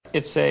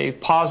it's a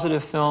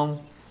positive film.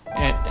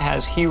 It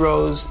has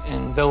heroes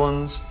and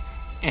villains,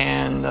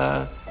 and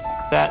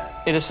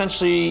that it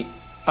essentially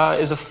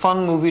is a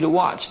fun movie to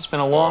watch. It's been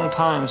a long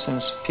time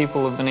since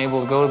people have been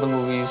able to go to the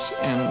movies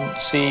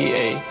and see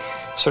a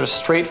sort of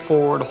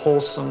straightforward,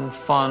 wholesome,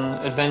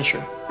 fun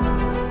adventure.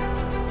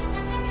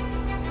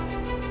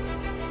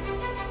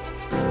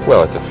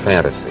 Well, it's a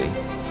fantasy.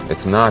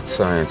 It's not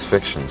science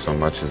fiction so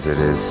much as it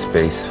is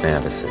space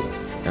fantasy.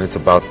 And it's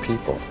about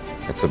people.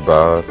 It's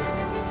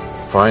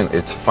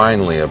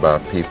finally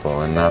about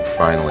people and not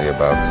finally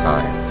about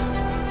science.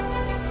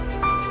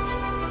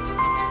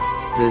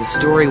 The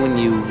story, when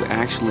you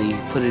actually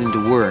put it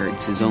into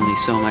words, is only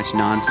so much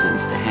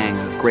nonsense to hang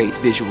a great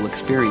visual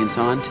experience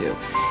onto.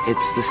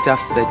 It's the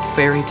stuff that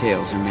fairy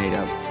tales are made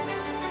of.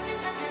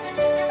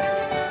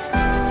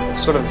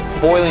 Sort of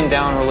boiling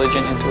down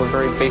religion into a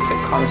very basic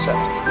concept.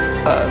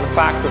 The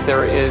fact that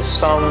there is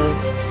some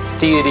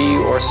deity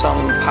or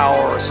some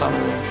power or some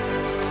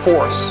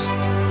force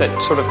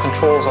that sort of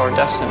controls our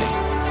destiny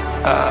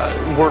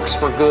works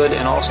for good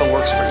and also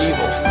works for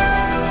evil.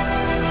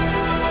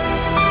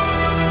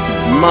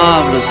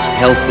 Marvellous,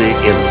 healthy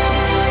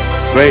innocence.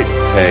 Great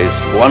pace,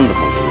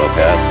 wonderful to look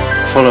at,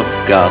 full of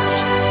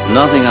guts,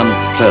 nothing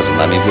unpleasant.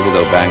 I mean, people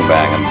go bang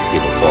bang and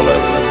people fall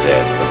over and are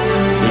dead, but,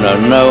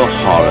 no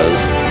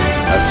horrors.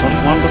 A sort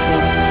of wonderful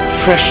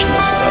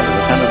freshness about it,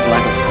 a kind of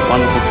like a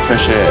wonderful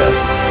fresh air.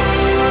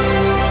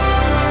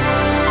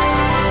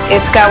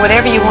 It's got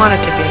whatever you want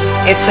it to be.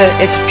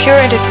 It's pure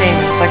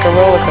entertainment. It's like a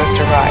roller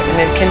coaster ride,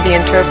 and it can be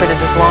interpreted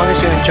as long as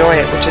you enjoy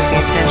it, which is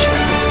the intention of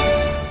it.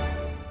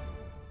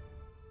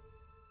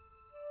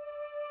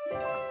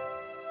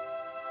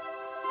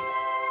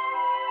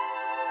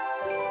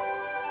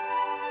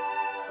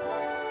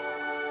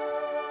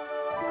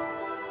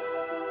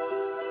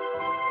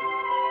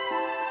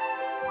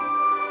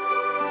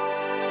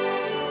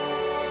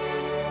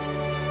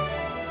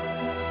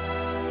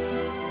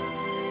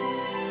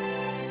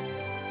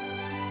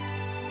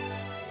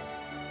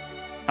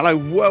 Hello,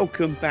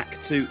 welcome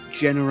back to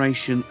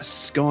Generation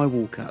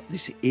Skywalker.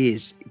 This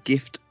is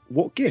Gift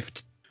What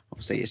Gift?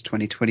 Obviously, it's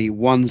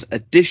 2021's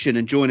edition,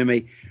 and joining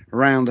me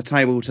around the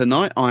table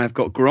tonight, I have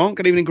got Grant.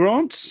 Good evening,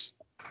 Grant.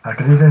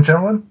 Good evening,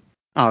 gentlemen.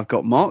 I've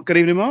got Mark. Good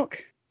evening,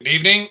 Mark. Good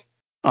evening.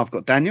 I've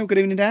got Daniel. Good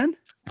evening, Dan.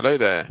 Hello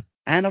there.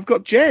 And I've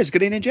got Jez.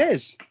 Good evening,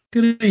 Jez.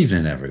 Good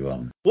evening,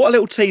 everyone. What a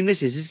little team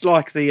this is. This is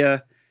like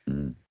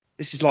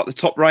the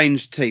top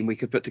range team we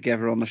could put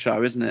together on the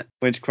show, isn't it?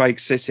 When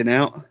Craig's sitting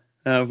out.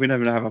 We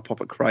never have a pop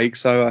at Craig.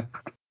 So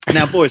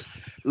now, boys,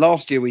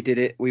 last year we did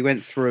it. We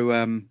went through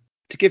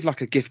to give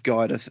like a gift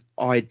guide of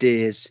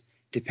ideas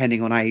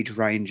depending on age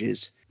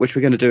ranges, which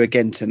we're going to do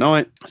again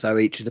tonight. So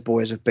each of the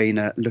boys have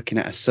been looking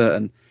at a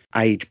certain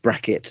age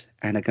bracket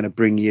and are going to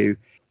bring you.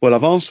 Well,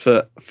 I've asked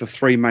for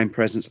 3 main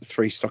presents,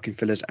 3 stocking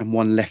fillers, and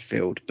 1 left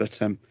field.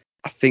 But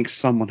I think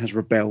someone has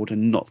rebelled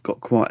and not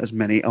got quite as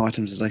many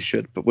items as they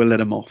should. But we'll let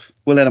them off.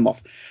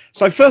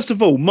 So first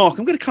of all, Mark,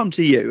 I'm going to come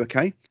to you.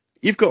 Okay.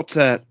 You've got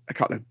a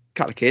couple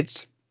of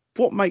kids.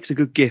 What makes a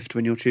good gift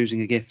when you're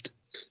choosing a gift?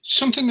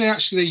 Something they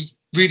actually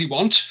really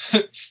want,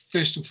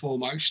 first and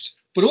foremost,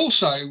 but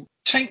also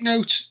take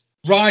note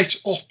right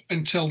up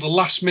until the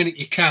last minute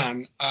you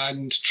can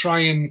and try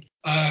and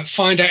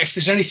find out if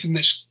there's anything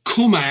that's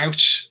come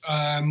out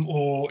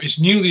or is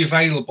newly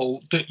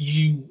available that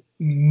you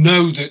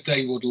know that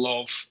they would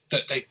love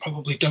that they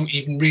probably don't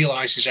even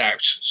realise is out.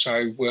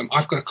 So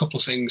I've got a couple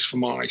of things for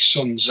my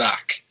son,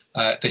 Zach.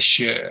 This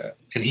year,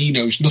 and he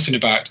knows nothing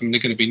about them. They're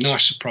going to be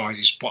nice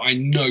surprises, but I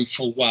know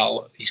full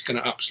well he's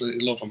going to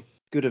absolutely love them.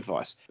 Good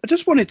advice. I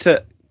just wanted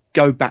to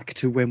go back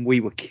to when we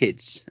were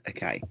kids,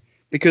 okay?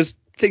 Because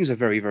things are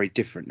very, very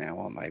different now,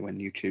 aren't they, when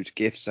you choose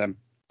gifts?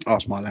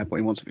 Ask my lad what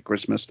he wants for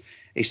Christmas.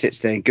 He sits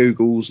there and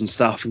Googles and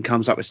stuff and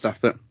comes up with stuff.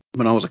 But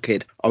when I was a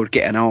kid, I would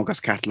get an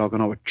Argos catalogue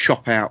and I would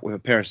chop out with a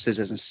pair of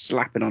scissors and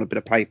slap it on a bit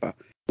of paper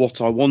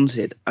what I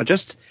wanted. I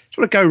just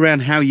sort of go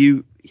around how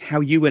you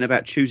went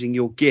about choosing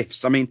your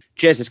gifts. I mean,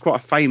 Jez, there's quite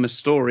a famous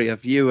story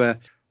of you. I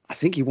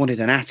think you wanted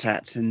an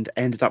AT-AT and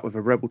ended up with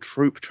a Rebel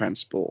troop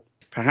transport.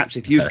 Perhaps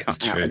if you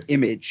cut out an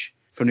image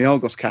from the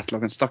Argos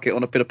catalogue and stuck it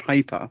on a bit of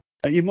paper,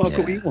 you might have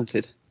got what you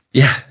wanted.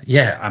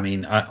 Yeah. I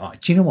mean,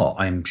 do you know what?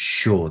 I'm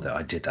sure that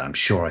I did that. I'm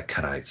sure I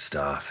cut out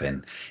stuff,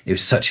 and it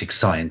was such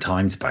exciting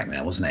times back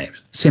then, wasn't it?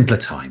 Simpler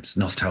times,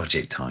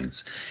 nostalgic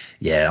times.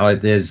 Yeah,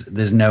 there's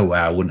no way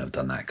I wouldn't have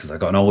done that because I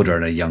got an older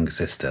and a younger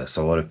sister,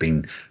 so I would have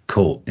been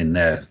caught in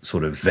their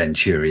sort of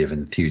venturi of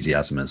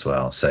enthusiasm as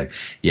well. So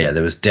yeah,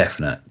 there was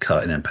definite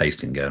cutting and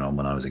pasting going on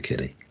when I was a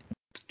kiddie.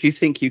 Do you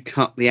think you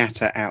cut the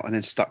AT-AT out and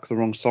then stuck the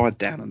wrong side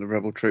down and the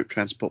Rebel troop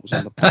transport was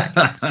on the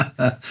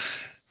back?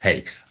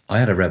 Hey, I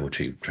had a Rebel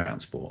troop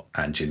transport,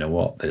 and you know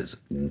what? There's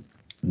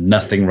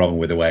nothing wrong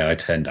with the way I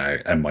turned out,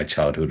 and my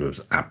childhood was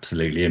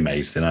absolutely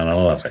amazing, and I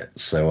love it.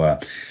 So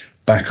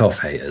back off,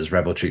 haters.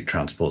 Rebel troop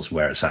transport's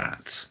where it's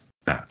at.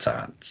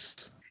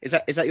 Is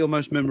that your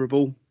most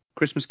memorable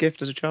Christmas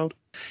gift as a child?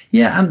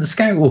 Yeah, and the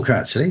Scout Walker,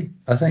 actually.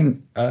 I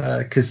think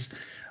because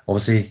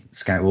obviously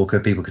Scout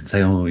Walker, people could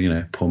say,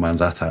 oh, poor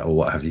man's AT-AT or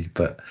what have you,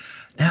 but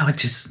now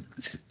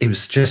it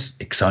was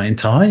just exciting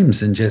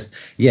times, and just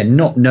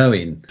not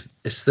knowing.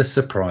 It's the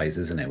surprise,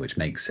 isn't it, which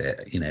makes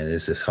it,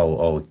 there's this whole,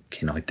 oh,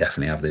 can I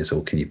definitely have this,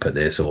 or can you put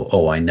this, or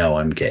oh, I know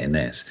I'm getting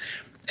this.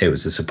 It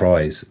was a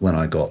surprise when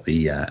I got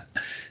the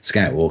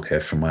Scout Walker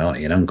from my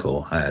auntie and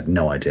uncle. I had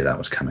no idea that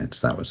was coming,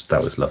 so that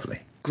was lovely.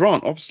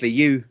 Grant, obviously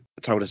you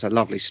told us a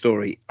lovely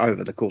story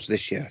over the course of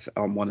this year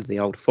on one of the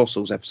old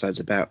Fossils episodes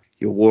about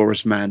your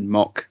Walrus Man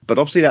mock, but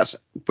obviously that's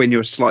when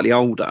you're slightly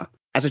older.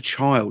 As a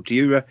child,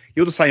 you're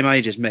the same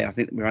age as me. I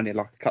think we're only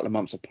like a couple of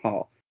months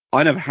apart.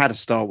 I never had a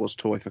Star Wars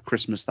toy for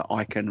Christmas that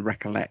I can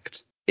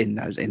recollect in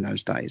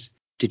those days.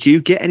 Did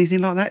you get anything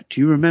like that? Do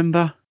you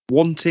remember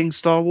wanting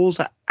Star Wars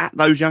at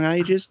those young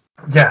ages?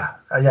 Yeah,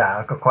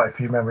 I've got quite a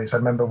few memories. I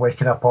remember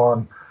waking up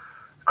on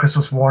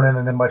Christmas morning,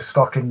 and in my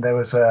stocking there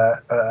was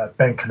a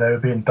Ben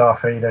Kenobi and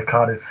Darth Vader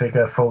carded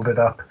figure folded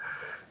up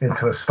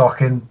into a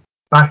stocking.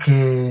 Back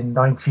in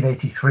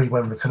 1983,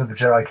 when Return of the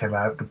Jedi came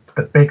out,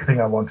 the big thing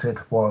I wanted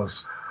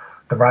was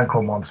the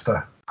Rancor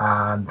monster.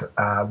 And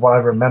what I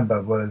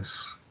remember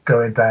was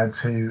going down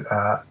to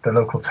the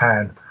local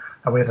town,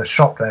 and we had a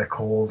shop there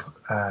called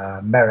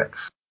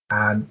Merritt's.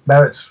 And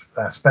Merritt's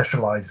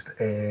specialised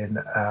in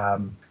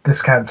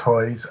discount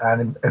toys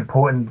and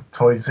importing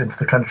toys into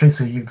the country.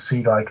 So you'd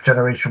see like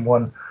Generation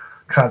 1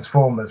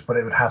 Transformers, but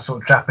it would have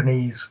sort of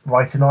Japanese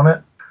writing on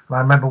it. And I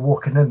remember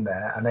walking in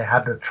there, and they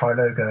had the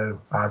Trilogo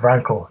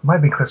Rancor. It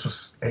might be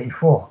Christmas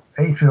 84,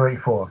 83 or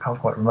 84, I can't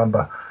quite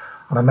remember.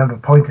 And I remember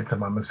pointing to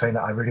Mum and saying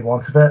that I really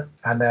wanted it.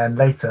 And then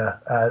later,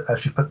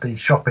 as she put the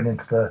shopping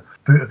into the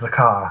boot of the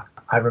car,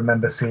 I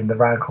remember seeing the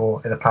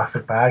Rancor in a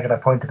plastic bag, and I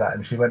pointed at it,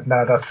 and she went,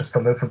 "No, that's just a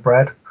loaf of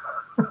bread."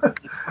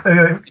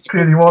 It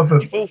clearly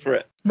wasn't. Did you fall for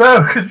it?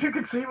 No, because you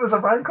could see it was a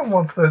Rancor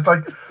monster. It's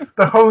like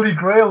the holy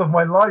grail of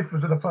my life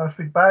was in a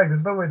plastic bag.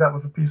 There's no way that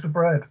was a piece of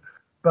bread.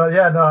 But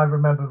yeah, no, I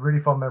remember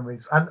really fond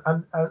memories.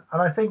 And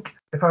I think,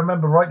 if I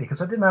remember rightly,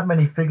 because I didn't have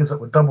many figures that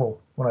were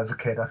double when I was a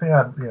kid. I think I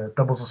had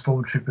doubles of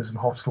Stormtroopers and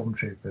Hoth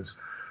Stormtroopers.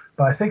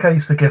 But I think I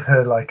used to give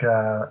her like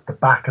the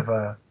back of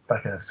a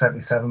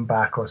 77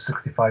 back or a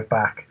 65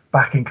 back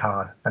backing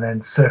card, and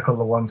then circle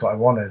the ones that I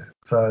wanted.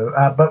 So,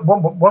 but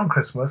one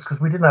Christmas, because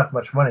we didn't have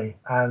much money,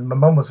 and my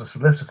mum was a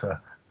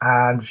solicitor,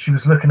 and she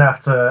was looking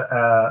after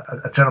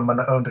a gentleman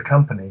that owned a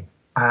company,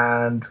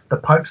 and the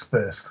pipes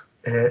burst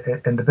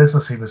in the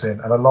business he was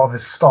in, and a lot of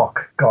his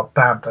stock got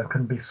damped and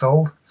couldn't be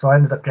sold. So I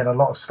ended up getting a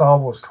lot of Star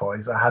Wars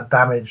toys that had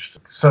damaged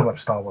so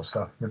much Star Wars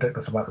stuff,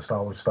 ridiculous amount of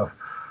Star Wars stuff.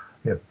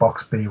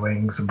 Box B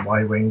wings and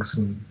Y wings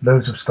and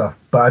loads of stuff.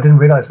 But I didn't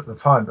realise at the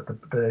time that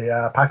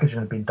the packaging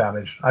had been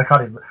damaged. I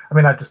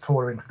just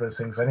tore into those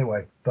things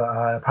anyway. But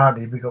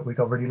apparently we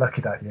got really lucky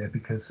that year,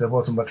 because there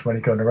wasn't much money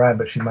going around,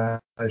 but she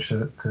managed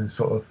to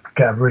sort of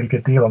get a really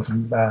good deal on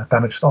some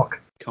damaged stock.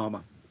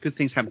 Karma. Good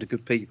things happen to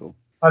good people.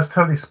 I was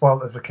totally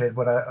spoiled as a kid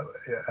when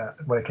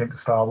it came to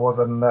Star Wars,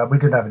 and we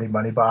didn't have any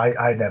money, but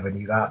I never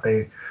knew that.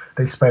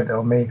 They spent it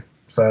on me.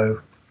 So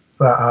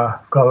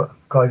got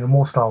even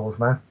more Star Wars,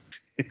 man.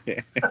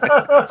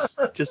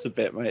 Just a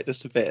bit, mate.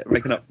 Just a bit,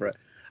 making up for it.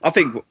 I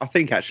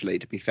think actually,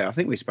 to be fair, I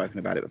think we've spoken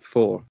about it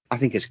before. I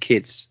think as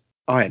kids,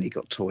 I only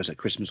got toys at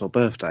Christmas or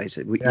birthdays.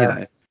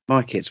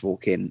 My kids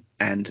walk in,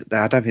 and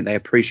I don't think they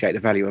appreciate the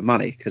value of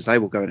money, because they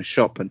will go in a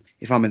shop, and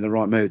if I'm in the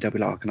right mood, they'll be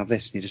like, "I can have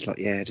this," and you're just like,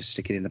 "Yeah, just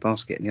stick it in the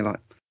basket." And you're like,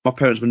 my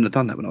parents wouldn't have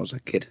done that when I was a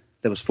kid.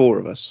 There was 4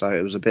 of us, so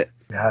it was a bit.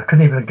 Yeah, I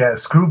couldn't even get a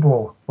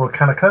screwball or a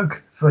can of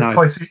Coke. So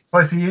twice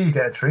a year you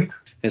get a treat.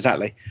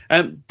 Exactly.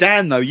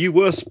 Dan, though, you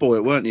were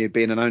spoiled, weren't you,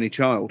 being an only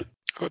child?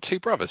 I've got 2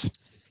 brothers,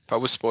 but I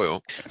was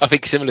spoiled. I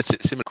think similar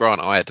to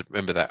Grant, I had,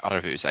 remember that, I don't know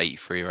if it was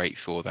 83 or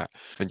 84, that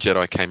when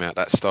Jedi came out,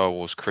 that Star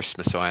Wars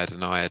Christmas I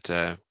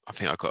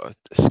think I got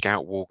a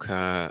Scout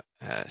Walker,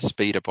 a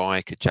speeder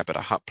bike, a Jabba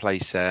the Hutt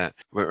playset.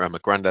 Went around my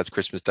granddad's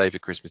Christmas day for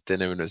Christmas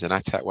dinner, and there was an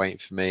AT-AT waiting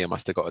for me. I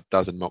must have got a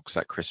dozen mocks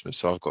that Christmas,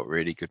 so I've got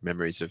really good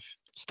memories of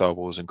Star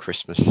Wars and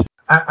Christmas.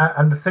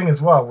 And the thing as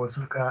well was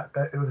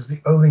that it was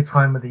the only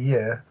time of the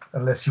year,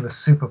 unless you were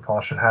super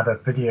posh and had a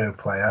video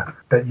player,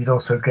 that you'd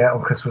also get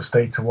on Christmas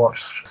Day to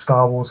watch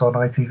Star Wars on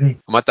ITV.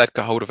 My dad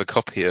got hold of a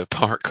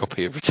pirate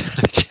copy of Return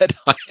of the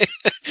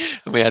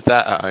Jedi, and we had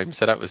that at home.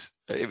 So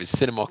it was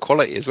cinema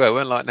quality as well. It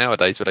weren't like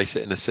nowadays where they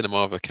sit in a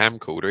cinema with a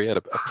camcorder. He had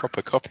a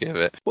proper copy of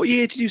it. What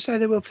year did you say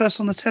they were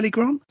first on the telly,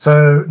 Grant?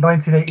 So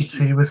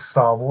 1982 was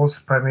Star Wars,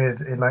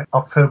 premiered in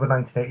October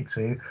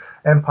 1982.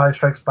 Empire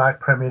Strikes Back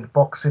premiered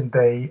Boxing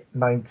Day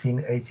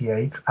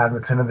 1988, and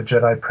Return of the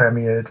Jedi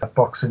premiered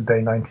Boxing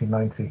Day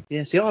 1990.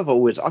 Yeah, see,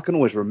 I can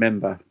always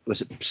remember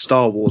was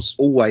Star Wars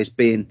always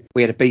being.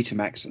 We had a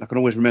Betamax, and I can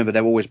always remember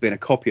there always being a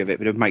copy of it,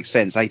 but it would make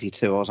sense.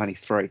 82, I was only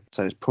 3,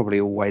 so it's probably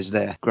always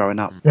there growing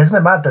up. Yeah, isn't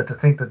it mad though to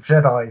think that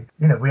Jedi?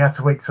 We had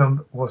to wait till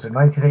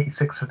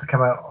 1986 for it to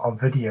come out on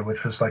video,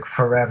 which was like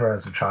forever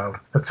as a child,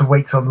 but to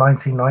wait till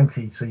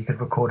 1990 so you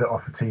could record it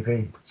off a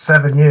TV.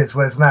 7 years,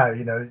 whereas now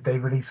they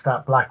released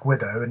that Black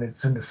Widow and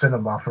it's in the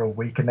cinema for a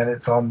week and then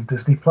it's on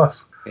Disney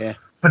Plus. Yeah.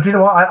 But you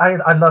know what?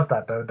 I love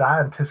that though. That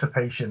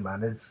anticipation,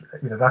 man, is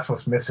that's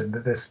what's missing.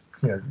 This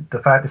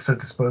the fact it's so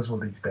disposable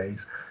these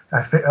days.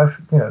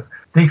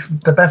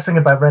 The best thing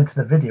about renting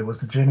a video was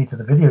the journey to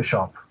the video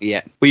shop.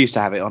 Yeah, we used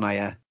to have it on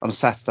a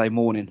Saturday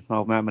morning. My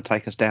old man would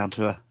take us down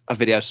to a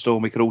video store,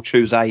 and we could all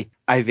choose a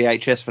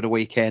VHS for the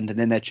weekend, and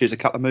then they'd choose a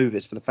couple of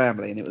movies for the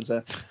family, and it was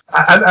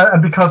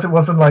and because it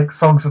wasn't like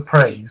songs of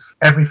praise,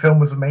 every film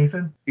was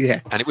amazing. Yeah,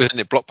 and it wasn't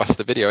a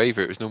Blockbuster video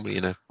either. It was normally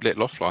in a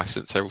little off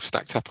license. They're all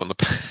stacked up on the.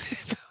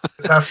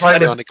 That's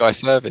right. On the guy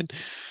serving.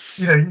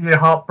 Your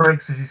heart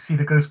breaks as you see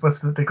the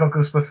Ghostbusters. They got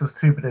Ghostbusters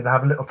 2, but they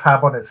have a little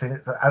tab on it saying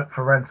it's out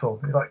for rental.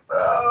 You're like,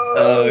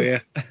 oh yeah.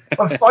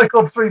 I've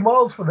cycled 3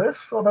 miles for this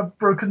on a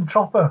broken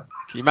chopper.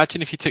 Can you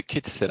imagine if you took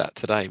kids to that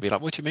today and be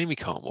like, what do you mean we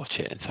can't watch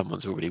it? And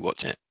someone's already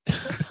watching it.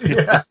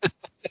 Yeah.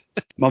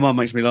 My mum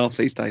makes me laugh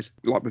these days.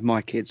 Like with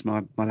my kids,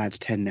 my lad's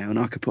 10 now, and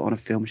I could put on a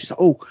film. She's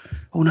like, oh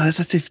no, that's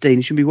a 15.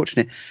 You shouldn't be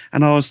watching it.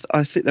 And I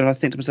sit there and I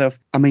think to myself,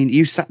 I mean,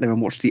 you sat there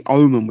and watched The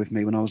Omen with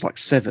me when I was like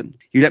 7.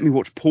 You let me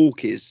watch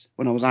Porky's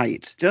when I was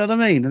 8. Do you know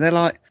what I mean? And they're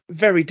like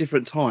very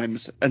different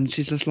times. And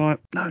she's just like,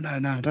 no,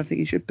 I don't think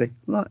you should be.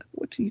 I'm like,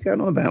 what are you going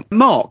on about?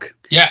 Mark.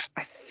 Yeah.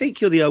 I think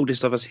you're the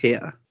oldest of us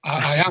here.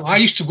 I am. I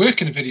used to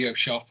work in a video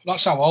shop.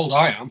 That's how old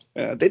I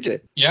am. Did you?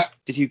 Yeah.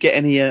 Did you get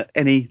any?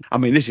 I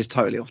mean, this is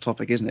totally off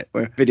topic, isn't it?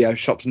 We're video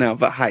shops now,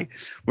 but hey,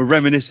 we're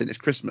reminiscing. It's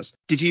Christmas.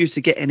 Did you used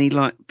to get any,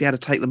 like, be able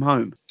to take them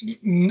home?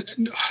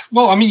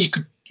 Well, I mean,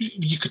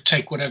 you could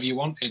take whatever you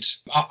wanted.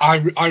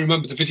 I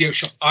remember the video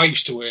shop I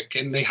used to work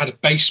in, they had a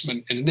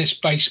basement, and in this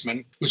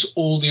basement was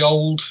all the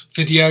old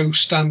video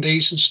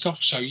standees and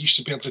stuff. So you used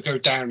to be able to go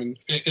down, and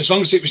as long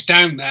as it was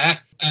down there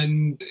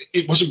and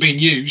it wasn't being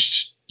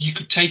used, you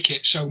could take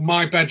it. So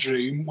my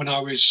bedroom when I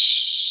was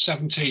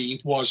 17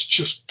 was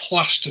just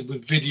plastered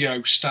with video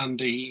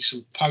standees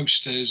and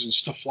posters and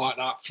stuff like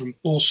that from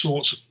all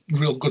sorts of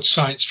real good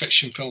science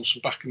fiction films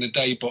from back in the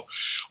day. But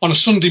on a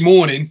Sunday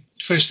morning,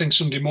 first thing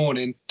Sunday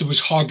morning, there was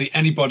hardly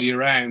anybody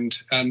around,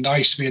 and I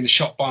used to be in the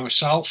shop by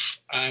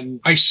myself, and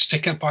I used to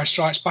stick Empire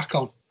Strikes Back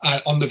on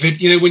the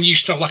video. When you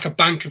used to have like a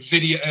bank of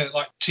video,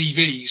 like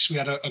TVs, we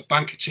had a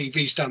bank of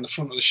TVs down the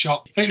front of the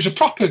shop. And it was a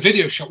proper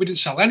video shop. We didn't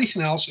sell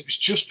anything else. It was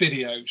just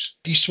videos.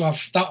 I used to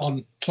have that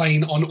on,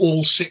 playing on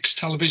all 6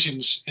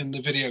 televisions in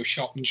the video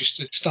shop, and just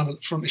to stand at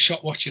the front of the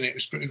shop watching it.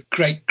 It was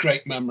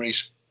great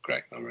memories.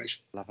 Great memories.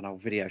 Love an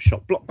old video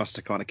shop.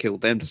 Blockbuster kind of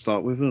killed them to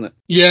start with, wasn't it?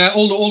 Yeah,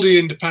 all the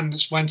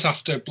independents went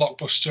after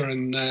Blockbuster,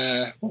 and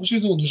what was the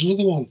other one? There's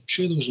another one. I'm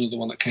sure there was another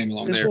one that came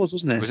along. There was,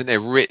 wasn't there? Wasn't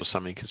there Rit or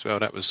something as well?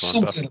 That was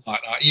something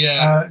like that.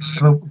 Yeah.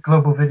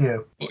 Global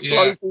Video.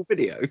 Yeah. Global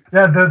Video.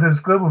 Yeah,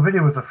 there's Global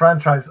Video was a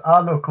franchise.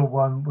 Our local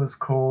one was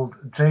called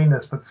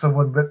Janus, but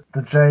someone ripped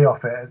the J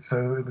off it,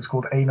 so it was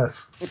called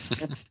Anus.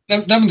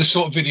 them are the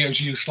sort of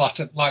videos you used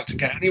to like to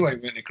get anyway,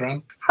 weren't they,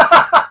 Grant?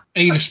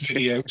 Anus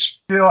videos.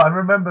 I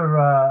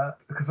remember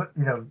because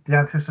the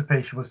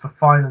anticipation was to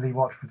finally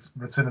watch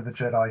Return of the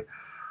Jedi,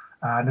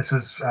 and this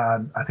was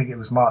I think it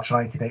was March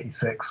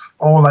 1986.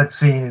 All I'd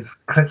seen is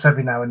clips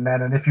every now and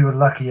then, and if you were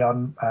lucky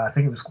on I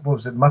think it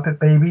was Muppet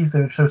Babies,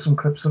 they would show some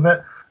clips of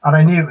it. And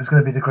I knew it was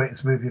going to be the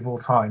greatest movie of all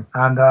time.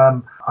 And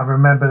I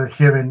remember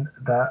hearing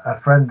that a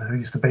friend who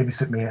used to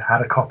babysit me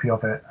had a copy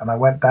of it. And I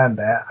went down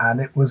there, and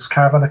it was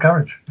Caravan of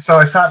Courage. So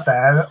I sat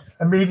there.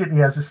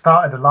 Immediately as it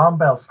started, alarm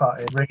bells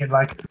started ringing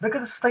like, look at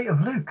the state of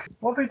Luke.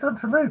 What have they done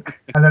to Luke?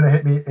 And then it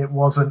hit me, it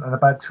wasn't. And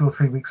about 2 or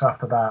 3 weeks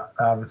after that,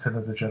 Return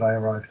of the Jedi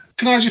arrived.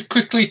 Can I just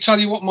quickly tell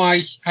you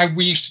how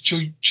we used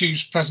to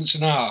choose presents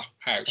in our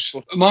house?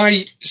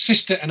 My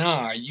sister and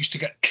I used to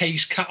get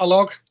Kay's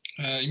catalogue.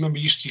 You remember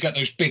you used to get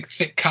those big,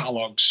 thick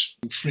catalogues,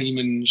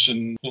 Freeman's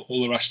and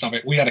all the rest of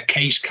it. We had a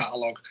Kay's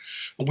catalogue,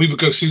 and we would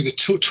go through the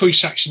toy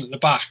section at the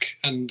back.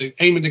 And the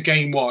aim of the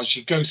game was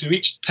you go through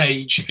each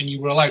page, and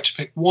you were allowed to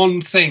pick one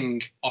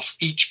thing off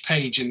each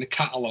page in the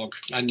catalogue.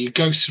 And you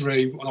go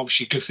through, and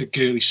obviously go through the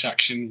girly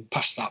section,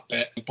 past that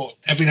bit. But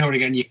every now and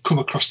again, you come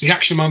across the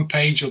Action Man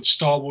page, or the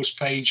Star Wars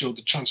page, or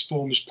the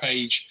Transformers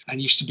page, and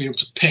you used to be able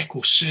to pick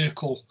or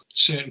circle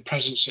certain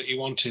presents that you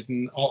wanted.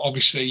 And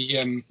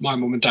obviously my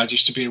mum and dad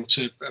used to be able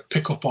to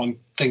pick up on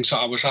things that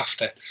I was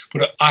after.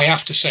 But I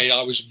have to say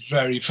I was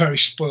very, very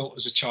spoilt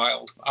as a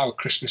child. Our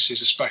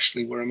Christmases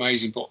especially were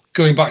amazing. But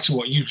going back to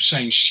what you were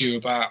saying, Stu,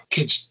 about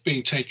kids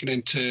being taken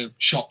into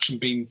shops and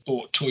being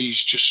bought toys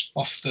just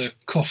off the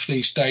cuff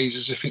these days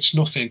as if it's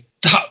nothing,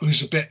 that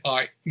was a bit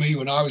like me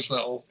when I was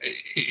little.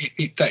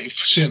 It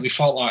certainly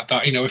felt like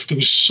that. If there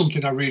was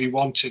something I really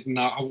wanted and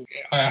I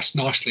asked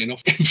nicely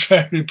enough,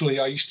 invariably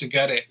I used to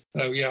get it.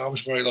 So yeah, I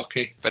was very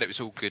lucky. But it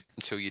was all good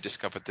until you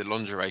discovered the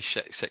lingerie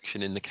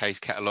section in the Kay's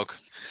catalogue.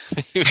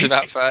 You was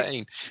about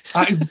 13.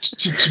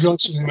 To be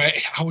honest with you,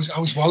 mate, I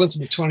was well into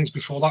my 20s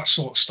before that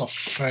sort of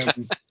stuff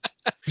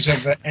was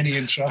ever any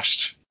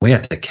interest. We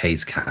had the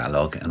Kay's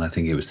catalogue, and I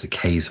think it was the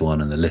Kay's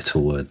one and the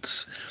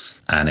Littlewoods,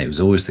 and it was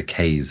always the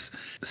Kay's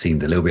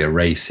seemed a little bit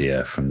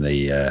racier from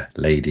the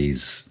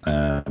ladies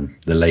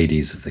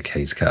of the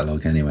Kay's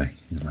catalogue anyway.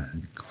 I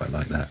quite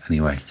like that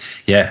anyway.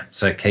 Yeah,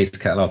 so Kay's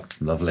catalogue,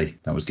 lovely.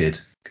 That was good.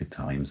 Good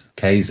times.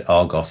 Kay's,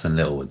 Argos and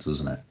Littlewoods,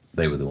 wasn't it?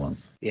 They were the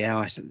ones. Yeah,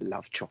 I used to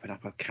love chopping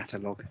up a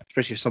catalogue,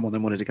 especially if someone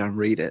then wanted to go and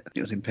read it.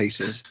 It was in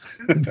pieces.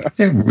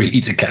 Don't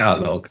read a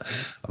catalogue.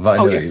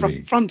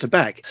 Front to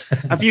back.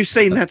 Have you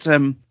seen that?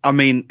 I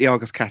mean, the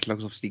Argos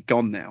catalogue's obviously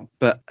gone now,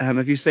 but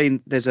have you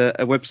seen there's a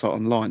website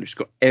online which has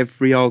got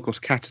every Argos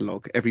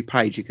catalogue, every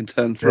page you can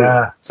turn through.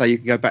 Yeah. So you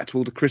can go back to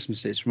all the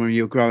Christmases from when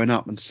you were growing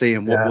up and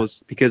seeing what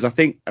was, because I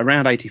think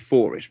around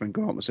 84ish, when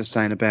Grant was just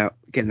saying about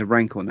getting the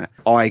rank on that,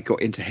 I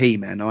got into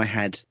He-Man.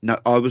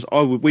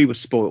 We were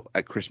spoilt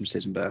at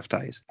Christmases and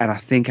birthdays. And I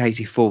think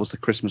 84 was the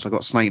Christmas I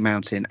got Snake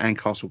Mountain and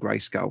Castle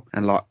Grayskull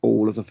and like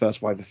all of the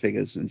first wave of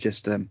figures, and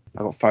just I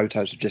got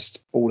photos of just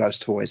all those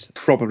toys.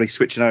 Probably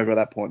switching over at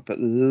that point, but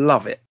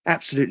love it.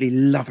 Absolutely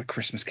love a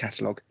Christmas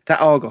catalogue.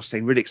 That Argos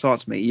thing really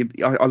excites me.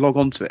 I log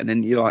onto it and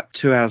then you're like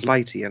 2 hours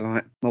later, you're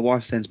like, my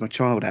wife sends my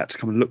child out to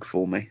come and look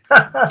for me.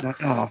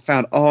 Like, I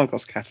found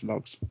Argos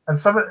catalogues. And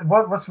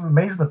what's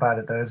amazing about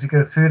it though is you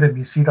go through them,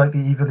 you see like the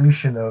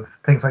evolution of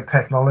things like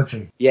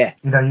technology. Yeah.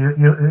 You know,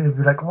 you'll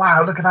be like,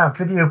 wow, look at that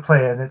video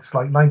player, and it's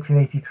like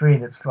 1983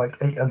 and it's like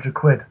 800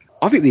 quid.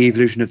 I think the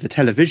evolution of the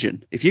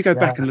television, if you go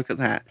back and look at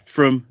that,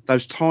 from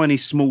those tiny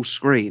small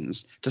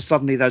screens to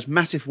suddenly those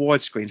massive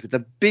wide screens with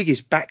the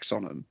biggest backs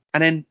on them,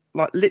 and then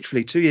like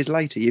literally 2 years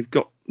later you've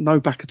got no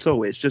back at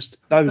all. It's just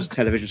those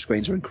television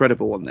screens are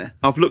incredible on there.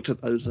 I've looked at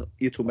those.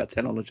 You're talking about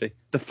technology.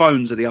 The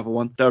phones are the other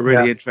one. They're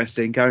really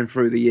interesting going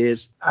through the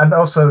years. And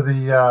also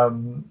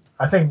the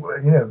I think,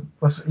 you know,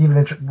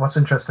 what's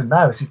interesting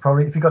now is if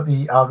you got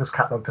the Argos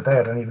catalogue today,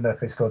 I don't even know if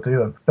they still do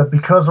them, but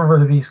because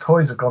all of these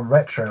toys have gone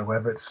retro,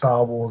 whether it's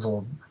Star Wars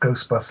or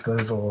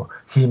Ghostbusters or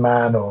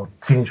He-Man or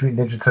Teenage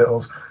Mutant Ninja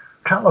Turtles,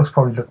 catalogues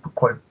probably look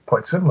quite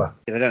similar.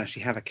 Yeah, they don't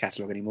actually have a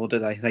catalogue anymore, do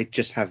they? They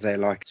just have their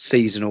like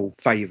seasonal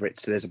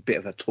favourites. So there's a bit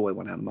of a toy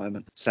one at the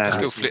moment.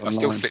 Sadly, I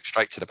still flip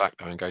straight to the back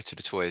though and go to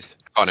the toys.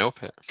 Can't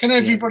help it. Can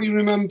everybody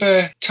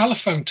remember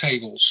telephone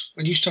tables?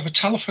 When you used to have a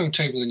telephone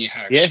table in your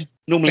house? Yeah,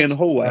 normally in the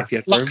hallway if you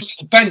had room. Like a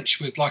little bench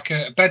with like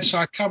a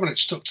bedside cabinet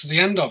stuck to the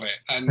end of it,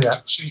 and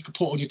so you could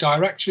put all your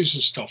directories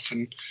and stuff,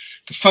 and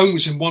the phone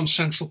was in one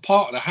central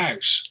part of the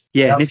house.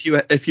 Yeah, and if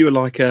you were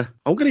like I'm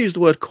going to use the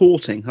word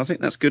courting. I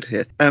think that's good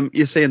here.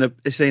 You're seeing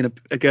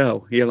a girl.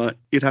 You're like,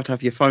 you'd have to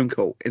have your phone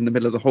call in the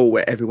middle of the hall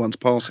where everyone's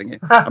passing it.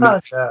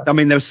 I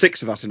mean, there were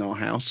 6 of us in our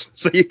house,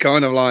 so you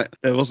kind of like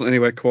there wasn't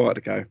anywhere quiet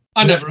to go.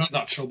 I never had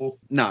that trouble.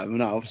 No,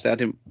 obviously I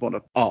didn't want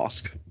to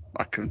ask.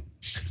 I can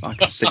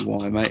see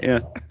why, mate. Yeah.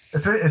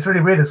 It's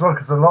really weird as well,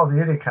 because a lot of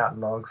the idiot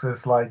catalogues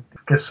is like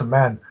gifts from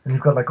men, and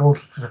you've got like all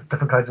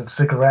different kinds of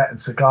cigarette and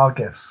cigar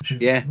gifts.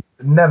 You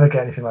never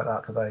get anything like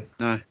that today.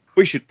 No.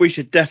 We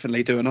should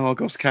definitely do an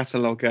Argos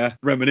catalogue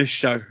reminisce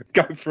show.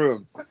 Go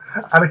through them.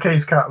 And a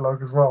case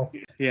catalogue as well.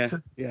 Yeah,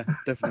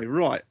 definitely.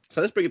 Right. So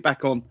let's bring it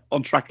back on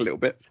track a little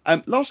bit.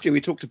 Last year we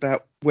talked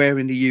about where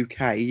in the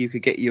UK you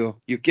could get your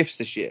gifts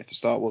this year for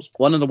Star Wars.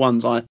 One of the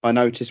ones I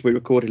noticed we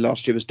recorded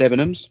last year was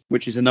Debenhams,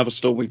 which is another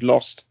store we've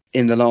lost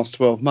in the last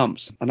 12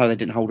 months. I know they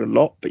didn't hold a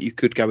lot, but you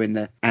could go in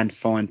there and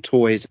find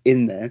toys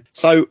in there.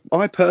 So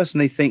I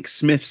personally think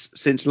Smiths,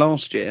 since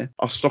last year,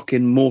 are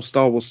stocking more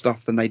Star Wars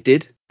stuff than they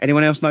did.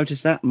 Anyone else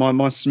notice that?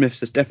 My Smiths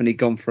has definitely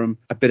gone from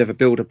a bit of a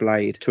builder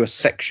blade to a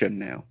section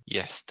now.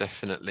 Yes,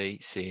 definitely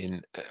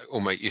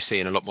you're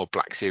seeing a lot more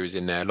Black Series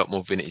in there, a lot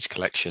more vintage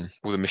collection,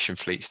 all the Mission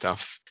Fleet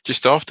stuff.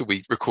 Just after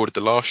we recorded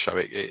the last show,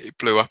 it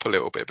blew up a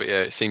little bit, but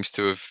yeah, it's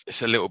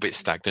a little bit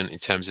stagnant in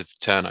terms of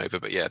turnover,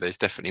 but yeah, there's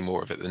definitely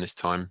more of it than this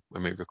time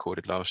when we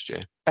recorded last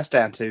year. That's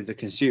down to the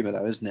consumer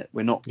though, isn't it?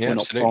 We're not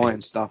absolutely.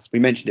 buying stuff. We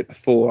mentioned it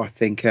before, I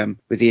think,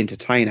 with the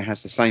Entertainer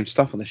has the same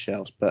stuff on the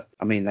shelves, but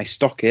I mean, they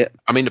stock it.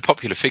 I mean, the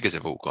popular figures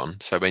have all gone.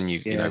 So when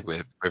you know,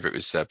 whether it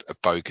was a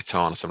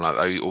Bo-Katan or something like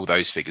that, all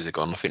those figures are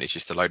gone. I think it's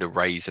just a load of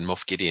Rays and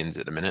Moff Gideons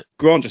at the minute.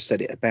 Grant just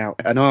said it about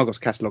an Argos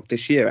catalogue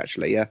this year,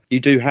 actually. Yeah,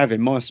 you do have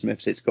in my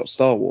Smiths, it's got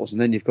Star Wars,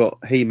 and then you've got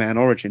He-Man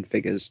Origin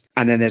figures,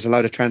 and then there's a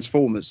load of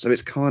Transformers. So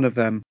it's kind of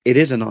it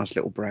is a nice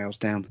little browse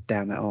down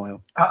that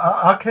aisle.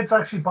 Are kids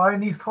actually buying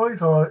these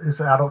toys, or is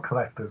it adult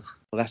collectors?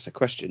 Well, that's the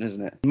question,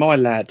 isn't it? My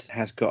lad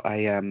has got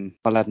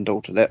my lad and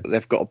daughter,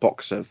 they've got a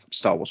box of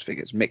Star Wars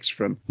figures mixed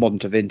from modern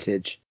to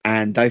vintage,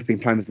 and they've been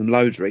playing with them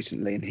loads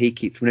recently, and he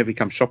keeps, whenever he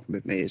comes shopping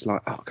with me, it's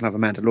like, I can have a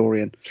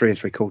Mandalorian 3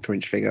 3/4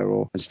 inch figure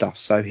and stuff.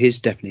 So he's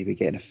definitely been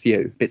getting a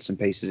few bits and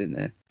pieces in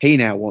there. He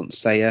now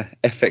wants a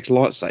FX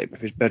lightsaber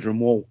for his bedroom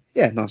wall.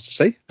 Yeah, nice to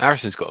see.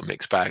 Harrison's got a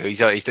mixed bag.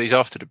 He's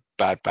after the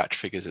Bad Batch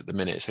figures at the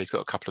minute, so he's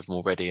got a couple of them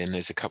already, and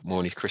there's a couple more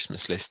on his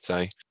Christmas list.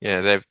 So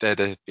yeah,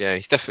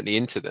 he's definitely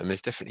into them.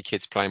 There's definitely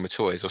kids playing with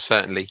toys, or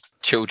certainly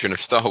children of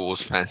Star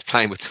Wars fans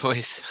playing with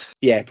toys.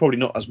 Yeah, probably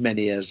not as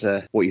many as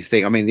what you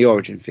think. I mean, the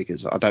Origin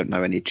figures, I don't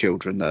know any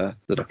children that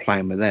are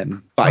playing with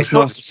them, but it's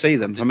nice to see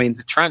them. I mean,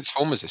 the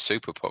Transformers are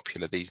super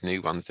popular. These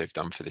new ones they've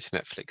done for this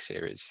Netflix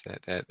series,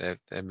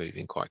 they're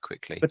moving quite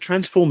quickly. But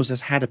Transformers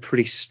has had a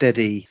pretty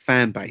steady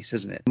fan base,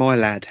 hasn't it? My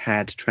lad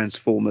had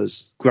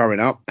Transformers growing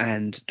up,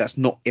 and that's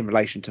not in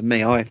relation to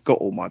me. I've got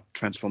all my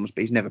Transformers,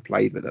 but he's never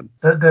played with them.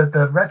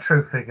 The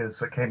retro figures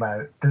that came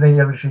out, did they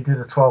originally do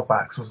the 12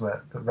 backs, wasn't it?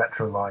 The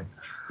retro line.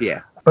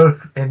 Yeah. both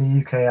in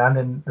the UK and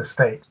in the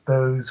States,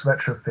 those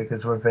retro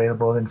figures were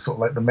available in sort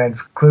of like the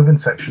men's clothing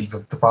sections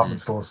of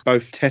department stores.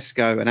 Both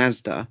Tesco and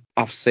Asda,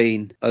 I've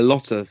seen a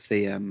lot of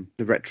the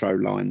retro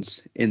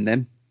lines in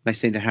them. They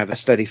seem to have a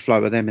steady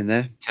flow of them in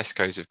there.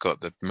 Tesco's have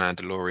got the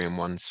Mandalorian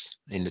ones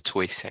in the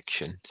toy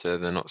section, so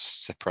they're not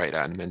separated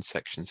out in the men's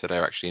section. So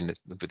they're actually in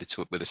with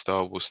the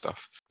Star Wars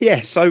stuff.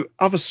 Yeah, so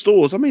other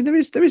stores. I mean, there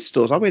is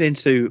stores. I went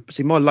into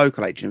my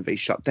local HMV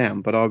shut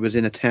down, but I was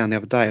in a town the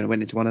other day and I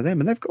went into one of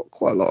them, and they've got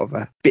quite a lot of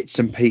bits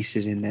and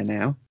pieces in there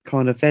now.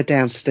 Kind of, they're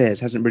downstairs,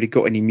 hasn't really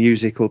got any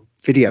music or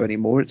video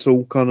anymore. It's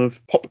all kind of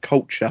pop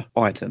culture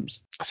items.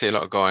 I see a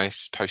lot of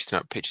guys posting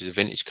up pictures of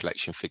vintage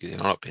collection figures,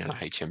 and I've not been on a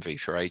HMV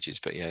for ages,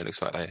 but yeah, it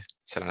looks like they're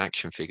selling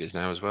action figures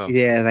now as well.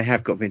 Yeah, they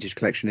have got vintage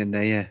collection in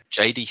there. Yeah,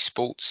 JD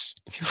Sports,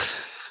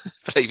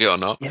 believe it or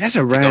not. Yeah, that's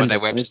a random on their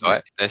one, isn't website.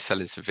 it? They're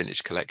selling some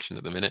vintage collection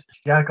at the minute.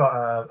 Yeah, I got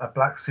a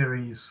Black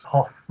Series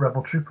Hoth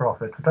Rebel Trooper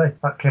off it today.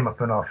 That came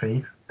up in our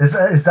feed. Is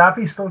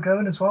Zavi still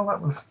going as well?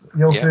 That was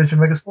the old Virgin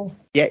Megastore?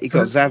 Yeah, you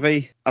got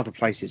Zavi, other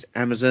places,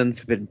 Amazon,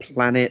 Forbidden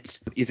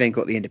Planet. You've then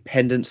got the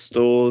independent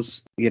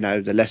stores, the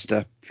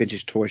Leicester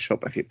Vintage Toy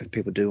Shop, if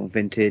people do on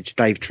vintage.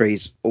 Dave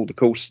Tree's all the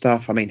cool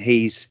stuff. I mean,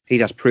 he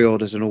does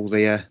pre-orders and all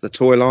the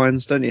toy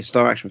lines, don't you?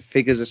 Star Action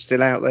figures are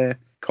still out there.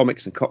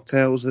 Comics and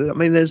cocktails. I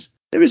mean,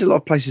 there is a lot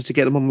of places to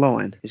get them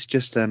online. It's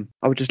just, I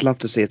would just love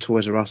to see a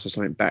Toys R Us or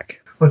something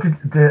back. Well,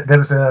 there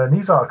was a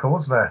news article,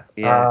 wasn't there?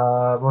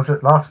 Yeah. Was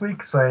it last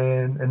week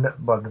saying,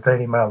 the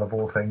Daily Mail of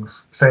all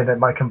things, saying it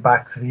might come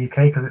back to the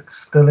UK because it's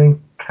still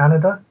in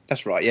Canada?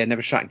 That's right, yeah,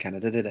 never shut in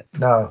Canada, did it?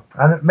 No.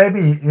 And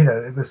maybe,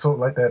 it was sort of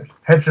like the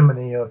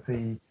hegemony of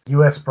the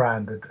US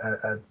brand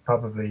had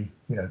probably,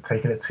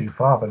 taken it too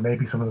far, but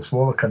maybe some of the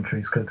smaller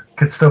countries could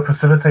still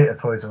facilitate a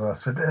Toys R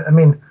Us. I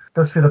mean, it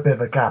does feel a bit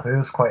of a gap. It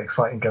was quite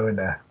exciting going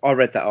there. I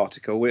read that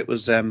article. It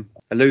was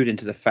alluding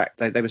to the fact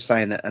they were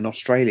saying that an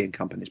Australian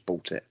company's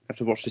bought it. I have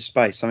to watch this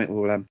space. Something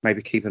we'll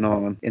maybe keep an eye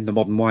on in the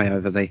modern way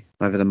over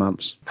the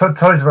months.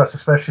 Toys R Us,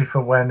 especially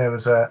for when there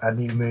was a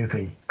new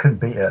movie, couldn't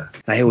beat it.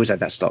 They always had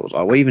that Star Wars.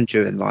 Well, even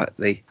during like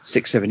the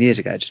 6-7 years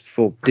ago, just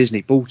before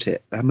Disney bought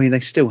it, I mean,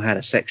 they still had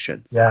a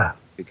section. Yeah.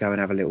 You go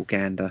and have a little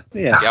gander.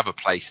 Yeah. The other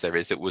place there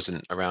is that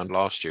wasn't around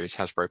last year is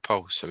Hasbro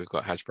Pulse. So we've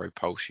got Hasbro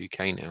Pulse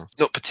UK now.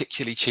 Not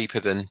particularly cheaper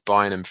than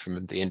buying them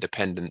from the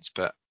independents,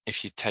 but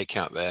if you take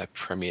out their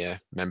Premier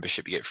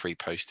membership, you get free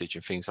postage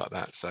and things like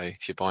that. So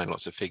if you're buying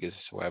lots of figures,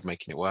 it's a way of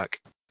making it work.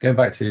 Going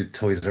back to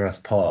Toys R Us,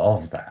 part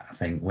of that, I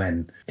think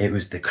when it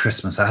was the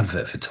Christmas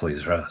advert for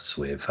Toys R Us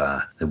with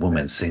the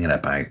woman singing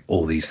about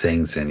all these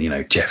things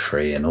and,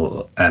 Jeffrey and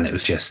all, and it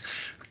was just,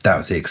 that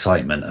was the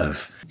excitement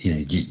of,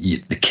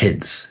 the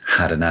kids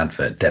had an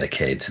advert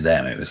dedicated to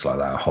them. It was like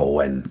that whole,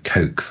 when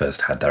Coke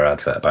first had their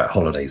advert about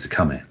holidays are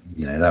coming,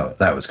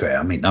 that was great.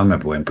 I mean, I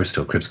remember when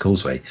Bristol Cribs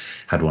Causeway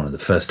had one of the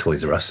first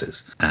Toys R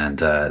Us's, and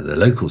the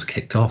locals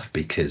kicked off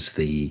because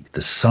the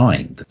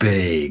sign, the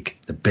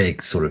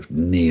big sort of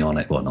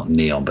neon, well, not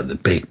neon, but the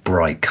big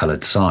bright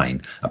coloured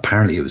sign,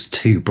 apparently it was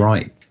too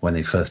bright when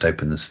they first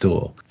opened the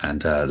store,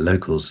 and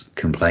locals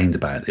complained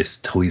about this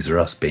Toys R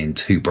Us being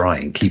too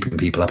bright and keeping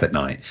people up at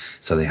night,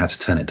 so they had to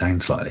turn it down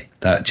slightly.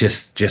 That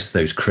just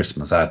those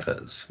Christmas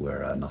adverts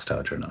were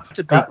nostalgia enough.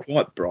 To be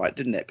quite bright,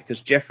 didn't it?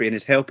 Because Jeffrey and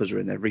his helpers are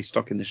in there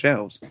restocking the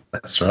shelves.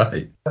 That's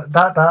right.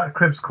 That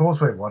Cribs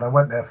Causeway one, I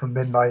went there for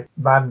Midnight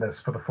Madness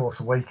for The Force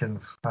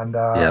Awakens, and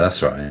yeah,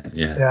 that's right.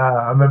 Yeah,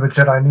 I remember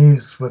Jedi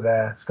News were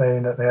there,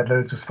 saying that they had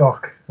loads of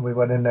stock, and we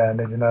went in there and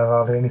they didn't have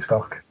hardly any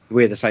stock.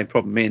 We had the same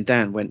problem. Me and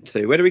Dan went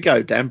to, where do we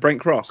go, Dan? Brent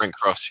Cross? Brent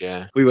Cross,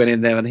 yeah. We went in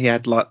there and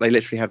they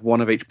literally had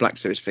one of each Black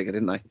Series figure,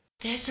 didn't they?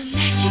 There's a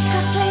magical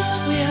place,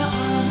 we're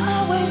on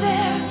our way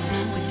there,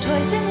 with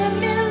toys in the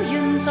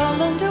millions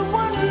all under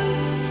one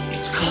roof.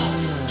 It's called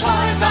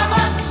Toys R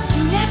Us.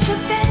 Soon after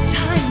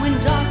bedtime,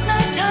 when dark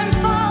nighttime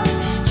falls,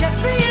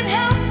 Jeffrey and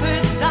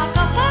helpers stock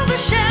up all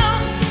the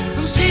shelves.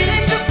 From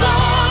ceiling to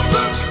floor,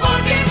 books,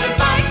 board games and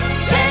bikes,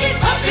 teddies,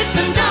 puppets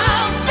and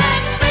dolls,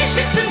 beds,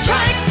 spaceships and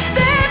trikes.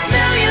 There's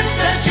millions,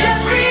 says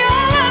Jeffrey,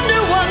 all under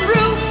one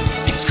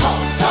roof. It's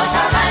called Toys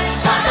R Us,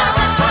 Toys R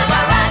Us, Toys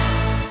R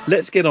Us.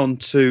 Let's get on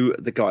to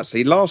the guys.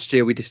 See, last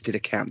year we just did a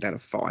countdown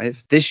of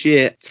 5. This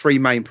year, 3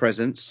 main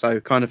presents, so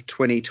kind of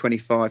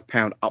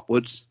 £20-25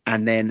 upwards,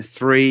 and then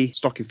 3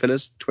 stocking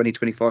fillers,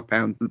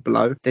 £20-25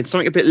 below. Then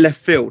something a bit left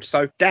field.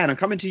 So, Dan, I'm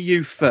coming to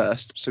you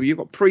first. So you've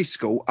got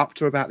preschool up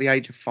to about the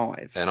age of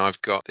 5. Then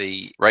I've got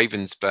the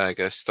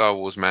Ravensburger Star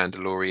Wars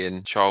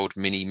Mandalorian Child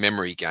Mini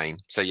Memory Game.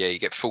 So yeah, you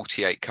get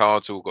 48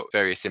 cards, all got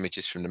various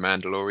images from the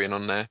Mandalorian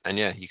on there. And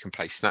yeah, you can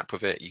play Snap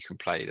with it. You can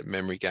play the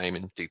memory game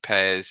and do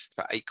pairs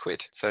for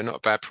 £8. So not a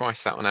bad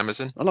price that on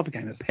Amazon. I love a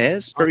game of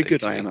pairs. Very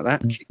good, I am at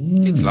that.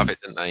 Kids love it,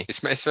 don't they?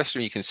 Especially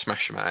when you can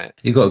smash them at it.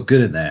 You got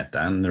good in there,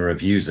 Dan. The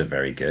reviews are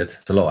very good.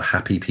 There's a lot of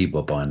happy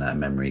people buying that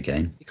memory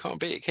game. You can't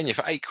beat it, can you?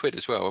 For £8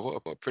 as well.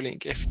 What a brilliant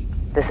gift.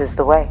 This is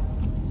the way.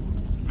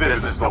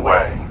 This is the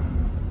way.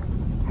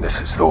 This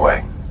is the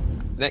way.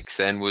 next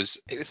then it was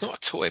not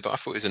a toy, but I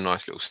thought it was a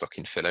nice little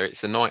stocking filler.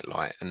 It's a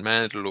nightlight, and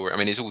Mandalorian. I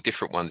mean, there's all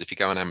different ones. If you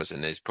go on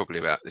Amazon, there's probably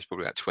about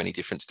 20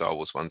 different Star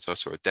Wars ones. So I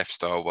saw a Death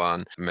Star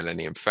one, a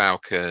Millennium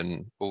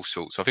Falcon, all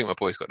sorts. So I think my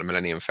boy's got the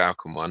Millennium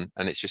Falcon one,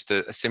 and it's just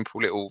a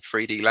simple little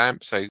 3D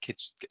lamp, so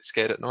kids get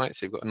scared at night.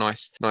 So you've got a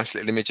nice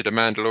little image of the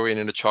Mandalorian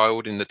and a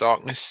child in the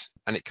darkness.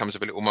 And it comes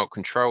with a little remote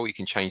control. You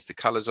can change the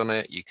colours on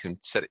it. You can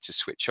set it to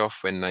switch off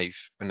when they've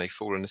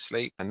fallen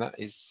asleep. And that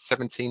is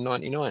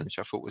 $17.99, which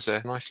I thought was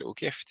a nice little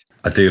gift.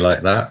 I do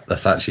like that.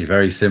 That's actually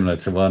very similar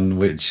to one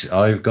which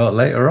I've got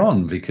later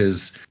on,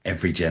 because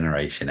every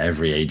generation,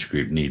 every age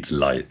group needs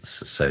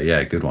lights. So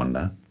yeah, good one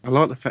there. I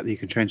like the fact that you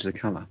can change the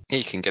colour. Yeah,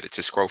 you can get it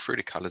to scroll through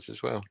the colours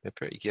as well. They're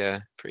pretty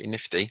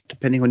nifty.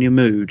 Depending on your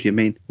mood, you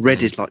mean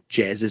red is like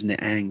Jez, isn't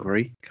it?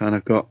 Angry. Kind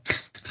of got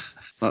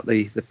like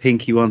the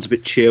pinky one's a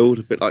bit chilled,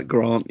 a bit like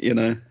Grant,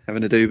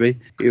 having a doobie.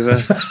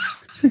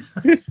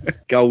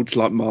 Gold's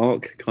like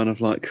Mark, kind of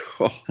like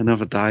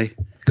another day.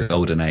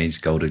 Golden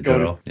age, golden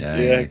girl.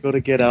 Yeah, got to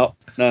get up.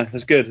 No,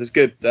 that's good. That's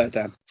good,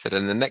 Dan. So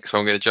then the next one,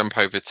 I'm going to jump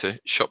over to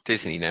Shop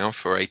Disney now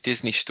for a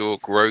Disney Store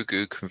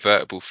Grogu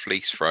convertible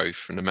fleece throw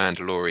from The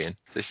Mandalorian.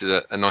 So this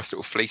is a nice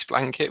little fleece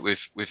blanket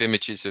with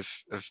images of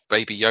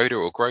Baby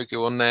Yoda or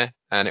Grogu on there,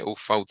 and it all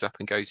folds up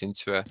and goes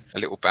into a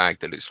little bag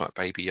that looks like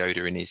Baby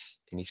Yoda in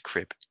his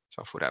crib.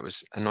 So I thought that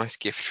was a nice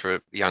gift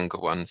for the younger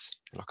ones,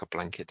 like a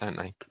blanket, don't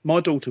they? My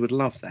daughter would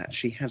love that.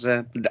 She has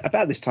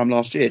about this time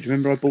last year. Do you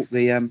remember I bought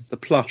the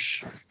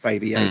plush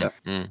Baby Yoda?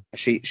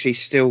 She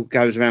still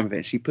goes around with it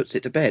and she puts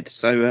it to bed.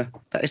 So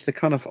that is the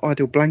kind of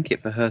ideal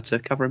blanket for her to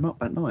cover him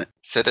up at night.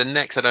 So the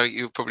next, I know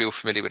you're probably all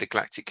familiar with the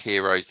Galactic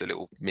Heroes, the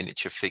little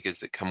miniature figures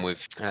that come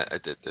with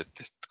the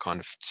kind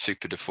of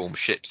super deformed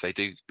ships. They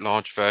do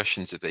large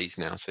versions of these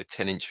now, so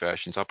 10-inch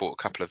versions. I bought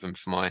a couple of them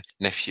for my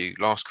nephew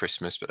last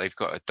Christmas, but they've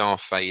got a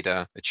Darth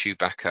Vader, a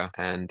Chewbacca,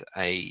 and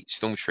a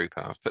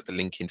Stormtrooper. I've put the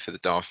link in for the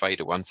Darth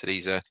Vader one. So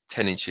these are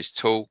 10 inches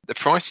tall. The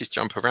prices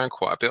jump around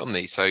quite a bit on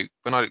these. So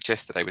when I looked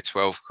yesterday, they were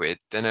 12 quid.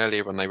 Then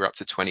earlier on, they were up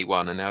to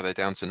 21, and now they're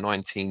down to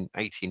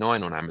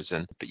 19.89 on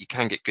Amazon. But you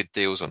can get good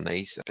deals on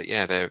these. But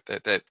yeah,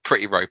 they're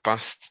pretty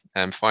robust.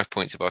 5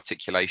 points of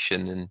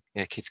articulation, and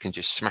yeah, kids can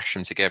just smash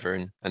them together.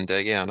 And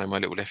yeah, I know my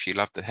little nephew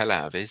loved the hell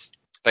out of his.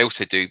 They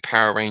also do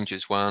Power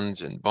Rangers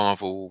ones and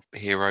Marvel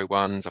hero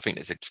ones. I think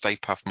there's a Stay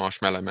Puft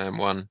Marshmallow Man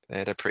one.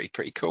 They're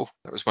pretty cool.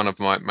 That was one of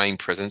my main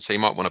presents. So you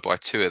might want to buy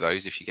two of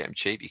those if you get them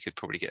cheap. You could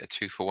probably get a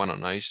 2-for-1 on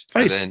those.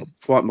 It's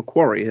quite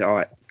Macquarie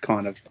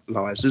kind of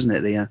lies, isn't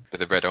it? With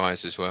the red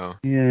eyes as well.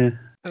 Yeah.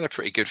 They're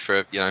pretty good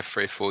for 3 or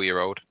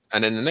 4-year-old.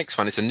 And then the next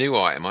one is a new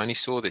item. I only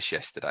saw this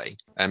yesterday.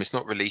 It's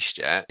not released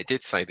yet. It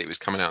did say that it was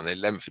coming out on the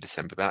 11th of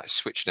December, but that's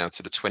switched now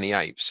to the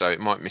 28th. So it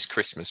might miss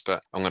Christmas,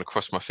 but I'm going to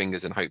cross my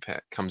fingers and hope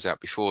it comes out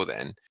before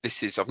then.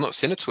 I've not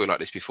seen a toy like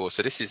this before.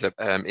 So this is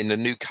in the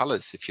new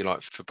colours, if you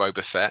like, for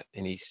Boba Fett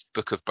in his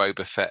Book of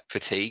Boba Fett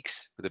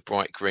fatigues with a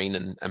bright green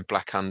and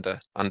black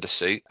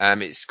undersuit.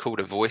 It's called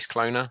a voice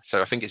cloner.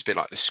 So I think it's a bit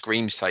like the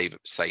Scream Saber.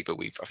 I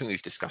think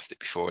we've discussed it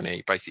before.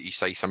 And basically you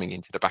say something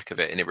into the back of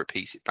it and it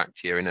repeats it back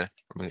to you I'm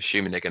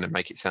assuming they're going to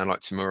make it sound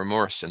like Tamura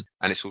Morrison.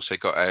 And it's also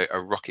got a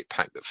rocket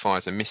pack that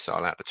fires a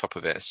missile out the top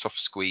of it, a soft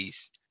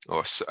squeeze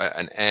or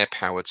an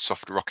air-powered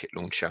soft rocket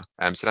launcher.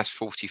 So that's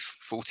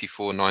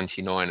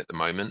 $44.99 at the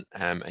moment.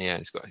 And yeah,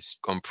 it's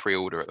gone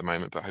pre-order at the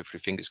moment, but hopefully,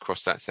 fingers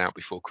crossed, that's out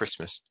before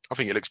Christmas. I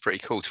think it looks pretty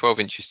cool. 12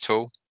 inches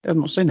tall. I've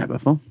not seen that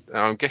before.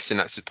 I'm guessing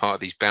that's a part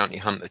of these bounty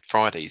hunter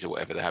Fridays or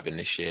whatever they're having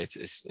this year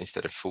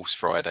instead of False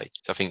Friday.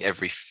 So I think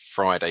every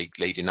Friday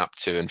leading up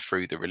to and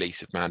through the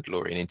release of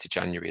Mandalorian into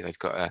January,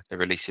 they're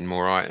releasing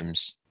more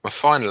items. My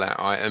final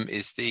item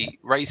is the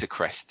Razor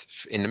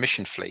Crest in the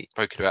Mission Fleet.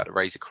 Spoken about the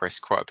Razor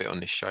Crest quite a bit on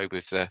this show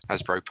with the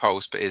Hasbro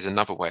Pulse, but here's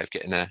another way of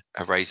getting a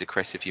Razor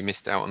Crest if you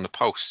missed out on the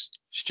Pulse.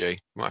 Stu, you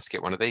might have to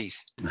get one of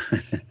these.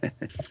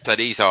 So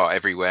these are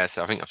everywhere.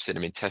 So I think I've seen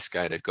them in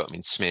Tesco. They've got them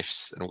in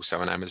Smith's and also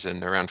on Amazon.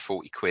 They're around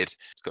 40 quid.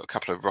 It's got a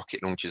couple of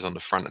rocket launchers on the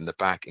front and the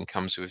back and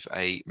comes with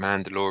a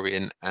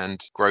Mandalorian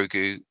and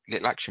Grogu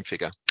little action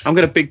figure. I'm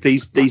going to big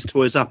these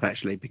toys up,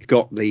 actually. We've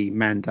got the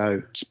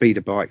Mando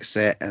speeder bike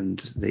set and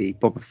the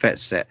Boba Fett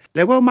set.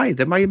 They're well made.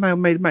 They're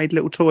made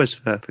little toys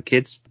for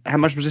kids. How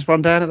much was this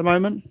one down at the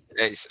moment?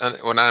 It's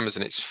on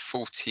Amazon. It's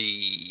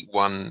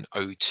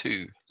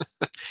 $41.02.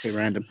 Bit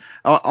random.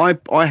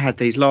 I had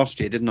these last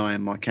year, didn't I,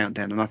 in my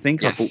countdown? And I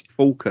think I bought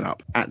Falcon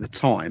up at the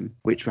time,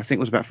 which I think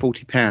was about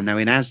 £40. Now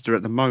in Asda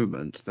at the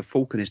moment, the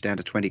Falcon is down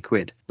to 20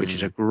 quid, which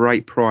is a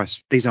great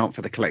price. These aren't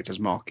for the collector's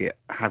market,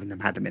 had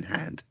them in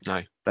hand.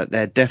 No, but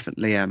they're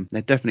definitely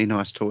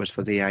nice toys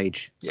for the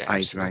age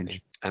absolutely.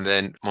 range. And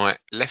then my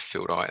left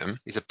field item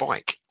is a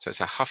bike. So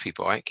it's a Huffy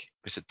bike.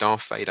 It's a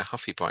Darth Vader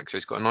Huffy bike, so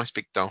it's got a nice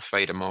big Darth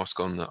Vader mask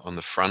on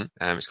the front.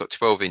 It's got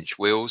 12-inch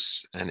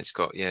wheels, and it's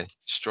got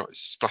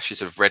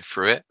splashes of red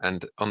through it.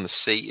 And on the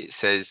seat it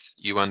says,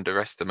 "You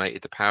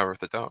underestimated the power of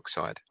the dark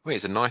side." Well,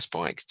 it's a nice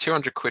bike. It's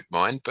 200 quid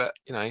mine, but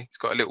it's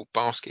got a little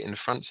basket in the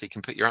front, so you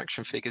can put your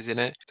action figures in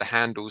it. The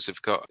handles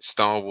have got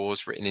Star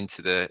Wars written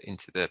into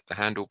the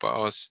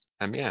handlebars.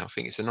 I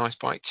think it's a nice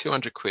bike.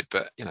 200 quid,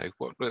 but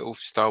what little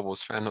Star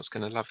Wars fan not's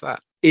going to love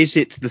that? Is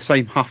it the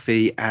same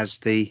Huffy as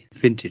the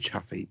vintage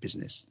Huffy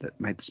business that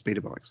made the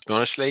speeder bikes?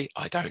 Honestly,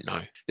 I don't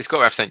know. It's got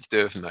to have something to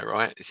do with them, though,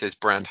 right? It says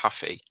brand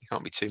Huffy. There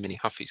can't be too many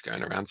Huffys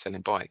going around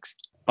selling bikes.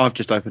 I've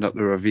just opened up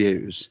the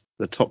reviews.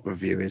 The top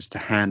review is the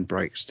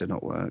handbrakes do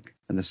not work.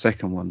 And the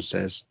second one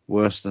says,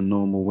 worse than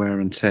normal wear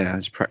and tear.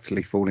 It's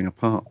practically falling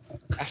apart.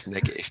 That's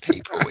negative,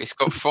 people. It's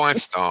got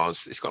 5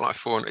 stars. It's got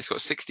it's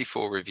got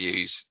 64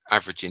 reviews,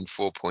 averaging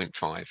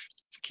 4.5.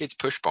 It's a kid's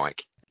push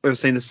bike. We've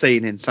seen the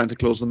scene in Santa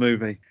Claus the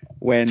movie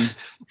when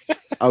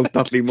old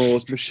Dudley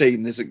Moore's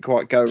machine doesn't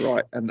quite go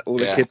right and all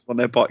the kids on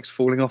their bikes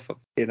falling off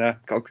on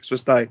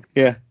Christmas Day.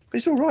 Yeah. But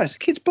it's all right. It's a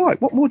kid's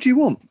bike. What more do you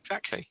want?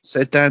 Exactly.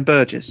 Said Dan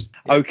Burgess.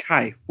 Yeah.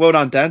 Okay. Well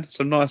done, Dan.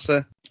 Some nice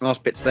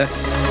bits there.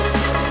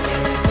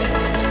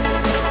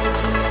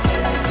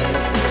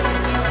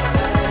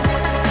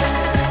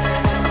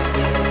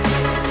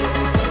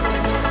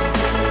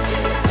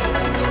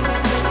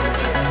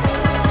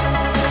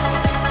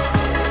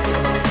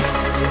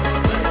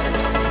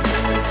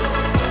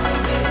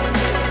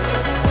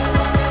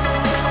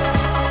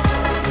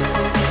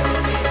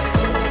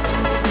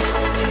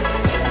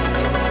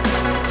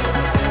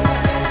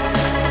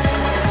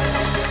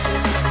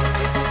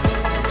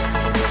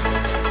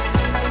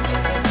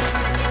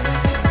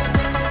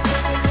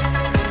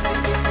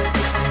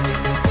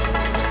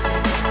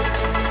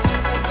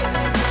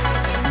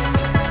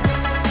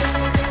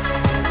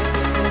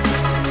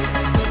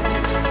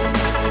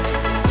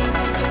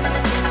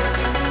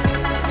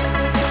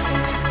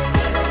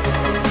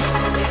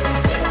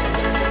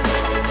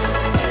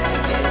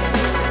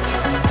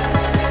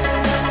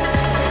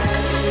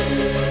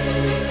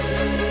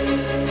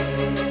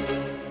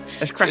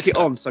 Let's crack it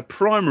on. So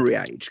primary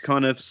age,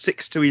 kind of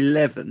 6 to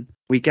 11,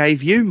 we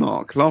gave you,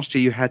 Mark. Last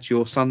year you had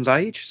your son's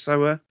age,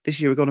 so this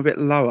year we've gone a bit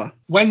lower.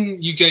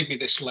 When you gave me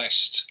this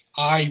list,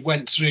 I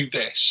went through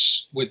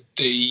this with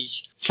the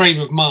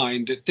frame of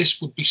mind that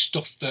this would be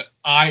stuff that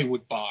I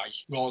would buy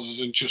rather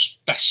than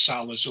just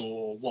bestsellers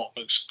or what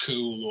looks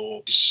cool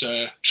or is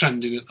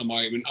trending at the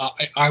moment.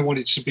 I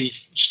wanted to be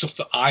stuff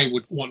that I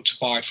would want to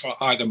buy for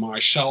either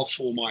myself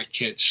or my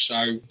kids.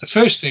 So the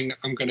first thing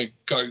I'm going to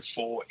go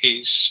for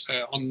is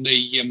on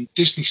the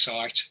Disney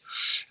site,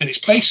 and it's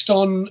based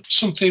on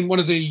something one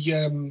of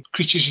the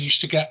creatures you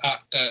used to get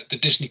at the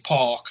Disney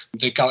park,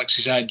 the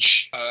Galaxy's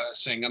Edge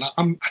thing. And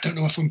I don't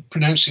know if I'm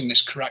pronouncing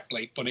this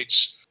correctly, but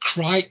it's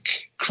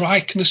Crike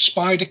the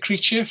spider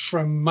creature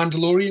from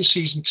Mandalorian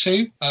season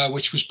 2,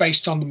 which was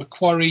based on the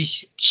Macquarie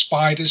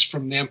spiders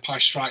from The Empire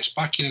Strikes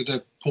Back.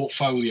 The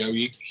portfolio,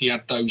 he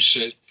had those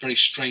very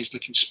strange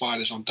looking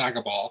spiders on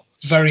Dagobah.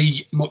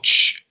 Very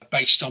much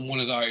based on one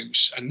of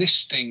those, and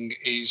this thing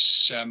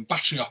is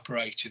battery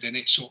operated, and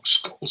it sort of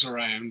scuttles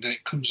around, and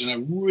it comes in a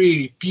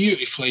really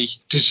beautifully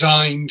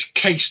designed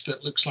case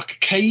that looks like a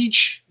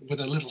cage with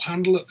a little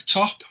handle at the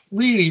top.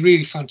 Really,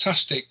 really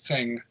fantastic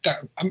thing.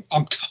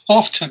 I'm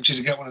half tempted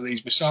to get one of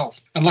these myself.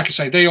 And like I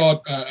say, they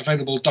are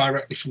available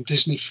directly from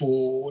Disney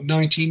for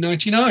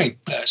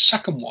 $19.99.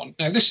 Second one.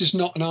 Now, this is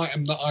not an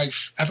item that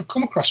I've ever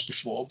come across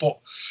before, but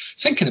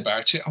thinking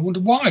about it, I wonder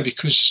why,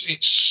 because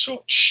it's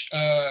such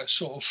a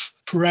sort of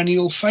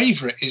perennial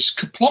favourite is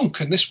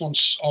Kaplunk, and this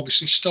one's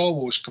obviously Star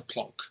Wars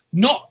Kaplunk.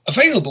 Not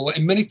available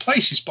in many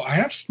places, but I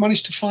have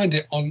managed to find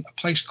it on a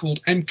place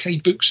called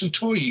MK Books and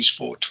Toys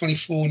for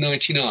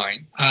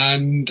 $24.99.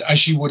 And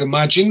as you would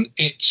imagine,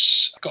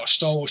 it's got a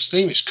Star Wars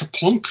theme. It's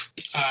Kaplunk,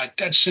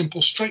 dead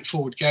simple,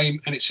 straightforward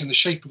game, and it's in the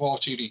shape of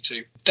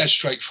R2-D2. Dead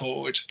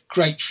straightforward,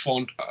 great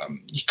fun.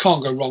 You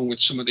can't go wrong with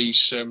some of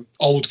these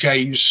old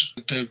games.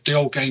 The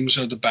old games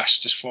are the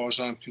best as far as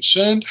I'm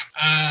concerned.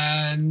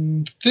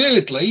 And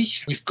thirdly,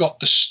 we've got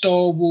the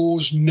Star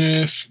Wars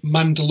Nerf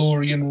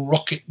Mandalorian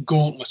Rocket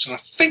Gauntlet. And I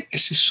think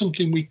this is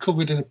something we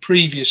covered in a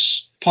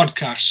previous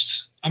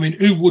podcast. I mean,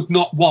 who would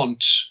not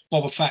want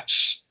Boba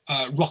Fett's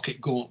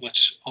rocket gauntlet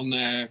on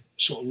their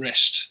sort of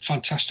wrist?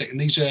 Fantastic. And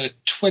these are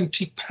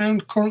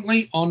 £20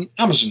 currently on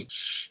Amazon.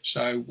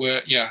 So,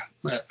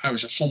 I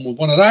was at fun with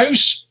one of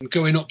those. And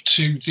going up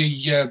to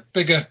the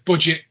bigger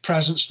budget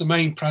presents, the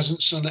main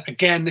presents. And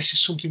again, this is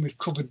something we've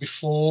covered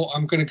before.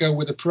 I'm going to go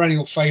with a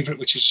perennial favourite,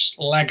 which is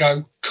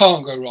Lego.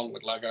 Can't go wrong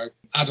with Lego.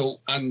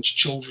 Adult and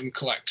children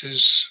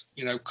collectors,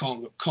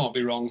 can't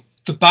be wrong.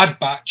 The Bad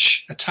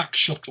Batch Attack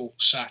Shuttle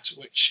set,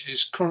 which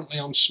is currently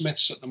on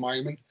Smith's at the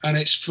moment, and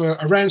it's for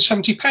around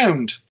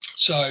 £70.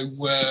 So,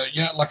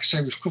 like I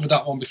say, we've covered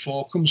that one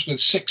before. Comes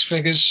with 6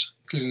 figures,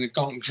 including a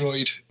Gonk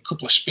droid, a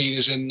couple of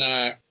speeders in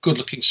there. Good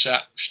looking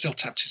set. Still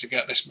tempted to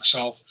get this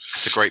myself.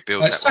 It's a great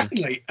build.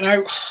 Secondly,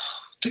 now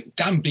think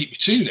Dan beat me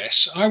to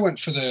this. I went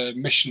for the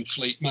Mission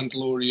Fleet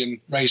Mandalorian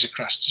Razor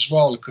Crest as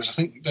well, because I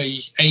think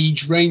the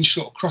age range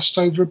sort of crossed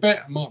over a bit.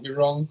 I might be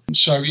wrong.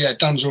 So, yeah,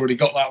 Dan's already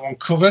got that one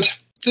covered.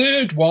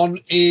 Third one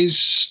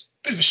is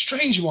a bit of a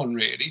strange one,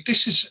 really.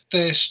 This is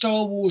the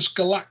Star Wars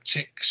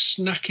Galactic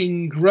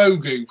Snacking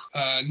Grogu,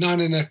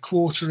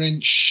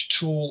 9.25-inch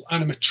tall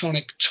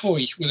animatronic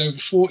toy with over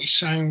 40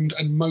 sound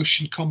and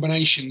motion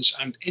combinations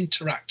and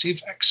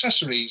interactive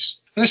accessories.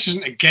 And this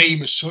isn't a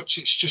game as such,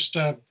 it's just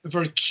a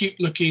very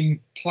cute-looking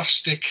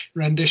plastic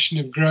rendition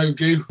of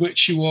Grogu,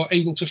 which you are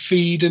able to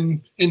feed and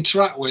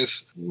interact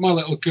with. My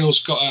little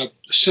girl's got a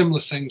similar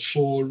thing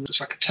it's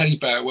like a teddy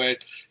bear, where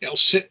it'll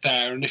sit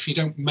there, and if you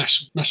don't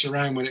mess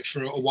around with it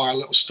for a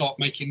while, it'll start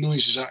making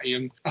noises at you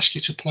and ask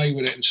you to play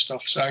with it and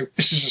stuff. So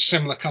this is a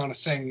similar kind of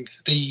thing.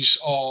 These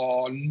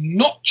are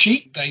not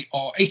cheap. They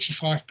are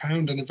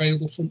 £85 and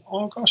available from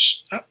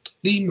Argos at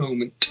the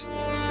moment.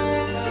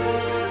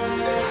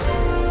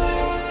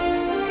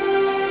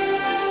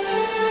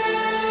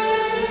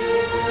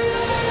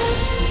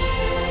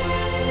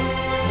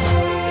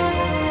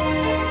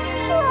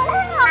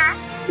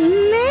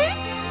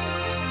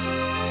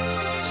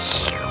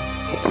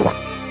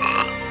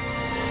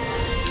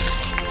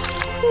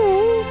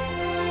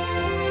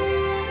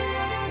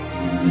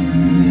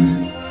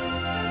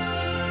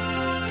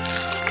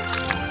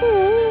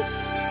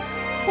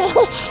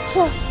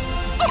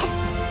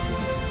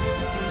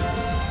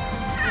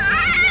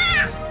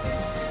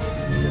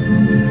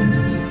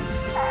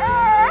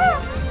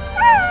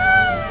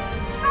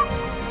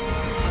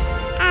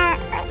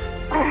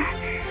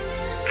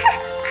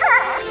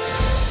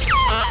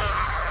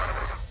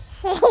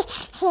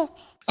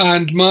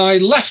 And my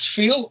left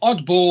field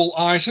oddball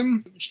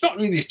item, it's not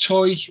really a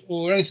toy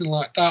or anything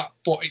like that,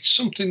 but it's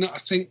something that I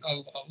think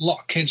a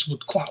lot of kids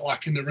would quite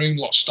like in the room,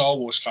 a lot of Star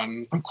Wars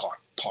fans. I'm quite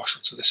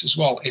partial to this as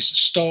well. Is the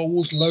Star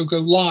Wars logo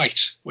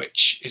light,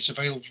 which is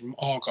available from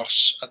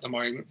Argos at the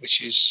moment,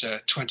 which is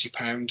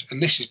 £20.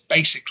 And this is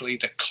basically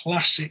the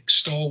classic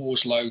Star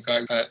Wars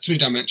logo, 3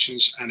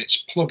 dimensions, and it's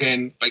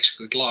plug-in,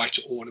 basically light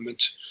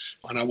ornament.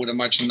 And I would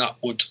imagine that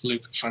would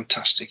look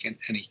fantastic in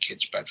any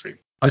kid's bedroom.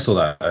 I saw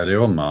that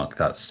earlier on, Mark,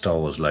 that Star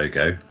Wars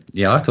logo.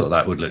 Yeah, I thought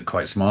that would look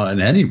quite smart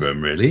in any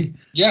room, really.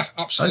 Yeah,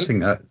 absolutely. I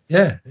think that,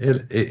 yeah,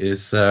 it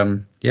is,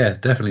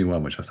 definitely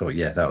one which I thought,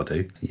 yeah, that'll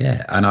do.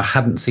 Yeah, and I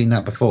hadn't seen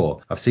that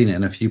before. I've seen it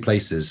in a few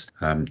places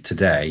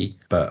today,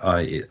 but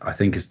I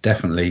think it's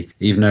definitely,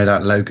 even though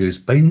that logo's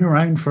been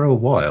around for a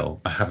while,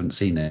 I haven't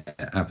seen it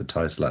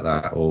advertised like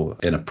that or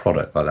in a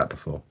product like that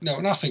before. No,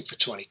 and I think for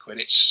 20 quid,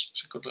 it's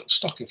a good little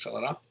stocking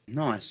filler, that.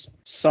 Nice.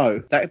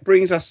 So that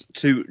brings us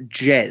to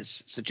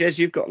Jez. So Jez,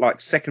 you've got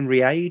like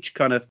secondary age,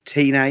 kind of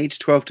teenage,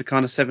 12 to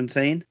kind of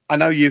 17. I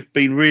know you've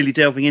been really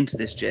delving into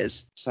this,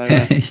 Jez. So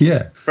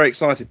yeah, very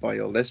excited by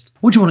your list.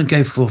 What do you want to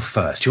go for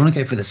first? Do you want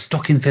to go for the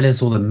stocking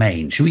fillers or the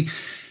main? Should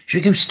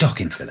we go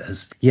stocking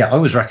fillers? Yeah, I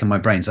was racking my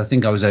brains. I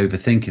think I was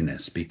overthinking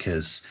this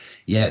because,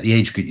 yeah, the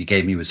age group you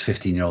gave me was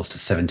 15-year-olds to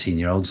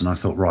 17-year-olds, and I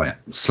thought, right,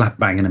 slap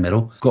bang in the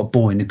middle, got a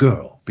boy and a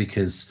girl.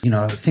 Because, I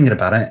was thinking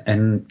about it,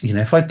 and,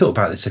 if I'd thought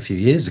about this a few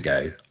years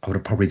ago, I would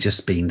have probably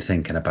just been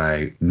thinking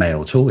about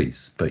male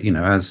toys. But,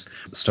 as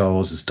Star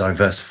Wars is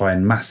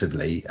diversifying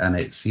massively, and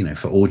it's,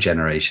 for all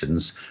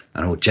generations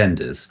and all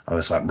genders, I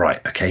was like, right,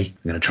 okay,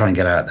 I'm going to try and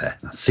get out there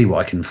and see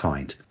what I can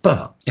find.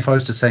 But if I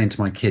was to say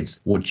to my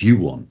kids, what do you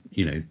want?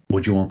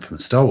 What do you want from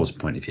a Star Wars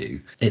point of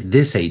view? At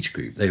this age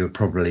group, they would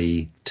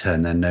probably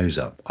turn their nose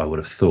up, I would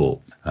have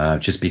thought.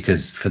 Just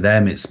because for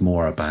them, it's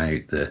more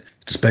about the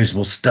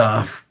disposable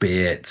stuff,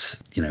 be it,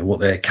 what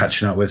they're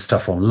catching up with,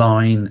 stuff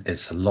online.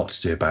 It's a lot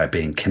to do about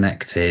being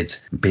connected,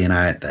 being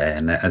out there.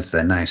 And as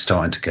they're now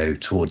starting to go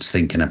towards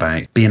thinking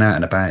about being out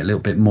and about a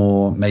little bit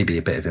more, maybe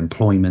a bit of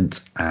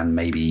employment, and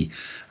maybe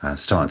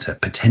starting to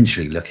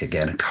potentially look at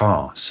getting a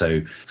car.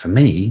 So for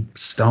me,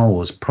 Star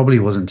Wars probably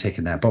wasn't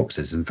ticking their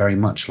boxes, and very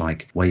much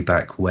like way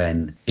back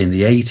when in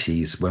the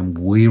 80s, when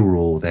we were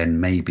all then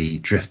maybe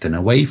drifting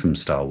away from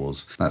Star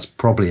Wars. That's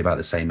probably about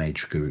the same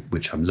age group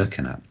which I'm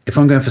looking at. If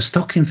I'm going for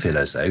stocking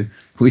fillers, though,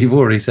 we've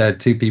already said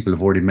 2 people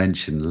have already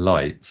mentioned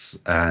lights,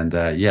 and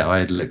I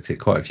had looked at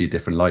quite a few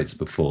different lights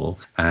before,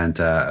 and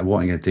what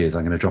I'm going to do is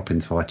I'm going to drop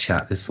into our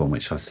chat this one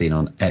which I've seen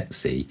on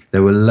Etsy.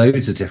 There were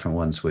loads of different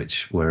ones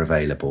which were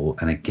available,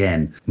 and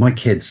again, my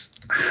kids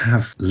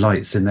have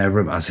lights in their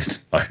room, as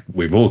in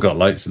we've all got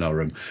lights in our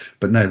room,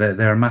 but no,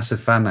 they're a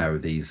massive fan now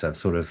of these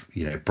sort of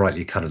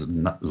brightly coloured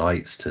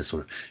lights to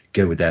sort of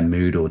go with their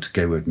mood or to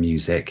go with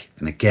music.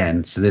 And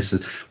again, so this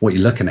is what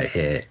you're looking at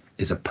here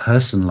is a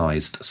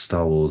personalised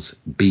Star Wars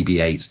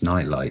BB-8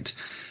 nightlight,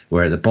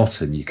 where at the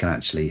bottom you can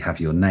actually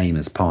have your name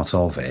as part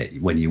of it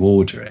when you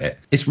order it.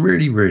 It's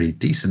really, really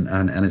decent,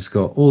 and it's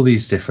got all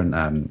these different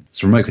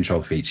it's a remote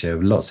control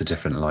feature, lots of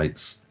different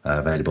lights,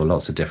 available,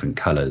 lots of different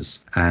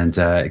colours, and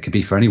it could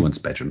be for anyone's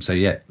bedroom. So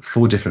yeah,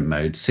 4 different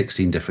modes,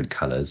 16 different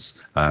colours,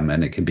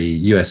 and it can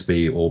be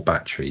USB or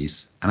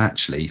batteries. And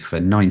actually, for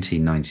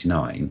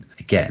 $19.99,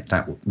 again,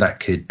 that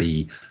could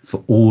be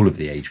for all of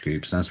the age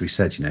groups. And as we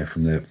said,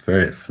 from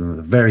the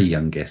very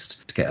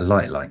youngest to get a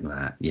light like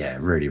that, yeah,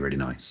 really, really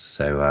nice.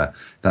 So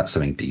that's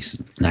something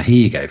decent. Now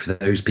here you go, for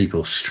those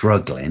people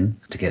struggling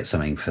to get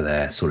something for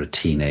their sort of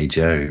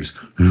teenager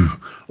who's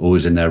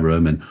always in their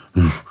room and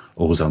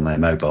always on their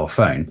mobile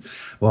phone.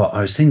 Well,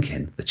 I was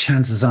thinking the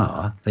chances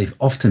are they've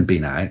often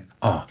been out,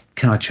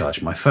 can I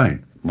charge my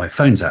phone? My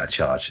phone's out of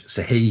charge.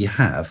 So here you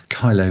have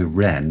Kylo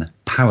Ren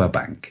power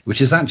bank,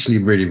 which is actually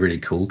really, really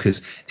cool because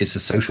it's a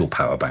social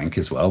power bank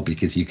as well,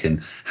 because you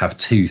can have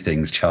 2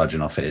 things charging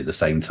off it at the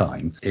same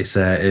time. It's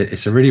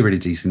a really, really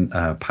decent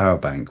power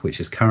bank, which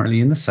is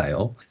currently in the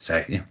sale.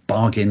 So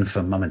bargain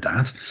for mum and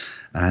dad.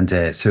 And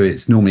so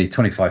it's normally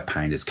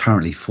 £25. It's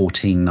currently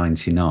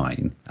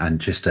 $14.99 and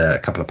just a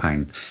couple of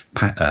pound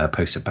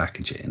postage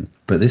packaging.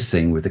 But this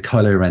thing with the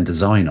Kylo Ren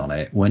design on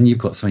it, when you've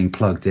got something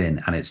plugged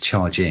in and it's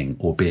charging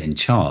or being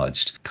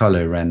charged,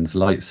 Kylo Ren's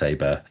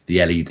lightsaber,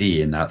 the LED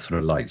in that sort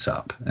of lights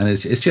up, and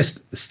it's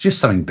just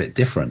something a bit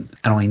different.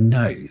 And I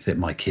know that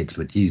my kids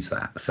would use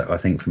that, so I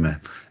think from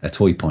a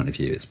toy point of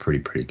view, it's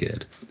pretty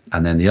good.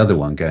 And then the other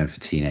one going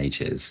for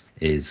teenagers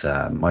is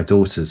my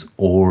daughter's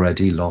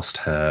already lost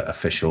her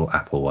official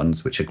Apple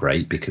ones, which are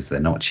great because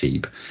they're not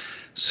cheap.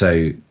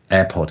 So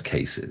AirPod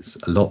cases.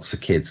 Lots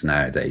of kids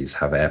nowadays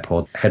have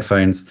AirPod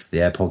headphones, the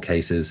AirPod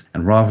cases,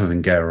 and rather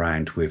than go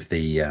around with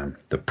the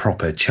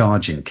proper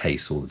charging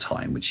case all the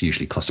time, which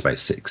usually costs about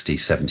 60,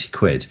 70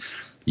 quid,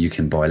 you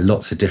can buy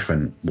lots of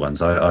different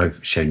ones. I've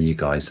shown you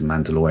guys the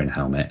Mandalorian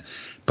helmet,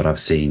 but I've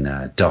seen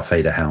Darth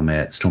Vader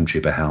helmet,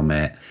 Stormtrooper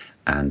helmet,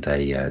 and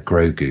a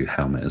Grogu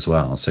helmet as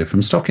well. So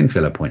from stocking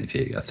filler point of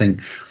view, I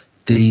think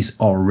these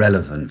are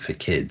relevant for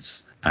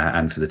kids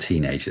and for the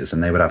teenagers,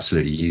 and they would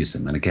absolutely use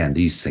them. And again,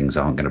 these things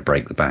aren't going to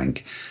break the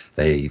bank.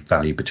 They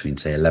value between,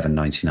 say,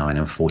 $11.99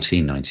 and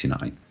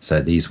 $14.99.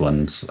 So these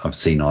ones I've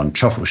seen on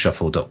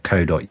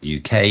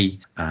truffleshuffle.co.uk,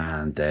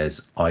 and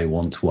there's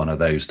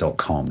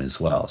iwantoneofthose.com as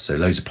well. So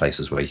loads of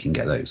places where you can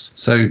get those.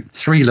 So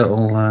three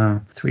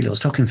little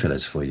stocking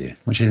fillers for you.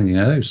 What do you think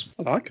of those?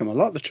 I like them. I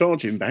like the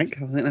charging bank.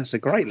 I think that's a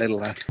great little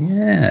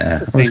yeah,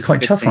 I was quite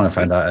chuffed when I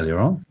found out earlier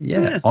on.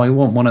 Yeah.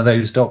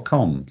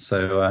 iwantoneofthose.com.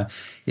 So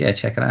yeah,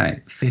 check it out.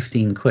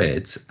 15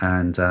 quid,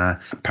 and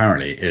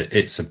apparently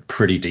it's a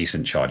pretty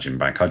decent charging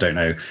bank. I don't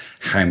know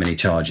how many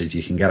charges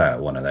you can get out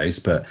of one of those,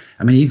 but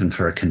I mean, even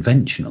for a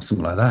convention or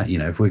something like that,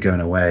 if we're going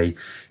away,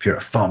 if you're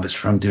at a farmer's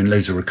farm doing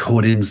loads of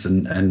recordings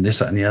and this,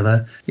 that, and the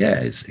other, yeah,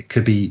 it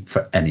could be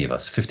for any of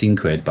us. 15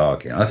 quid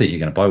bargain. I think you're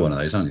going to buy one of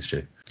those, aren't you,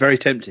 Stu? Very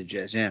tempted,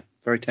 Jez. Yeah,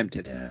 very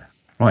tempted. Yeah.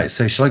 Right,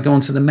 so shall I go on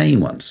to the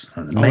main ones?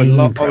 I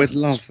would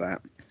love that.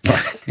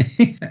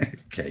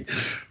 Okay,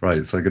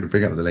 right, so I'm going to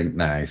bring up the link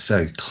now.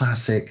 So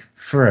classic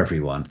for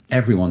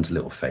everyone's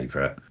little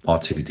favourite,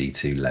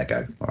 R2-D2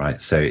 Lego. All right,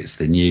 so it's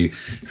the new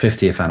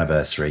 50th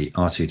anniversary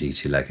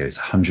R2-D2 Lego. It's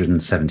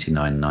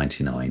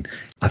 $179.99.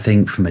 I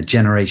think from a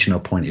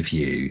generational point of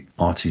view,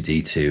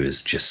 R2-D2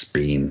 has just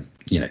been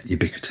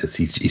ubiquitous.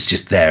 He's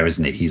just there,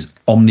 isn't he? He's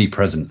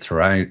omnipresent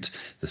throughout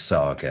the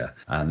saga.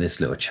 And this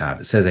little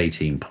chap, it says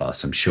 18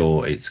 plus. I'm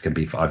sure it's going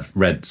to be. I've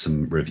read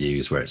some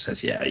reviews where it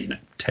says,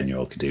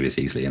 10-year-old could do this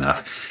easily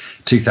enough.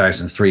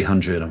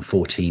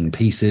 2,314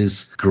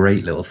 pieces.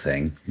 Great little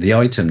thing. The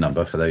item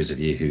number, for those of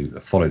you who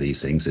follow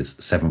these things, is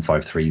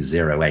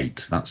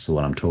 75308. That's the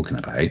one I'm talking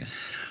about.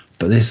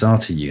 But this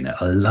R2 unit,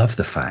 I love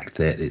the fact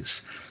that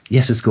it's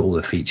got all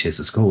the features,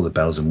 it's got all the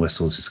bells and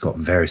whistles, it's got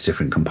various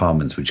different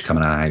compartments which come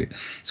out,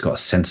 it's got a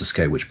sensor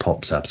scope which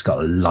pops up, it's got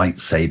a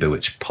lightsaber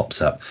which pops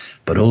up,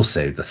 but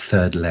also the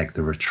third leg,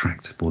 the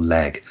retractable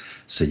leg,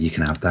 so you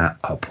can have that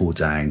up or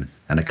down,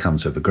 and it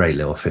comes with a great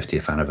little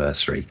 50th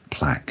anniversary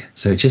plaque.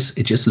 So it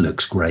just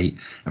looks great.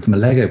 And from a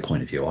Lego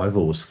point of view, I've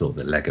always thought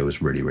that Lego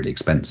was really, really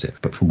expensive,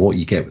 but from what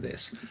you get with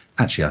this,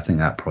 actually, I think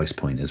that price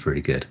point is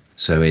really good.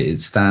 So it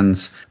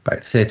stands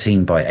about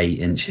 13 by 8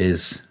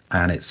 inches,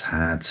 and it's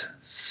had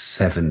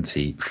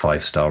 70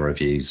 5-star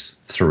reviews,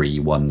 3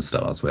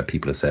 1-stars, where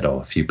people have said,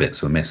 a few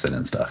bits were missing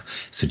and stuff.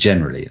 So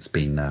generally, it's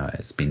been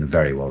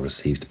very well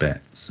received a bit.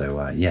 So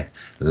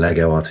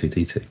Lego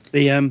R2-D2.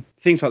 The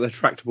things like the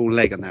retractable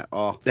leg and that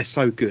they're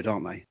so good,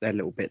 aren't they? They're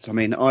little bits. I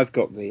mean, I've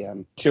got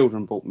the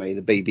children bought me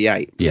the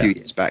BB-8 a few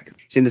years back.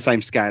 It's in the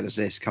same scale as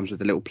this, comes with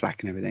the little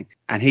plaque and everything.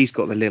 And he's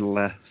got the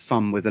little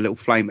thumb with the little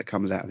flame that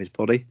comes out of his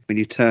body when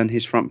you turn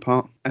his front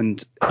part.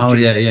 And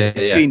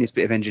genius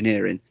bit of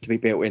engineering to be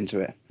built into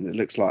it. And it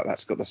looks like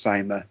that's got the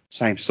same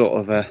sort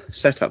of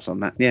setups on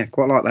that. Yeah,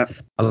 quite like that.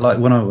 I like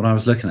when I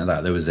was looking at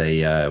that, there was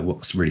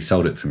what really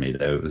sold it for me.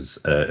 There was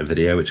a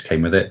video which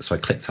came with it, so I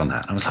clicked on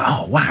that and I was like,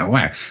 oh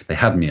wow! They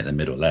had me at the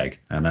middle leg,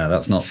 and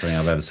that's not something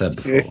I've ever said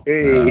before.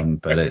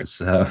 But it's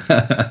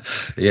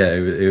it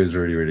was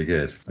really, really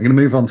good. I'm going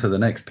to move on to the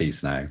next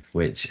piece now,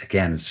 which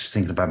again is just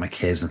thinking about my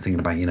kids and thinking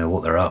about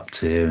what they're up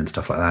to and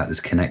stuff like that. This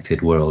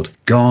connected world.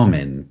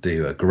 Garmin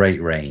do a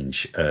great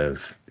range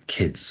of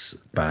kids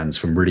bands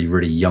from really,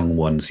 really young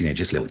ones,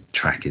 just little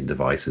tracking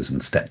devices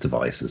and step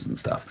devices and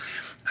stuff.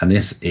 And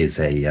this is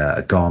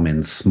a Garmin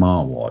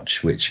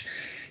smartwatch, which,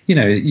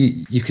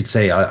 you could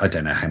say, I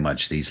don't know how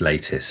much these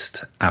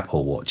latest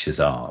Apple watches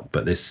are,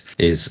 but this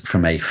is,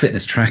 from a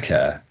fitness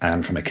tracker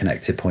and from a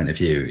connected point of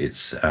view,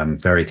 it's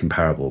very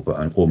comparable,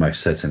 but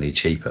almost certainly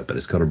cheaper. But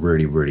it's got a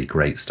really, really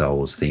great Star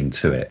Wars theme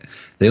to it.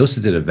 They also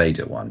did a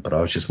Vader one, but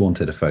I just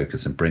wanted to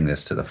focus and bring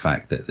this to the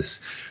fact that this,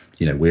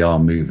 we are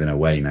moving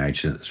away now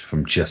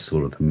from just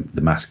sort of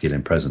the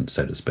masculine presence,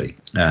 so to speak.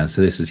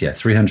 So this is,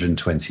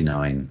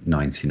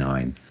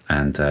 $329.99.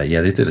 And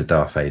they did a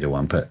Darth Vader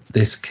one, but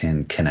this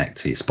can connect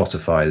to your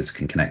Spotify, this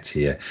can connect to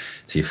your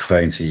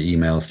phone, to your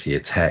emails, to your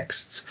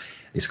texts.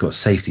 It's got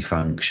safety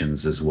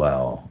functions as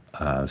well.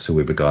 So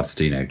with regards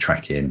to,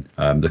 tracking,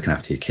 looking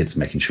after your kids,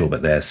 making sure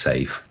that they're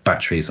safe.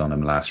 Batteries on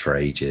them last for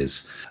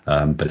ages.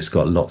 But it's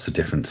got lots of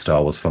different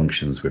Star Wars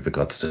functions with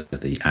regards to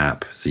the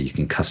app, so you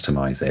can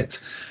customize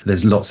it.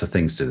 There's lots of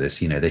things to this.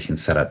 They can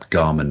set up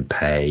Garmin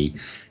Pay,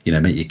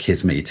 make your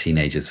kids, make your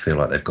teenagers feel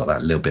like they've got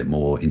that little bit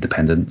more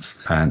independence,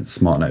 and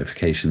smart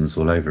notifications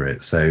all over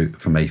it. So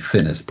from a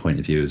fitness point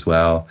of view as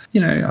well,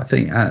 I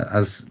think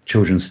as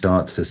children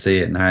start to see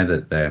it now,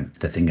 that they're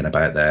thinking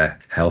about their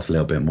health a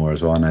little bit more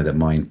as well. I know that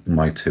my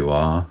two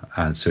are,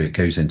 and so it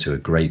goes into a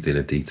great deal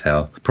of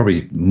detail,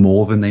 probably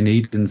more than they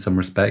need in some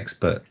respects.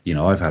 But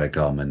I've had a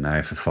Garmin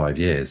now for 5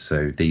 years,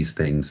 so these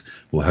things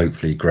will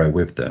hopefully grow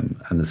with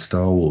them. And the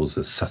Star Wars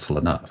is subtle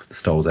enough, the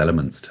Star Wars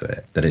elements to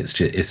it, that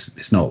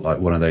it's not like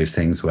one of those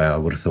things where I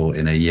would have thought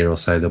in a year or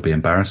so they'll be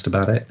embarrassed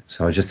about it.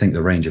 So I just think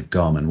the range of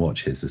Garmin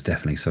watches is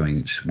definitely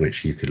something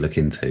which you could look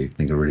into. I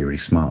think are really, really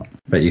smart.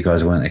 Bet you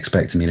guys weren't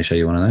expecting me to show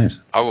you one of those.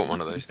 I want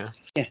one of those now.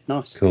 Yeah,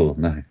 nice. Cool.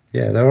 No.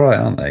 Yeah, they're all right,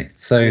 aren't they?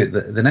 So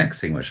the next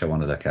thing which I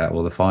want to look at,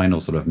 well, the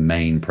final sort of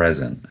main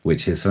present,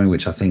 which is something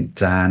which I think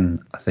Dan,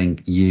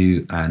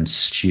 you and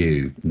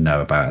Stu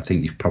know about. I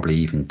think you've probably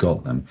even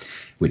got them,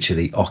 which are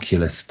the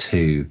Oculus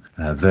 2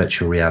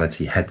 virtual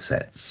reality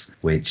headsets,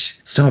 which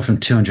start from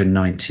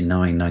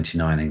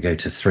 $299.99 and go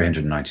to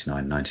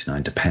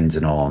 $399.99,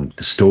 depending on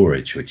the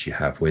storage which you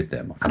have with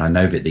them. And I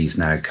know that these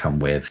now come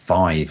with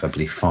five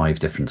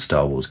different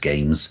Star Wars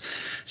games.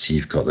 So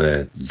you've got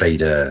the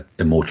Vader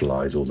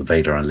Immortalized, or the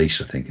Vader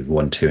Unleashed, I think, is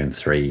 1, 2, and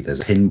 3.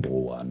 There's a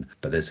pinball one,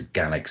 but there's a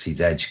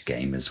Galaxy's Edge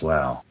game as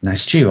well. Now,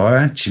 Stu,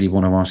 I actually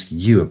want to ask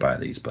you about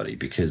these, buddy,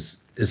 because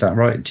is that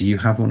right? Do you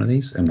have one of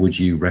these, and would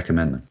you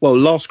recommend them? Well,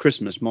 last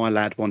Christmas, my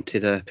lad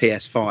wanted a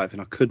PS5,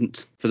 and I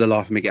couldn't, for the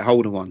life of me, get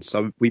hold of one.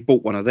 So we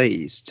bought one of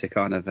these to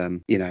kind of,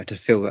 to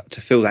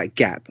fill that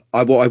gap.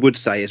 What I would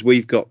say is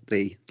we've got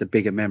the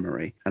bigger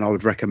memory, and I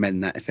would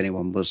recommend that if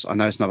anyone was. I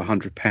know it's another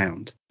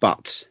 £100,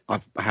 but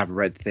I have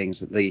read things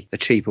that the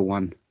cheaper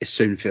one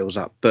soon fills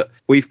up. But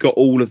we've got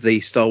all of the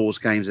Star Wars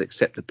games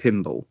except the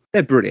pinball.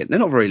 They're brilliant. They're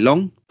not very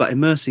long, but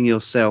immersing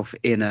yourself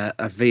in a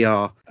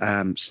VR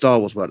Star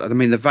Wars world. I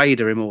mean, the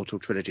Vader Immortal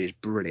trilogy is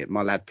brilliant.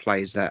 My lad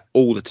plays that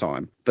all the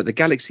time. But the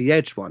Galaxy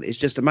Edge one is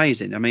just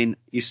amazing. I mean,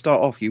 you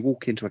start off, you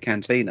walk into a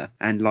cantina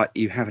and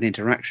you have an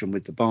interaction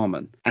with the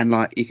barman, and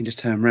you can just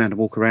turn around and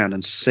walk around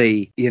and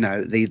see,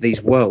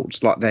 these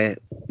worlds like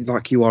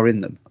you are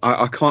in them.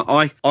 I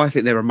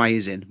think they're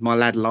amazing. My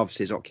lad loves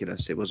his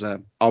Oculus.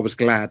 I was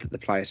glad that the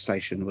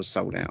PlayStation was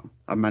sold out.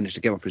 I managed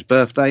to get one for his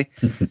birthday,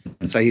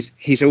 so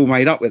he's all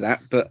made up with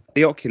that. But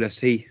the Oculus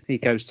he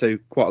goes to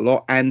quite a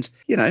lot, and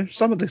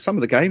some of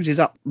the games he's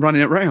up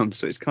running around,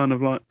 so it's kind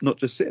of like not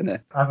just sitting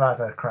there. I've had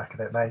a crack at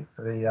it, mate.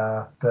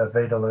 The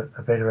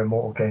Vader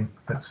Immortal game.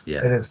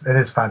 It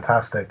is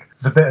fantastic.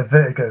 It's a bit of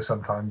vertigo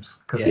sometimes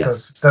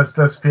because it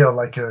does feel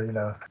like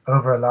you're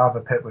over a lava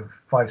pit with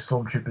 5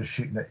 stormtroopers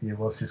shooting at you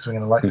whilst you're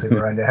swinging a lightsaber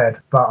around your head.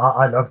 But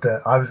I loved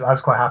it. I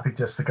was quite happy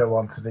just to go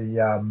on to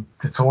the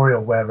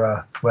tutorial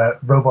where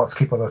robots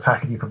keep on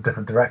attacking you from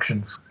different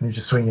directions, and you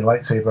just swing your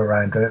lightsaber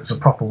around, and it was a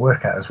proper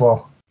workout as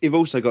well. You've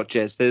also got,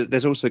 Jez,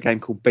 there's also a game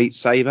called Beat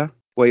Saber,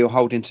 where you're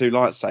holding 2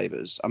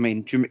 lightsabers. I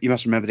mean, you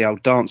must remember the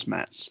old dance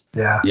mats.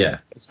 Yeah.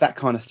 It's that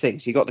kind of thing.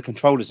 So you've got the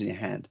controllers in your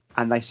hand,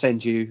 and they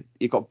send you've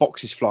got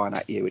boxes flying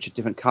at you, which are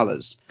different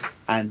colours,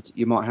 and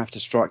you might have to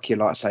strike your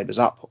lightsabers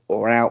up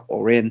or out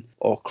or in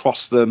or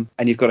cross them,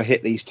 and you've got to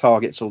hit these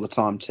targets all the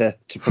time to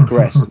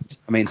progress.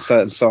 I mean,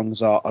 certain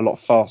songs are a lot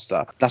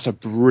faster. That's a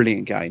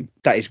brilliant game.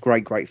 That is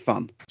great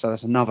fun. So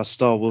that's another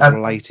Star Wars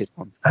related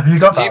one. Have you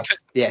got that?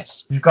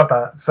 Yes. You've got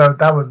that. So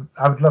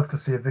I would love to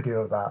see a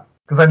video of that.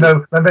 Because I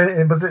know,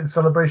 was it in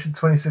Celebration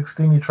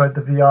 2016 you tried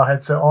the VR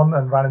headset on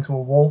and ran into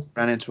a wall?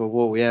 Ran into a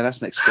wall, yeah,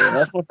 that's an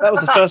experience. That was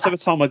the first ever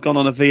time I'd gone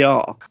on a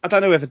VR. I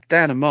don't know whether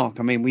Dan and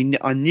Mark, I mean,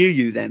 I knew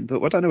you then,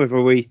 but I don't know whether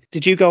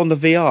did you go on the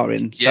VR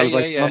in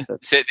Celebration London?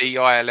 Is it the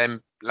ILM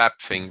lab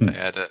thing they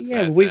had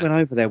we went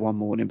over there one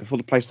morning before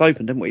the place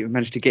opened, didn't we? We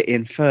managed to get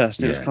in first,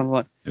 and it was kind of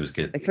like, it was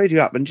good. They cleared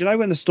you up, and do you know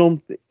when the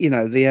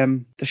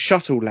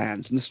shuttle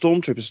lands and the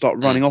stormtroopers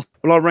start running off?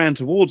 Well, I ran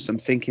towards them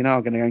thinking,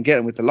 I'm going to go and get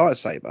them with the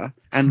lightsaber,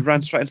 and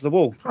ran straight into the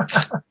wall.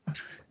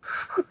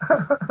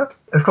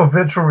 It's called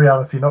virtual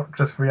reality, not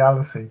just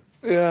reality.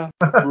 Yeah,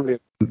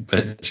 brilliant.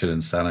 Virtual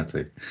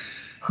insanity.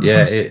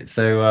 Yeah.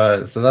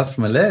 So that's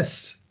my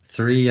list.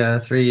 Three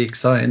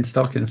exciting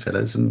stocking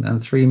fillers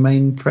and three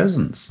main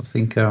presents. I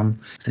think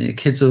the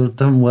kids have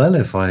done well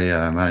if I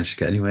manage to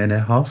get anywhere near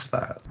half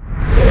that.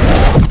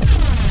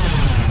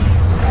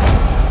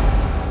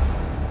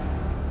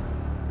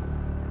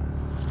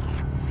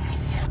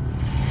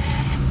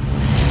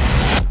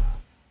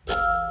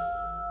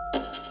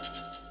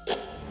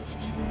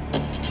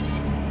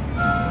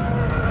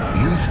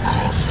 You've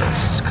caused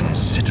us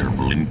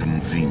considerable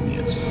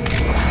inconvenience.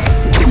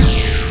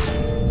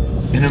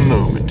 In a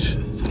moment,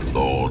 the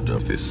Lord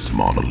of this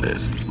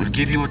monolith will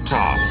give you a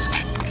task.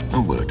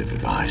 A word of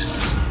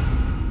advice.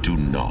 Do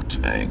not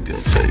anger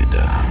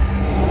Vader.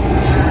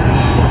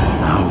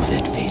 Now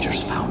that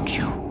Vader's found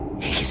you,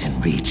 he's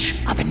in reach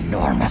of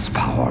enormous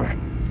power.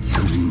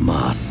 You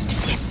must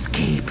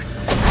escape.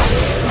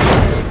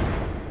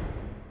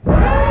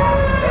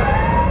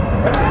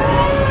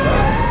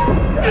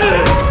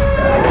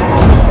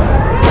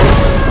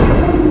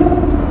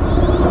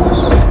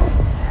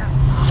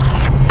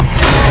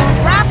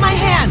 Grab my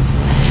hand!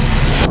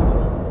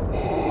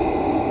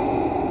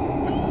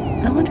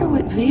 I wonder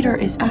what Vader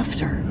is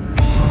after.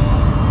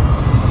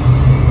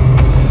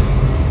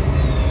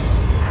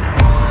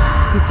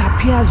 It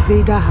appears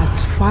Vader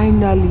has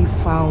finally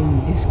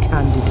found his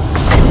candidate.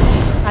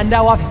 And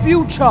our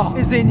future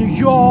is in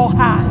your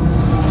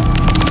hands.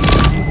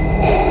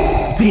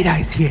 Vader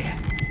is here.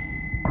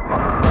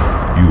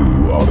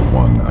 You are the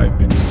one I've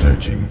been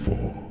searching for.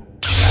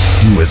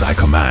 Do as I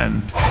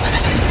command.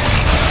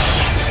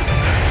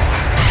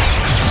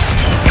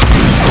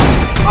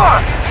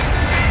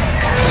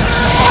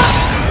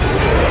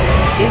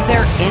 Is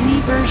there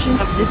any version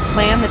of this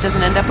plan that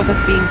doesn't end up with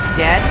us being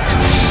dead?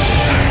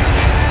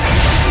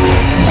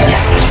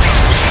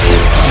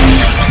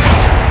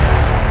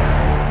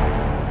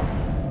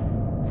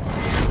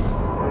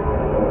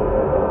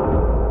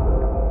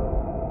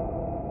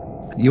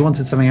 You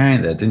wanted something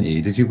out there, didn't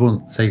you? Did you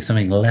want to say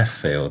something left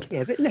field? Yeah,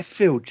 a bit left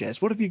field,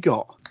 Jez. What have you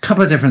got? A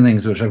couple of different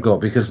things which I've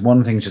got, because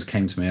one thing just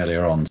came to me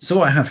earlier on. So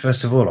what I had,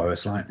 first of all, I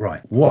was like,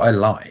 right, what I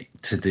like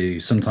to do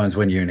sometimes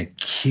when you're in a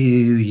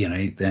queue, you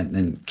know,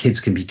 then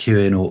kids can be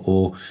queuing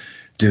or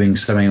doing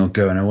something or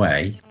going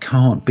away,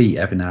 can't beat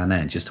every now and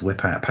then just to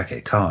whip out a packet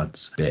of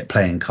cards, be it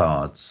playing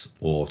cards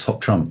or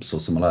top trumps or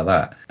something like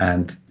that.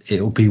 And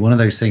it'll be one of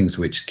those things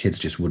which kids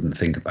just wouldn't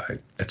think about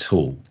at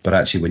all. But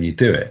actually, when you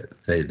do it,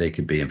 they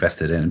could be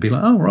invested in and be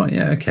like, oh, right,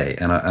 yeah, okay.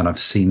 And I've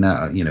seen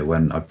that, you know,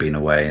 when I've been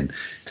away and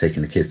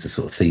taking the kids to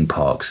sort of theme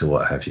parks or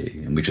what have you,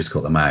 and we just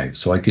got them out.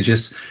 So I think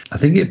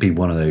it'd be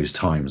one of those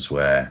times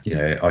where, you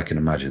know, I can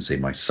imagine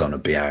seeing my son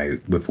would be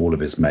out with all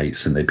of his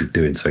mates and they'd be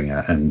doing something.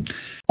 And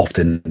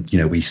often, you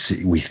know, we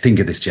think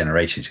of this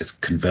generation just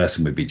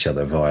conversing with each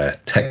other via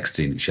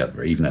texting each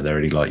other, even though they're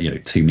only like, you know,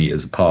 2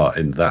 meters apart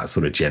in that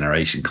sort of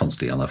generation,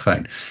 constantly on their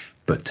phone.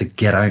 But to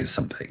get out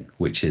something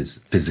which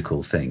is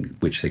physical thing,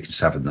 which they can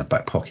just have in their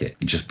back pocket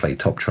and just play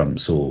top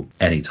trumps or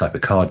any type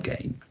of card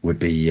game would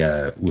be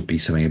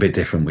something a bit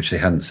different, which they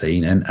hadn't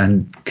seen.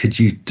 And could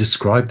you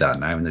describe that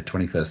now in the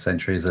 21st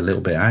century as a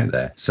little bit out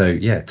there? So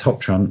yeah,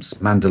 top trumps,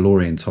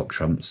 Mandalorian top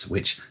trumps,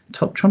 which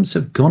top trumps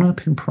have gone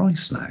up in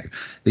price now.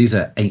 These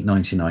are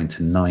 $8.99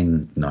 to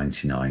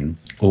 $9.99,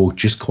 or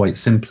just quite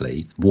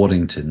simply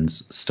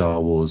Waddington's Star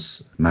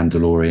Wars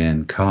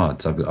Mandalorian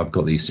cards. I've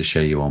got these to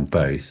show you on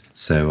both.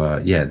 So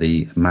yeah,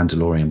 the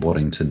Mandalorian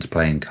Waddington's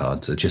playing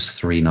cards are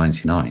just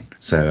 $3.99.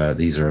 So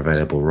these are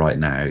available right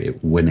now at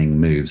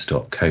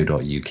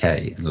winningmoves.co.uk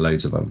and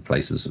loads of other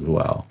places as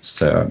well.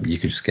 So you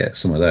could just get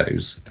some of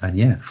those. And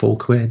yeah,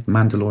 £4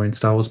 Mandalorian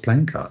Star Wars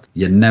playing cards.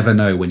 You never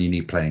know when you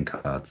need playing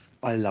cards.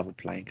 I love a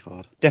playing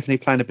card. Definitely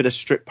playing a bit of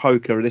strip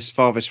poker this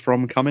farthest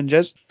from coming,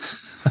 Jez.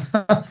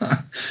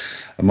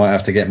 I might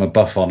have to get my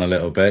buff on a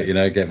little bit, you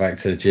know, get back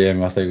to the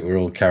gym. I think we're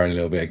all carrying a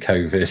little bit of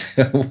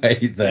COVID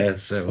weight there.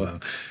 So,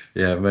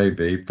 yeah,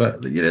 maybe.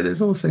 But, you know,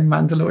 there's also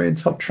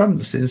Mandalorian top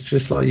trumps. It's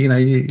just like, you know,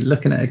 you're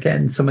looking at,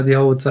 again, some of the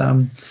old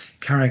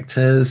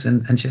characters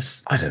and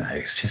just, I don't know,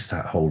 it's just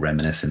that whole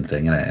reminiscing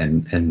thing,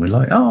 and we're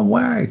like, oh,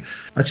 wow.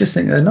 I just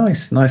think they're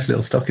nice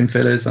little stocking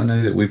fillers. I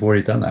know that we've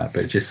already done that,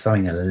 but just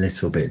something a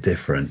little bit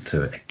different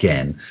to,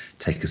 again,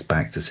 take us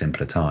back to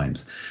simpler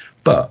times.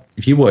 But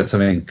if you wanted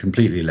something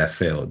completely left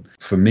field,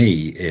 for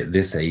me, at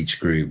this age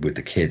group with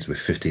the kids with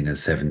 15 and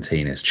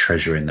 17, is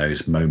treasuring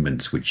those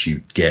moments which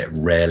you get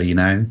rarely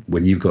now.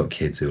 When you've got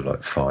kids who are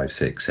like 5,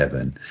 6,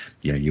 7,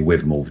 you know, you're with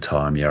them all the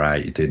time, you're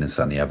out, you're doing this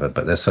and the other,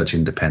 but they're such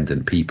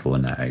independent people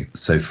now.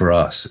 So for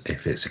us,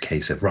 if it's a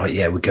case of, right,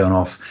 yeah, we're going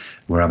off,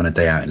 we're having a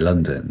day out in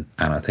London,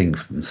 and I think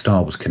from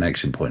Star Wars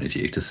Connection point of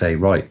view, to say,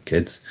 right,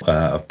 kids,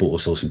 I've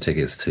bought us all some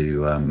tickets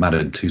to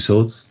Madame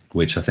Tussauds,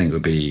 which I think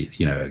would be,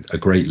 you know, a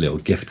great little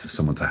gift for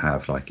someone to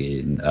have, like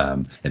in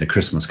a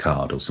Christmas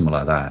card or something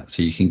like that.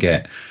 So you can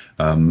get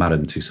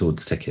Madame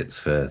Tussauds tickets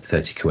for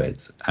 30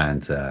 quid,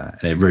 and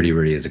it really,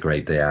 really is a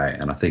great day out.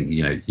 And I think,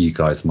 you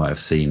guys might have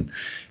seen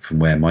from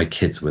where my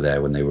kids were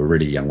there when they were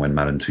really young, when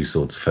Madame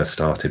Tussauds first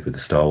started with the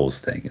Star Wars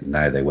thing, and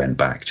now they went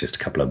back just a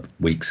couple of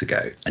weeks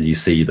ago, and you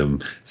see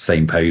them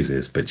same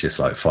poses, but just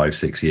like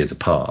 5-6 years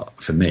apart.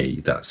 For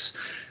me, that's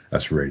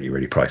really,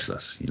 really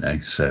priceless,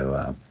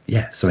 So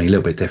something a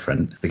little bit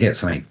different. If they get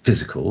something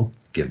physical,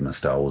 give them a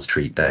Star Wars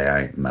treat day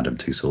out, Madame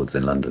Tussauds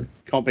in London.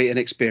 Can't beat an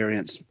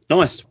experience.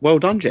 Nice. Well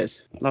done,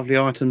 Jez. Lovely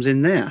items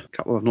in there. A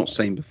couple I've not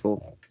seen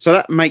before. So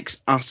that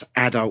makes us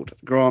adult.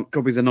 Grant,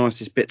 got to be the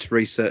nicest bit to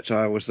research,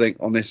 I always think,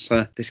 on this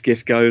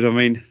gift code. I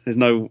mean,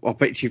 I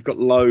bet you've got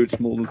loads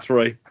more than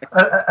 3.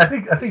 I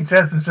think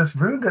Jez has just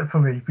ruined it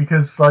for me,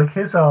 because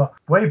his are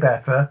way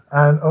better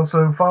and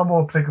also far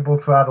more applicable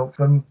to adults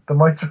than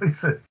my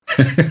choices.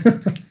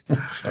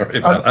 Sorry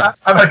about that.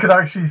 And I could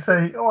actually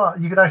say,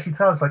 you could actually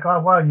tell. It's like, oh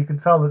wow, you can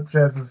tell that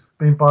Jez has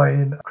been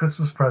buying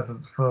Christmas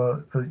presents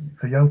for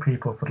young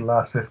people for the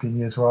last 15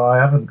 years, where I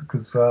haven't,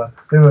 because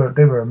they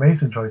were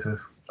amazing choices.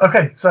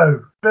 Okay,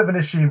 so bit of an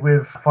issue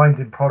with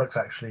finding products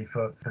actually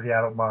for the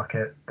adult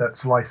market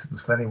that's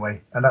licensed anyway,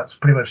 and that's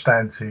pretty much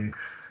down to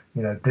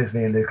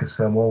Disney and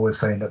Lucasfilm always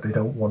saying that they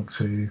don't want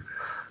to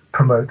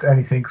promote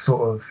anything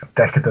sort of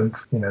decadent.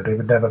 They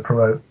would never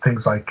promote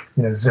things like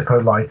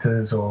Zippo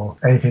lighters or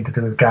anything to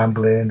do with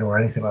gambling or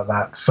anything like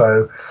that.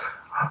 So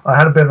I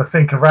had a bit of a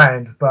think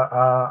around, but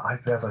I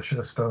guess I should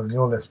have stolen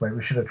your list, mate.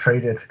 We should have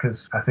traded,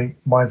 because I think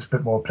mine's a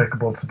bit more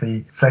applicable to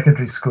the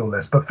secondary school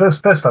list. But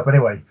first up,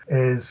 anyway,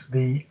 is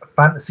the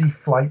Fantasy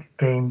Flight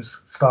Games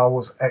Star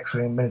Wars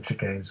X-Wing miniature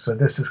games. So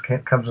this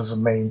comes as a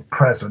main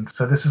present.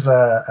 So this is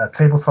a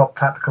tabletop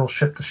tactical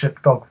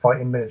ship-to-ship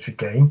dogfighting miniature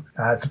game.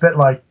 It's a bit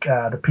like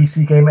the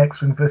PC game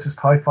X-Wing versus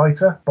TIE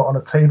Fighter, but on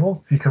a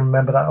table, if you can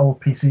remember that old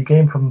PC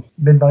game from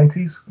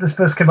mid-90s. This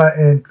first came out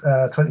in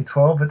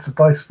 2012. It's a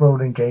dice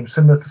rolling game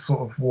similar to sort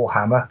of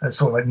Warhammer. It's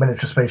sort of like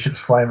miniature spaceships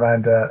flying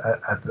around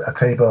a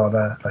table on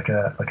a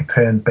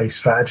turn-based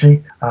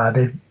strategy.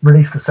 They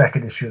released the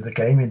second issue of the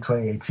game in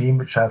 2018,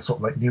 which has sort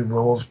of like new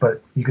rules,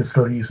 but you can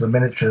still use the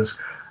miniatures.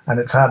 And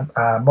it's had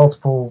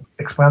multiple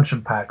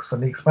expansion packs,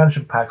 and the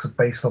expansion packs are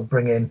based on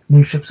bringing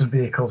new ships and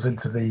vehicles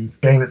into the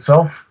game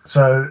itself.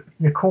 So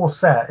your core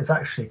set is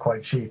actually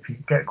quite cheap. You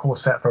can get a core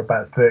set for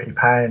about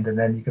 £30, and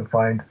then you can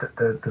find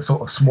the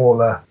sort of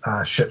smaller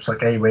ships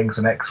like A-Wings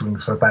and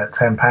X-Wings for about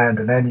 £10,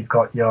 and then you've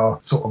got your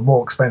sort of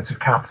more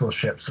expensive capital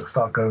ships that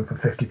start going for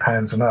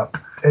 £50 and up.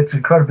 It's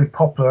incredibly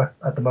popular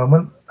at the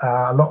moment.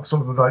 A lot of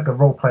sort of like the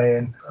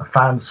role-playing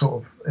fans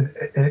sort of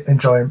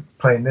enjoy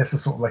playing this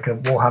as sort of like a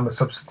Warhammer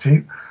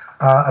substitute.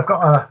 I've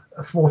got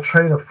a small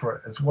trailer for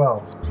it as well.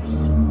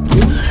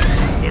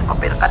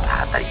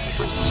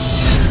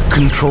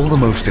 Control the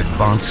most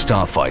advanced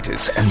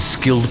starfighters and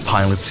skilled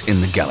pilots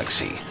in the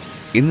galaxy.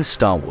 In the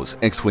Star Wars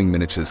X-Wing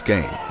Miniatures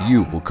game,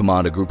 you will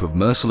command a group of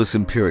merciless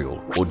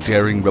Imperial or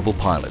daring Rebel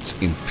pilots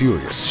in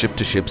furious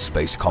ship-to-ship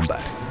space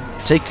combat.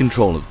 Take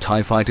control of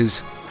TIE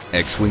Fighters,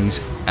 X-Wings,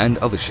 and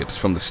other ships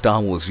from the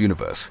Star Wars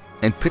universe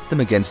and pit them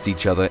against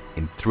each other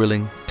in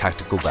thrilling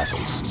tactical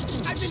battles.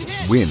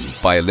 Win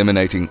by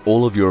eliminating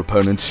all of your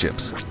opponent's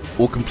ships,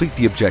 or complete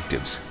the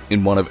objectives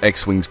in one of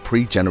X-Wing's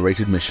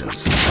pre-generated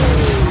missions.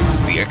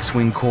 The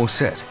X-Wing core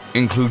set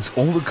includes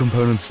all the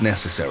components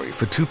necessary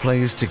for 2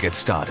 players to get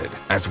started,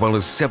 as well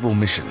as several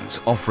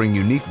missions offering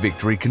unique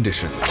victory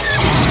conditions.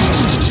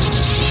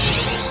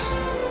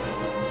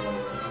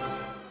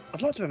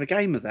 I'd like to have a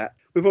game of that.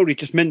 We've already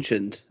just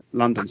mentioned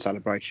London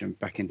Celebration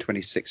back in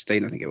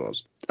 2016, I think it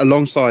was.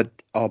 Alongside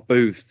our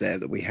booth there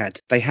that we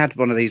had, they had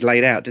one of these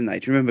laid out, didn't they?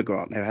 Do you remember,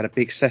 Grant? They had a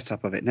big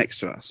setup of it next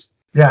to us.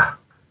 Yeah.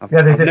 I've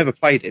never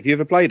played it. Have you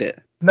ever played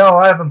it? No,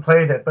 I haven't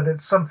played it, but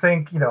it's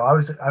something, I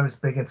was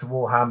big into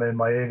Warhammer in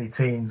my early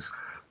teens.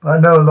 I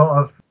know a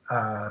lot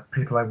of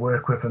people I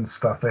work with and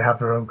stuff, they have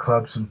their own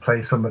clubs and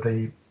play some of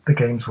the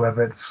games,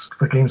 whether it's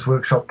the Games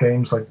Workshop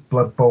games like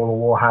Blood Bowl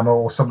or Warhammer,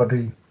 or some of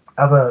the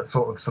other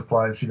sort of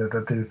suppliers,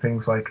 that do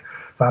things like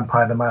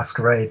Vampire the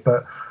Masquerade.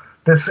 But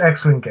this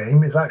X-Wing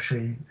game is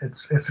actually,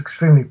 it's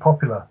extremely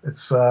popular.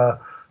 It's sort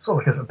of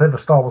like a bit of a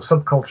Star Wars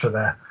subculture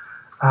there.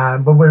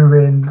 And when we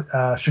were in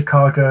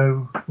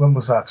Chicago, when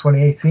was that,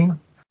 2018?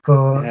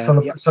 For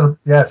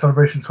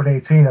Celebration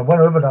 2018, I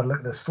went over there and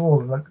looked at the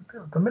stall, and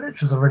the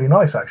miniatures are really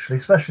nice, actually.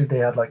 Especially they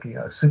had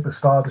a Super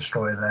Star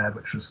Destroyer there,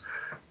 which was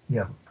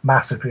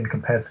massive in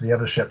compared to the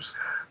other ships.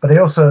 But they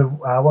also,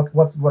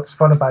 what's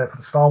fun about it for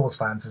the Star Wars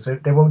fans is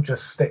they won't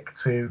just stick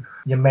to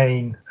your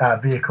main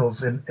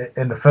vehicles in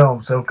the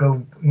films. They'll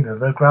go,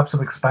 they'll grab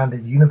some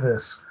expanded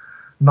universe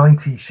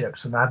 90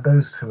 ships and add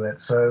those to it.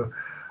 So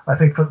I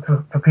think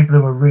for people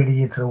who are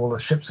really into all the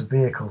ships and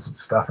vehicles and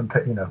stuff, and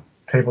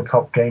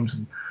tabletop games,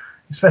 and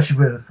especially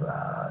with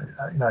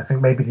I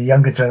think maybe the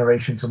younger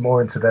generations are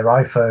more into their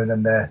iPhone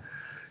and their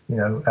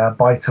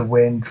buy to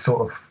win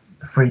sort of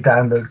free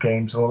download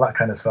games and all that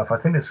kind of stuff. I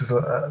think this is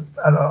an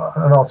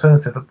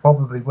alternative that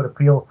probably would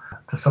appeal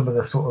to some of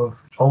the sort of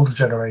older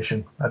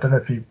generation. I don't know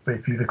if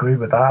you'd agree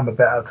with that. I'm a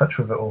bit out of touch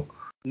with it all.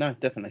 No,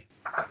 definitely.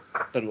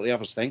 Don't know what the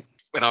others think.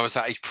 when I was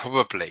that age,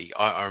 probably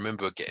I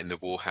remember getting the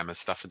Warhammer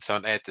stuff and so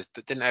on. They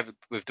didn't have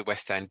with the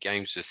West End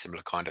games was a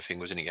similar kind of thing,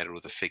 wasn't it? You had all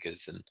the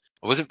figures, and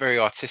I wasn't very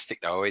artistic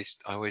though. I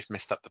always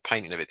messed up the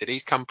painting of it. Did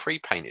these come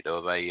pre-painted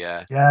or they?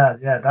 Yeah,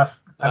 that's.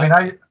 I mean,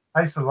 Okay.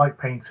 I used to like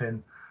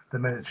painting the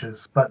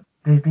miniatures, but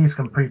these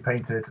come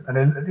pre-painted, and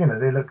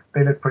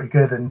they look pretty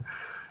good, and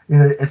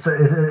it's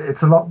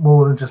a lot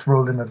more than just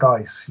rolling the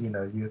dice. You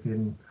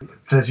can,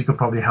 Jez, you could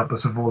probably help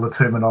us with all the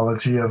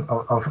terminology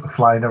of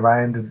flying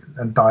around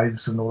and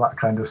dives and all that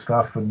kind of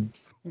stuff. And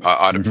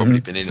I'd have probably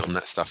been in on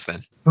that stuff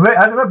then. But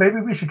I don't know.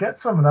 Maybe we should get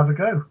some and have a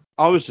go.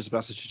 I was just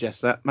about to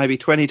suggest that maybe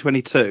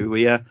 2022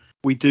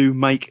 we do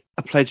make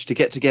a pledge to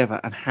get together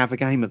and have a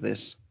game of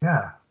this.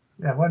 Yeah,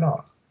 why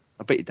not?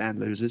 I bet you Dan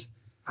loses.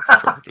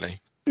 Probably.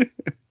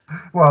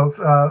 Well,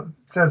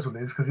 Jez will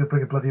lose because he'll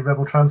bring a bloody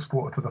rebel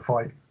transporter to the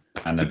fight.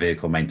 And a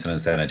vehicle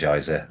maintenance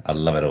energizer. I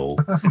love it all.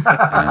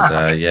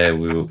 And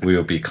we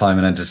will be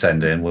climbing and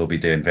descending. We'll be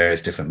doing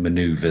various different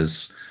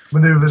maneuvers.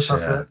 That's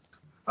it.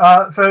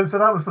 So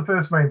that was the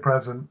first main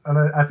present, and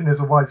I think there's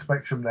a wide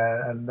spectrum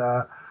there. And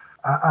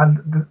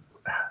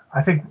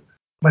I think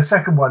my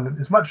second one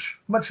is much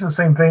in the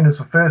same vein as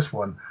the first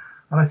one.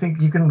 And I think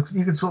you can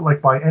sort of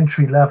like buy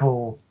entry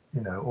level,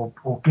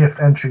 or gift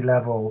entry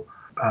level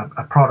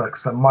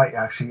products that might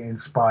actually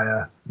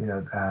inspire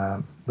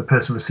the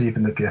person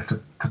receiving the gift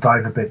to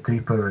dive a bit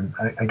deeper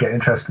and get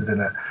interested in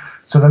it.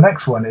 So the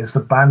next one is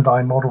the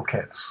Bandai model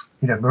kits.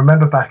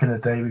 Remember back in the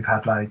day we've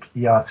had like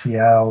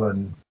ERTL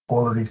and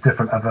all of these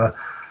different other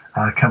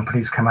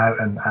companies come out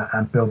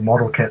and build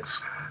model kits.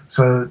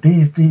 So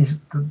the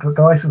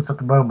license at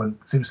the moment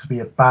seems to be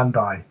at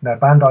Bandai. Now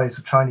Bandai is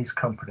a Chinese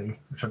company,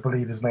 which I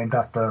believe is named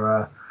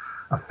after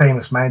a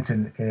famous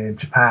mountain in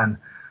Japan.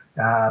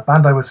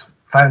 Bandai was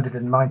founded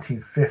in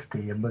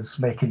 1950 and was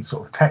making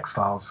sort of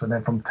textiles, and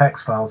then from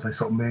textiles they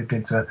sort of moved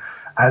into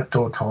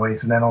outdoor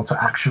toys, and then onto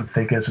action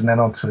figures, and then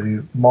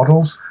onto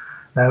models.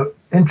 Now,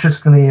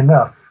 interestingly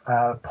enough,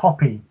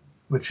 Poppy,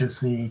 which is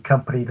the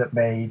company that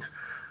made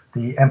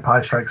the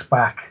Empire Strikes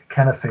Back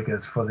Kenner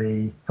figures for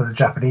the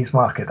Japanese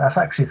market, that's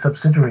actually a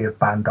subsidiary of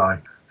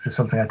Bandai, which is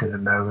something I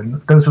didn't know.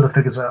 And those were the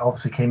figures that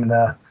obviously came in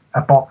a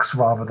box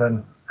rather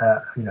than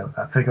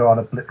a figure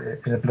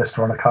in a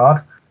blister on a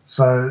card.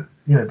 So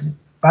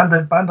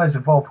Bandai's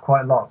evolved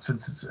quite a lot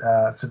since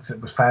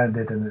it was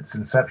founded and its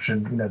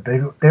inception.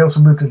 They also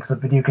moved into the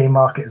video game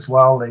market as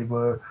well. They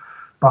were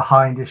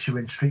behind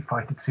issuing Street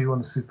Fighter 2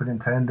 on the Super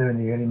Nintendo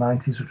in the early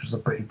 90s, which was a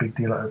pretty big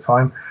deal at the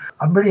time.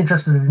 I'm really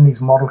interested in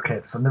these model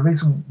kits, and the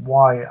reason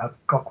why I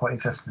got quite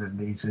interested in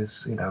these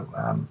is, you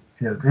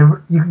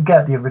can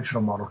get the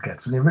original model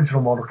kits, and the original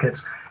model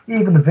kits,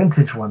 even the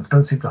vintage ones,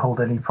 don't seem to hold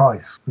any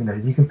price.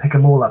 You can pick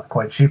them all up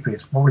quite cheaply.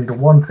 It's probably the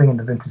one thing in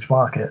the vintage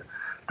market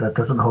that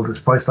doesn't hold its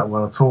price that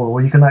well at all.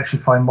 Or you can actually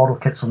find model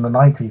kits from the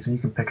 90s, and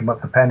you can pick them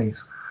up for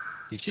pennies.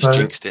 You've just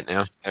jinxed it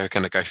now. They're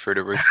going to go through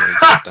the roof when you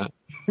said that.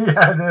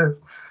 Yeah, it is.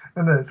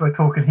 It's like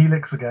talking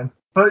Helix again.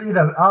 But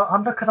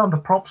I'm looking on the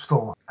prop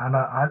store, and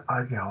I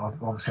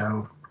obviously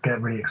I'll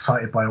get really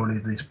excited by all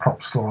of these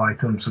prop store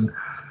items. And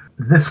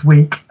this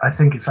week, I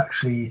think it's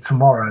actually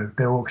tomorrow,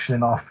 they're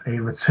auctioning off a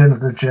Return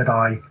of the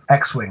Jedi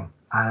X-wing,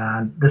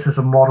 and this is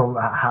a model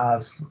that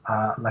has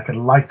like a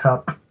light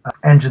up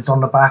engines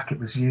on the back. It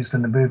was used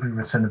in the movie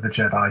Return of the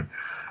Jedi,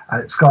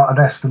 and it's got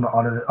an estimate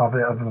on it of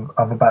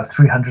about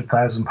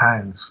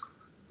 £300,000,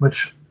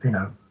 which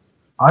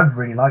I'd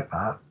really like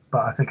that,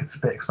 but I think it's a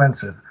bit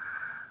expensive.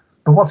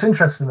 But what's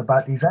interesting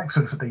about these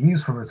X-Wings that they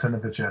use for Return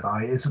of the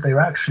Jedi is that they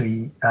were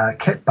actually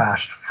kit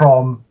bashed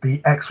from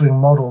the X-Wing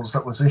models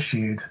that was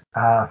issued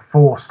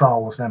for Star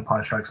Wars and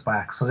Empire Strikes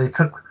Back. So they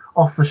took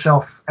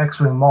off-the-shelf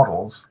X-Wing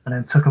models and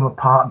then took them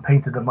apart and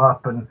painted them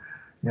up and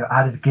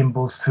added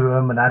gimbals to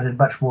them and added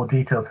much more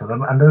detail to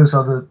them. And those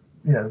are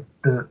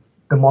the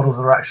models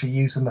that are actually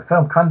used in the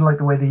film, kind of like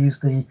the way they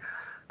used the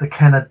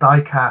Kenner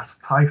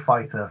die-cast TIE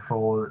fighter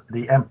for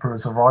the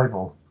Emperor's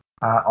arrival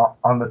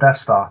on the Death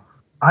Star.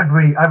 I'd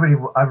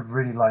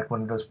really like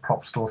one of those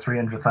prop store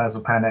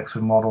 £300,000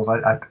 X-Wing models.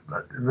 I'd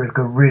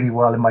go really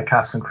well in my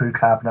cast and crew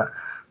cabinet,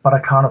 but I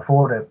can't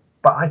afford it.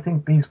 But I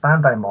think these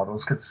Bandai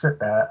models could sit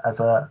there as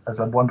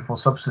a wonderful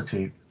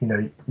substitute.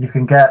 You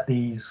can get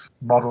these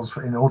models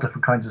in all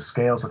different kinds of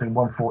scales. I think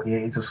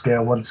 148 is a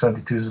scale,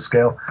 172 is a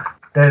scale.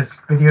 There's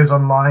videos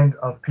online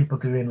of people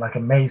doing like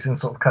amazing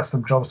sort of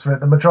custom jobs for it.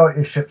 The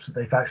majority of ships that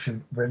they've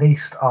actually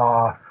released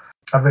are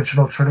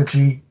original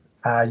trilogy.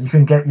 You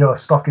can get your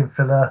stocking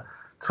filler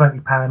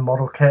 £20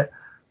 model kit,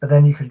 but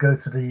then you can go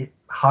to the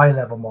high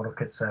level model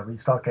kits there where you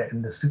start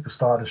getting the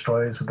Superstar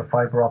destroyers with the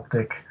fiber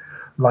optic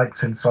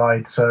lights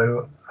inside.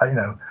 So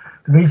the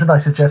reason I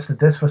suggested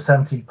this for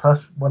 17 plus,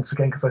 once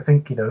again, because I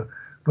think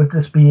would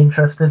this be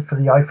interested for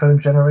the iPhone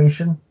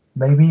generation?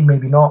 Maybe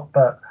not,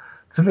 but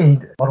to me,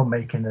 model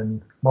making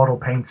and model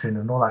painting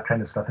and all that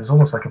kind of stuff is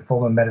almost like a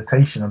form of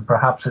meditation, and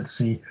perhaps it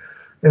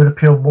would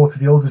appeal more to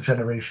the older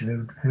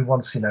generation who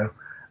wants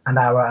an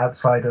hour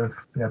outside of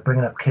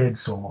bringing up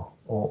kids or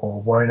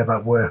worrying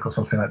about work or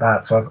something like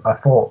that. So I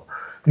thought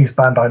these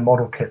Bandai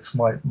model kits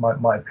might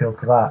appeal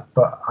to that.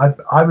 But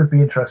I would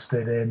be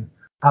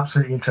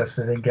absolutely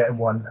interested in getting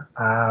one.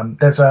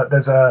 There's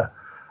a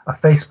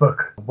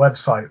Facebook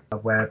website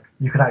where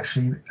you can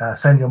actually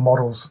send your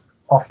models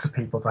off to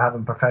people to have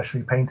them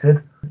professionally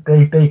painted.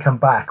 They come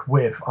back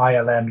with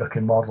ILM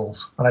looking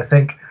models, and I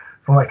think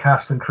for my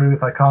cast and crew,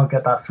 if I can't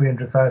get that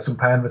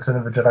 £300,000 Return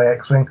of the Jedi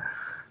X-Wing,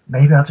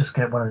 maybe I'll just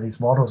get one of these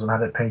models and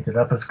have it painted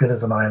up as good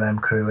as an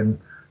ILM crew and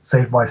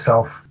save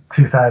myself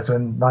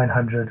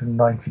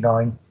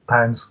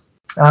 £2,999.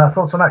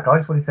 Thoughts on that,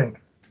 guys? What do you think?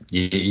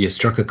 You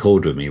struck a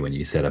chord with me when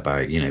you said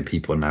about,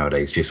 people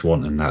nowadays just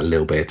wanting that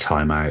little bit of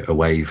time out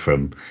away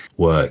from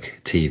work,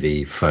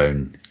 TV,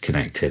 phone,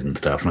 connected and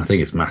stuff. And I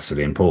think it's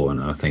massively important.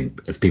 And I think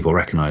as people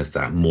recognise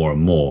that more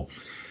and more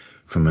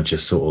from a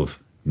just sort of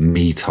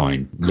me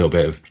time, a little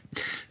bit of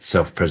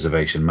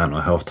self-preservation,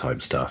 mental health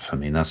type stuff. I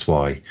mean, that's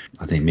why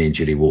I think me and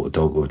Julie walk the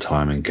dog all the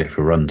time and go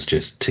for runs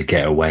just to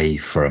get away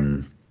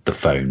from the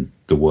phone,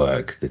 the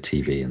work, the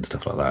TV and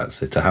stuff like that.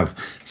 So to have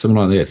something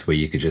like this where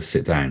you could just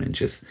sit down and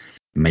just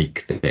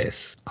make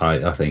this,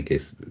 I think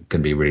is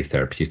going to be really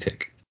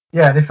therapeutic.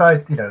 Yeah, and if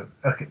I,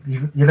 okay,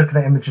 you're looking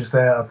at images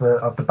there of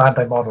the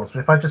Bandai models. But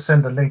if I just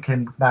send a link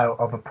in now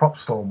of a prop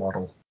store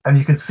model, and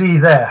you can see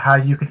there how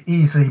you could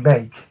easily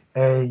make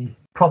a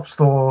prop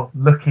store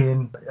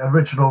looking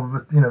original,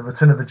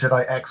 Return of the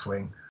Jedi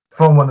X-Wing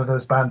from one of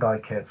those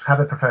Bandai kits,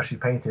 have it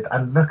professionally painted,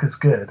 and look as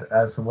good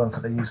as the ones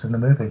that they used in the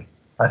movie.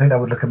 I think that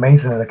would look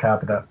amazing in a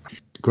cabinet.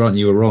 Grant,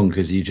 you were wrong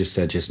because you just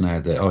said just now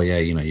that,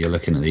 you're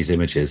looking at these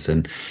images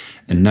and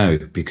no,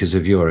 because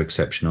of your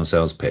exceptional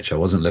sales pitch, I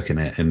wasn't looking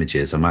at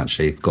images. I'm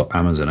actually got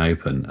Amazon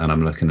open and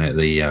I'm looking at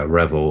the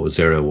Revell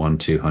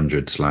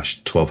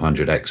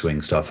 01200/1200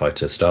 X-Wing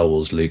Starfighter Star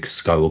Wars Luke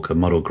Skywalker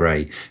Model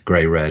Grey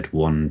Red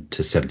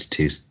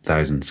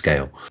 1:72,000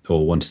 scale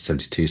or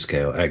 1:72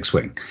 scale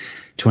X-Wing,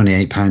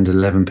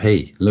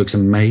 £28.11. Looks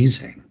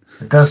amazing.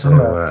 It does, doesn't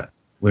it?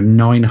 With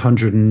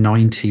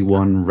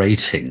 991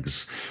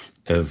 ratings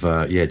of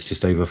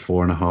just over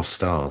 4.5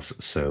 stars.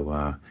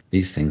 So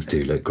these things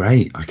do look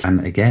great. I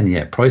can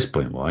again, price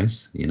point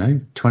wise,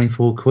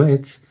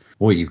 £24.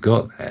 What you've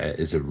got there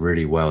is a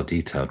really well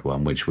detailed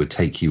one, which would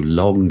take you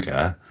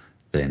longer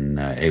than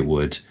it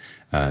would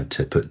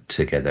to put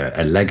together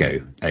a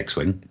Lego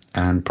X-Wing,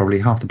 and probably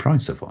half the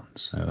price of one.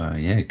 So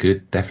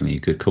definitely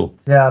a good call.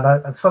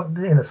 Yeah, and some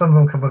of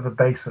them come with a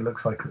base that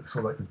looks like it's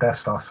sort of like the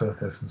Death Star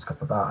surface and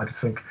stuff like that. I just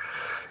think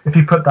if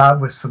you put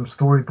that with some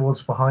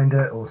storyboards behind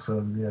it or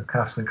some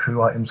cast and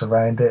crew items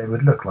around it, it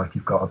would look like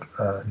you've got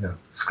a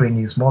screen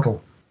used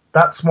model.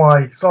 That's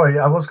my. Sorry,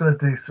 I was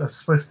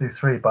supposed to do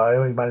 3, but I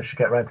only managed to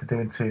get around to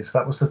doing 2. So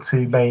that was the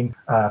 2 main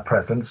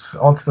presents.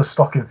 Onto the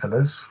stocking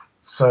fillers.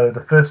 So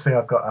the first thing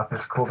I've got up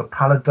is called a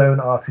Paladone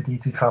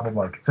R2D2 travel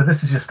mug. So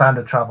this is your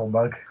standard travel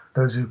mug.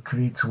 Those who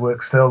commute to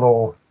work still,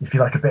 or if you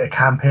like a bit of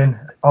camping.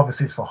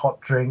 Obviously it's for hot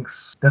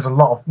drinks. There's a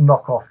lot of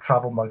knockoff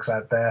travel mugs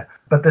out there,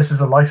 but this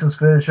is a licensed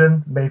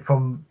version made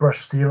from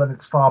brushed steel and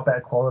it's far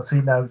better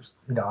quality. Now,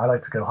 I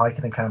like to go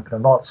hiking and camping a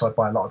lot, so I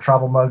buy a lot of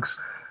travel mugs.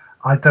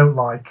 I don't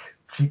like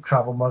cheap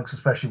travel mugs,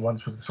 especially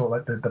ones with sort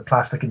of like the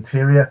plastic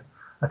interior.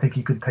 I think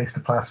you could taste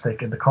the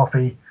plastic in the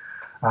coffee.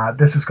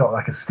 This has got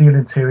like a steel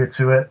interior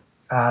to it,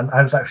 and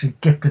I was actually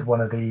gifted one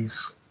of these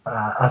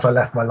as I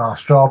left my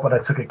last job, but I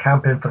took it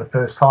camping for the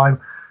first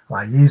time.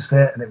 I used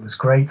it and it was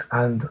great,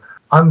 and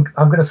I'm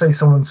going to say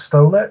someone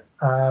stole it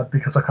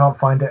because I can't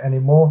find it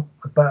anymore,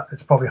 but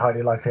it's probably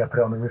highly likely I put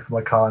it on the roof of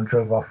my car and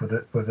drove off with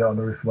it on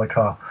the roof of my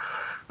car.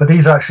 But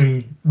these are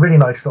actually really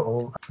nice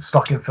little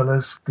stocking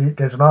fillers.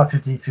 There's an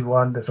R2D2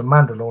 one, there's a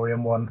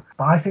Mandalorian one,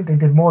 but I think they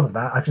did more than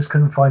that. I just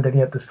couldn't find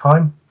any at this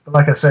time. But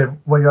like I said,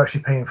 what you're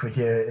actually paying for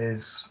here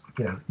is,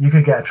 you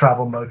could get a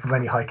travel mug from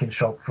any hiking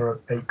shop for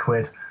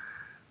 £8.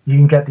 You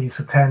can get these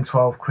for 10,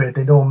 12 quid.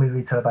 They normally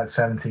retail about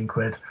 17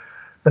 quid.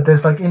 But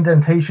there's like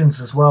indentations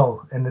as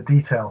well in the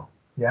detail.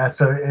 Yeah,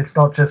 so it's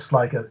not just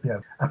like a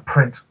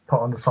print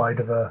put on the side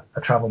of a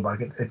travel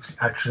mug. It's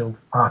actual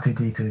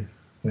R2D2,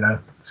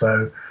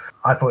 So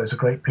I thought it was a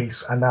great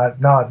piece. And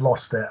now I've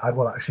lost it, I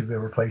will actually be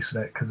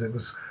replacing it because it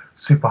was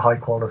super high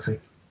quality.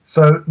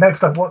 So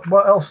next up,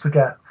 what else to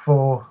get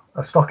for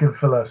a stocking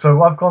filler?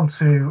 So I've gone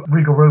to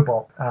Regal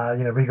Robot.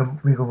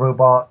 Regal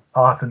Robot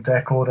Art and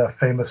Decor. They're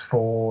famous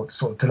for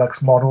sort of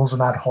deluxe models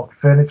and ad hoc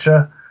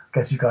furniture. I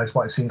guess you guys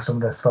might have seen some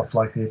of their stuff.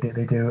 Like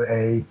they do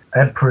a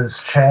Emperor's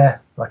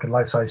chair, like a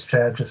life-size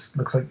chair, just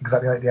looks like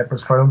exactly like the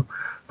Emperor's throne.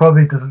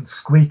 Probably doesn't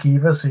squeak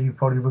either, so you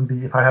probably wouldn't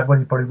be. If I had one,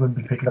 you probably wouldn't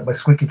be picking up my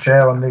squeaky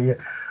chair on the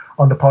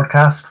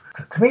podcast.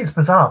 To me, it's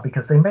bizarre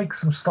because they make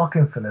some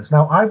stocking fillers.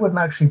 Now, I wouldn't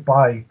actually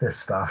buy this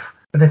stuff,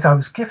 but if I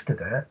was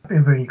gifted it, I'd be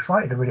really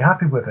excited and really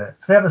happy with it.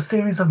 So they have a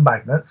series of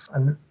magnets,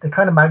 and the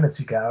kind of magnets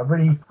you get are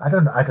really, I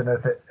don't know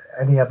if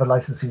any other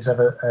licensees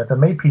ever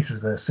made pieces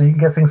of this. So you can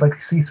get things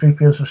like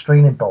C-3PO's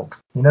restraining bolt.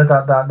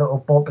 That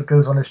little bolt that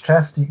goes on his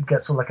chest, you can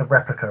get sort of like a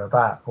replica of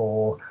that.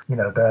 Or,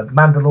 the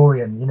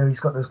Mandalorian, he's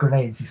got those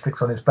grenades he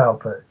sticks on his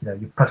belt that,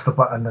 you press the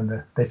button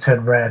and they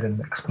turn red and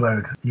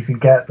explode. You can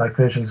get like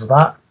versions of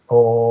that.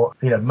 or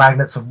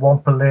magnets of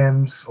Wampa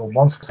limbs or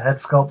monster head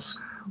sculpts,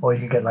 or you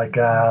can get like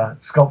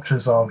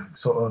sculptures of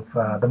sort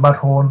of the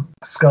Mudhorn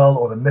skull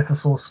or the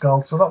Mythosaur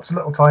skull. So lots of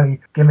little tiny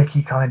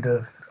gimmicky kind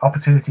of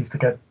opportunities to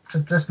get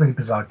just really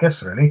bizarre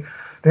gifts, really.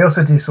 They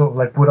also do sort of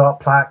like wood art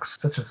plaques,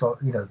 such as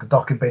the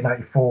Docking Bay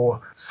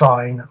 94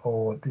 sign,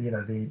 or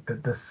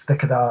the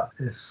sticker that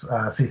is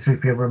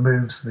C-3PO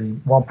removes, the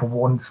Wampa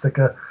Warning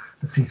sticker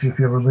that C-3PO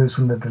removes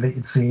from the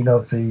deleted scene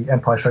of the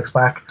Empire Strikes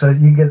Back. So you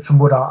can get some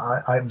wood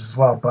art items as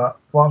well. But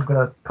what I'm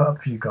going to put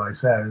up for you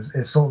guys there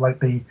is sort of like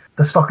the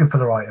stocking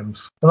filler items.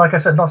 But like I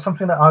said, not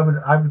something that I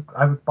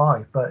would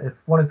buy. But if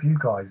one of you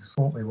guys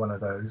bought me one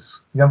of those,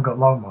 you haven't got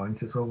long, mind.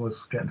 It's always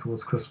getting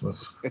towards Christmas,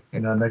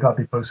 and they got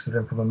to be posted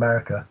in from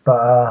America.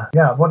 But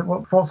yeah,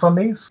 what thoughts on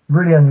these?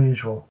 Really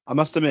unusual. I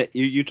must admit,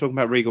 you talking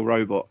about Regal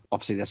Robot.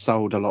 Obviously, they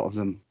sold a lot of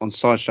them on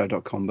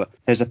Sideshow.com, but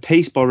there's a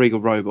piece by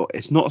Regal Robot.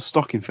 It's not a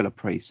stocking filler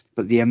piece,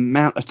 but the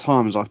amount of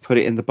times I've put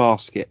it in the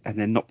basket and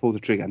then not pulled the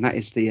trigger, and that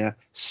is the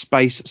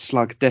Space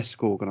Slug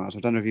Desk Organizer.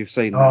 I don't know if you've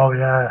seen that. Oh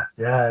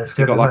yeah, it's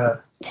good. You've got like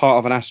a part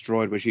of an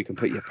asteroid which you can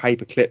put your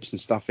paper clips and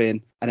stuff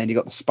in, and then you've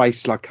got the space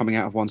slug coming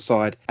out of one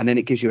side, and then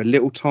it gives you a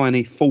little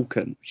tiny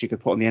falcon which you could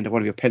put on the end of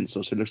one of your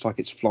pencils, so it looks like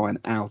it's flying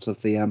out of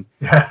the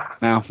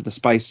mouth of the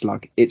space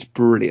slug. It's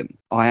brilliant.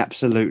 I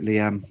absolutely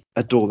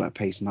adore that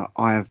piece, and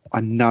I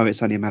know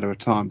it's only a matter of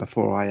time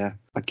before I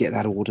get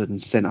that ordered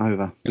and sent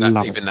over.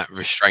 Even that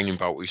restraining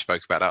bolt we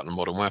spoke about out in the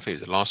Modern Way, I think it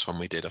was the last one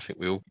we did. I think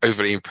we were all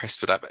overly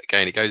impressed with that. But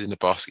again, it goes in the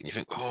basket and you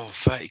think, oh,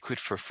 30 quid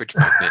for a fridge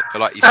magnet. But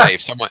like you say,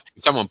 if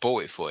someone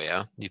bought it for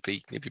you, you'd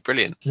be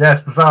brilliant. Yeah,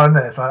 it's bizarre,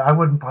 isn't it? So I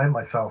wouldn't buy it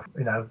myself,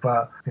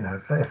 but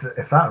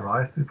if that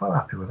arrived, we'd be quite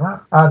happy with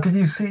that. Did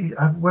you see,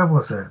 where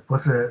was it?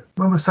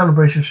 When was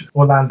Celebration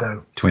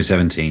Orlando?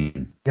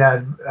 2017.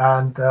 Yeah,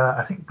 and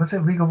I think, was it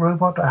Regal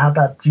Robot that had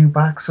that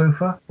dewback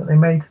sofa that they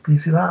made? Do you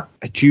see that?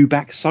 A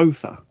dewback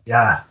sofa?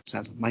 Yeah.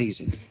 Sounds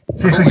amazing.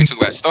 I thought we talk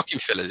about stocking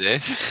fillers here.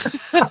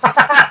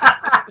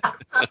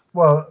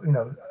 Well,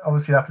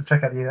 obviously you have to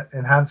check out the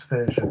enhanced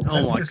version.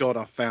 Oh my God,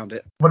 I found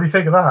it. What do you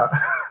think of that?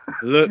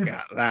 Look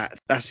at that.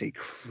 That's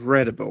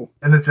incredible.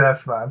 In the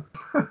chest, man.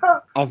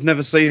 I've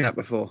never seen that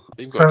before.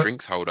 You've got a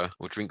drinks holder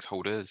or drinks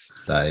holders.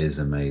 That is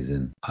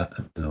amazing. I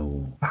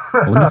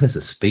wonder if there's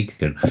a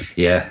speaker.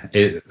 Yeah,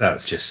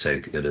 that's just so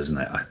good, isn't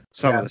it?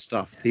 Some of the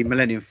stuff. The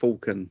Millennium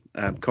Falcon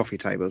coffee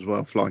table as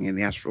well, flying in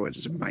the asteroids,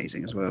 is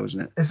amazing as well,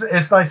 isn't it?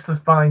 It's nice to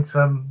find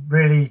some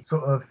really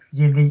sort of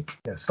unique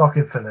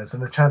stocking fillers,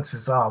 and the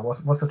chances are,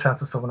 what's the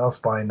chance of someone else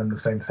buying them the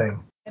same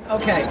thing?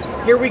 Okay,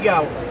 here we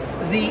go.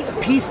 The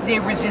piece de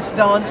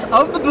resistance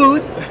of the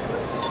booth.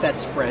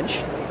 That's French,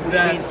 which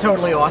means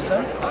totally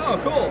awesome. Oh,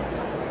 cool.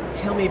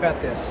 Tell me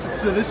about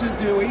this. So this is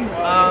Dewey.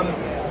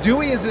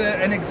 Dewey is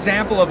an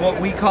example of what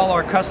we call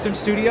our custom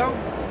studio.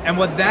 And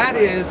what that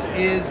is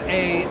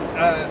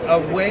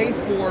a way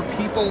for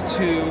people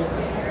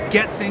to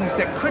get things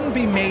that couldn't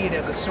be made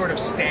as a sort of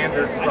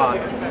standard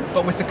product.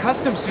 But with the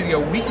custom studio,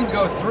 we can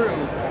go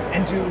through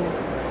and do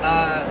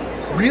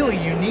really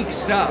unique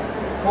stuff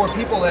for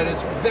people that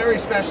is very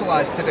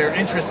specialized to their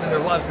interests and their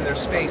loves and their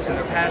space and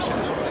their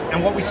passions.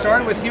 And what we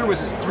started with here was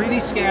this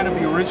 3D scan of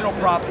the original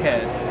prop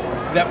head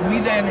that we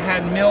then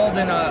had milled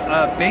in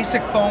a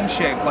basic foam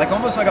shape,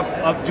 almost like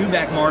a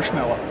dewback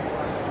marshmallow.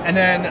 And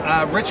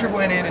then Richard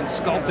went in and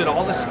sculpted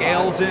all the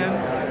scales in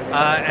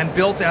and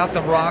built out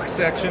the rock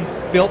section,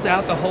 built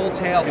out the whole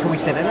tail. Can we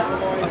sit in it?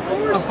 Of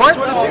course. Of course. That's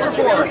what it's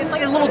here for. It's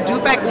like a little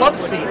dewback love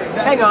seat.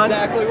 Hang on.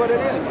 That's exactly what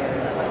it is.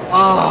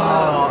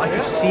 Oh, I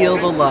can feel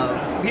the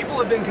love. People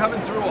have been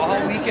coming through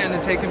all weekend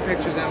and taking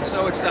pictures, and I'm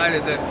so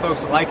excited that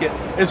folks like it.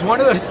 It's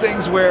one of those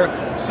things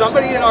where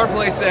somebody in our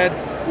place said,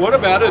 what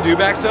about a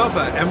dewback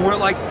sofa? And we're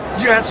like,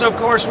 yes, of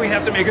course we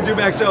have to make a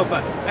dewback sofa.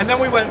 And then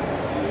we went,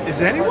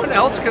 is anyone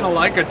else going to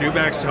like a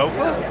dewback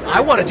sofa?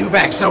 I want a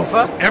dewback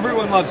sofa.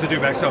 Everyone loves a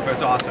dewback sofa.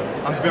 It's awesome.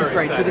 I'm very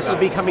great. excited. So this will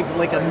be coming from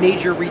like a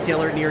major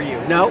retailer near you.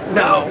 No.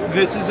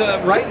 This is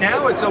right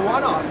now it's a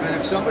one-off, and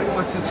if somebody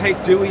wants to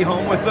take Dewey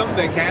home with them,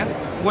 they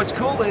can. What's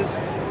cool is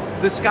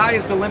the sky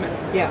is the limit.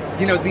 Yeah.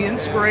 The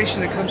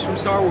inspiration that comes from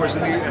Star Wars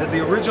and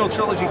the original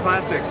trilogy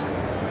classics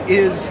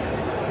is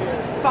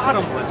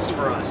bottomless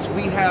for us.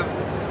 We have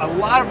a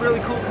lot of really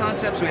cool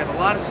concepts. We have a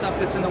lot of stuff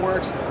that's in the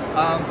works.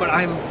 But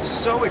I'm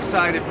so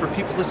excited for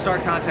people to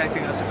start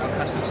contacting us about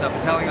custom stuff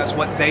and telling us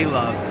what they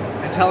love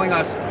and telling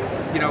us,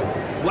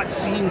 what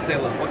scenes they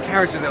love, what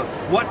characters they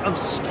love, what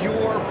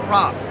obscure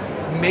prop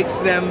makes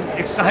them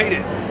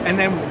excited. And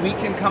then we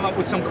can come up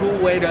with some cool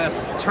way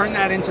to turn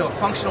that into a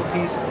functional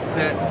piece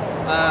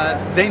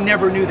that they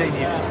never knew they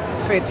needed.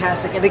 It's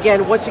fantastic. And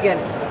again, once again,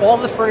 all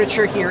the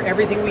furniture here,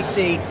 everything we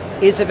see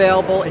is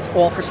available. It's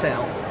all for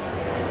sale.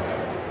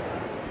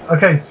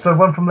 Okay, so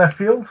one from left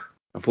field.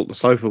 I thought the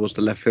sofa was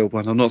the left field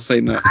one. I'm not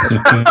seeing that.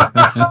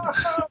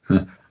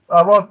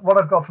 What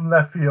I've got from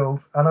left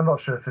field, and I'm not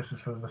sure if this is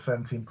for the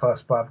 17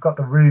 plus, but I've got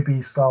the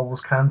Ruby Star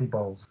Wars candy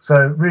bowls. So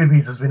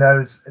Ruby's, as we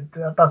know,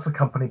 that's the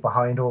company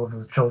behind all of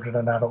the children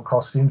and adult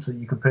costumes that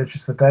you can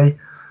purchase today.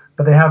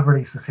 But they have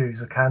released a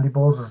series of candy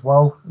bowls as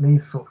well. And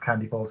these sort of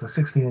candy bowls are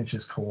 16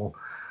 inches tall.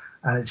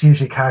 and it's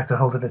usually a character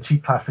holding a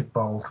cheap plastic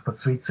bowl to put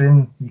sweets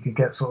in. You can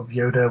get sort of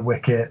Yoda,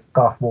 Wicket,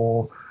 Darth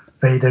Maul,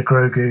 Vader,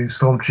 Grogu,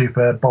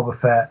 Stormtrooper, Boba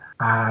Fett,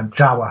 and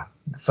Jawa.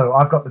 So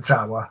I've got the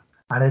Jawa,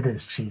 and it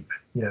is cheap.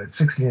 It's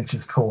 16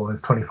 inches tall,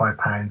 it's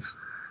 £25.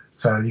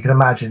 So you can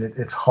imagine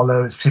it's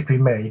hollow, it's cheaply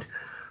made.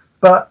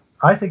 But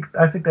I think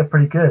they're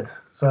pretty good.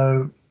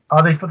 So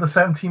are they for the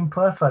 17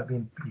 plus? I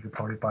mean, you could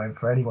probably buy them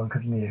for anyone,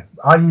 couldn't you?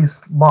 I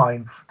used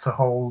mine to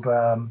hold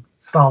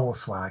Star Wars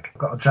swag. I've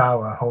got a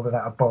Jawa holding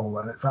out a bowl,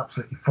 and it's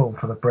absolutely full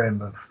to the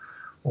brim of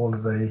all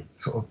of the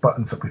sort of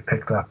buttons that we've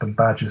picked up and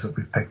badges that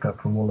we've picked up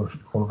from all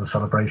of the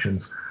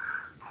celebrations.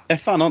 They're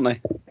fun, aren't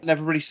they?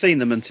 Never really seen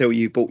them until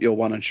you bought your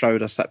one and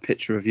showed us that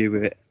picture of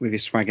you with your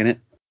swag in it.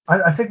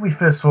 I think we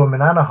first saw them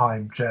in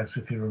Anaheim, Jez,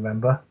 if you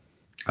remember.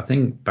 I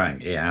think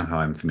back in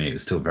Anaheim, for me, it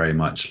was still very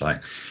much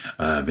like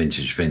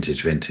vintage.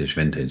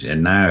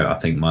 And now I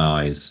think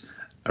my eyes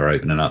are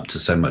opening up to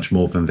so much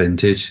more than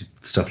vintage.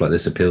 Stuff like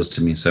this appeals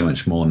to me so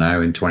much more now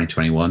in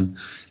 2021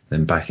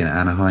 than back in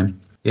Anaheim.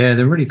 Yeah,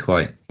 they're really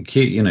quite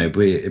cute,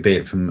 be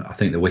it from, I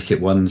think the Wicket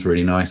one's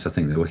really nice. I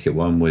think the Wicket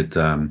one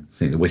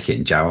the Wicket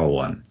and Jawa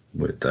one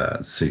would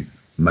suit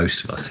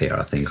most of us here.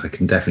 I think I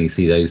can definitely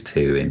see those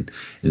two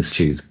in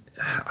Stu's.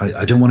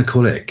 I don't want to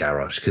call it a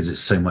garage because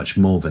it's so much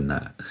more than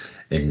that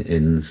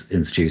in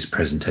Stu's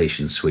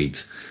presentation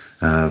suite.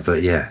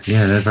 But yeah,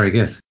 they're very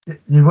good.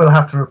 You will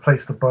have to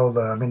replace the bowl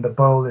though. I mean, the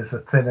bowl is the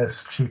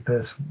thinnest,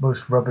 cheapest,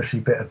 most rubbishy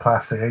bit of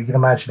plastic. You can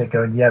imagine it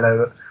going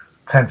yellow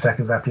 10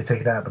 seconds after you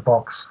take it out of the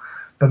box.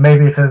 But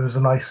maybe if it was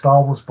a nice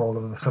Star Wars bowl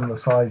of a similar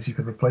size, you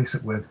could replace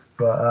it with.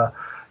 But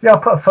I'll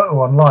put a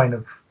photo online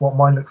of what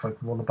mine looks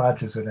like with all the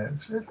badges in it.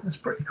 It's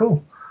pretty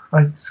cool.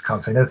 I just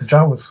can't say no to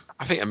Jawas.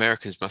 I think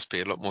Americans must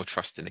be a lot more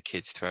trusting the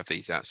kids to have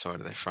these outside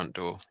of their front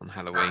door on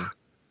Halloween.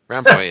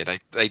 Round by here,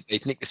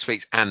 they'd nick the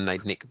sweets and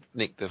they'd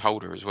nick the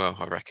holder as well,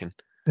 I reckon.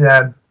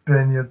 Yeah,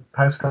 burn your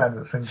house down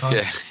at the same time.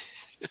 Yeah.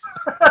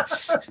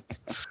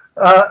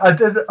 I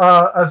did,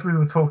 as we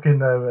were talking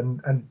though,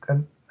 and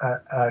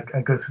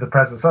go to the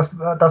presents.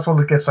 That's all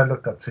the gifts I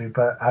looked up to.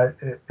 But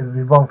it would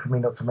be wrong for me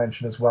not to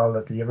mention as well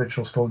that the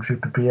original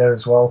Stormtrooper beer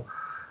as well,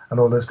 and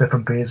all those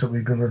different beers that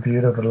we've been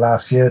reviewing over the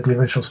last year. The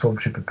original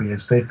Stormtrooper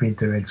beers, they've been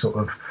doing sort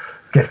of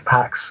gift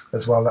packs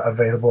as well that are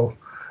available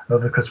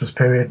over the Christmas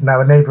period.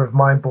 Now, a neighbour of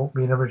mine bought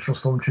me an original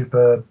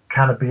Stormtrooper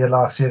can of beer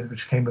last year,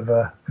 which came with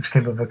a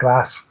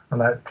glass,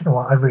 and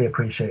I really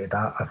appreciated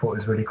that. I thought it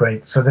was really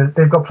great. So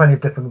they've got plenty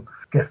of different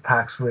gift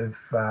packs with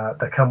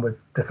that come with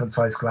different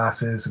size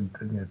glasses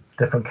and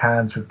different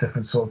cans with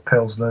different sort of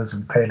pilsners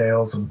and pale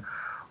ales and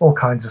all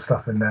kinds of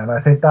stuff in there. And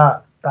I think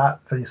that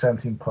for the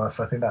 17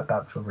 plus, I think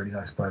that's a really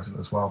nice present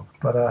as well.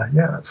 But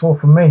that's all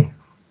from me.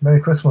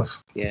 Merry Christmas.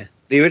 Yeah.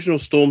 The original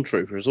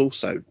Stormtrooper is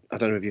also, I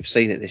don't know if you've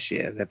seen it this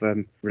year,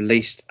 they've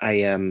released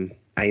a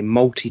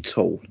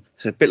multi-tool.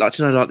 So a bit like,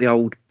 like the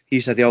old, you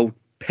used to have the old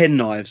pen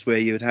knives where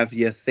you would have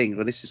your thing.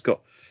 Well, this has got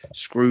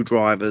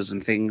screwdrivers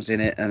and things in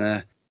it and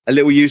a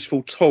little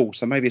useful tool.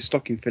 So maybe a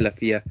stocking filler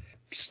for your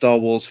Star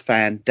Wars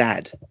fan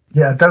dad.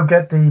 Yeah, don't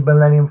get the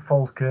Millennium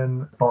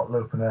Falcon bottle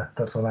opener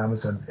that's on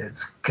Amazon.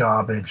 It's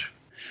garbage.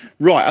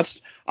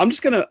 Right, I'm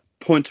just going to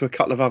point to a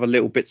couple of other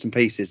little bits and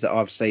pieces that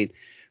I've seen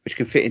which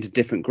can fit into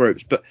different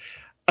groups. But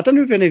I don't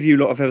know if any of you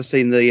lot have ever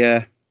seen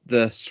the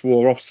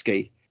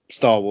Swarovski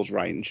Star Wars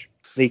range.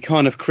 The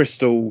kind of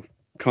crystal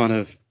kind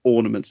of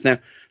ornaments. Now,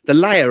 the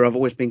layer I've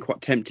always been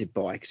quite tempted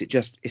by because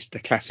it's the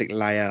classic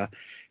layer.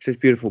 So it's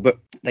beautiful. But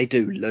they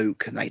do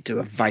Luke and they do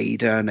a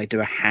Vader and they do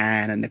a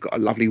Han and they've got a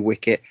lovely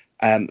Wicket.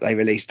 They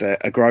released a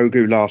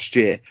Grogu last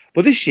year.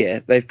 But this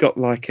year they've got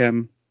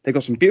they've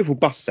got some beautiful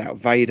busts out,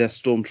 Vader,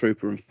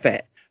 Stormtrooper and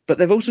Fett. But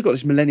they've also got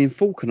this Millennium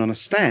Falcon on a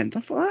stand.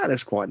 I thought, that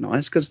looks quite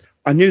nice because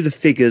I knew the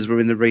figures were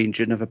in the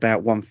region of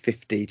about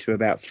 150 to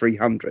about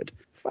 300.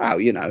 Wow,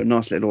 a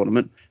nice little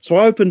ornament. So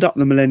I opened up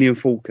the Millennium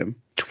Falcon.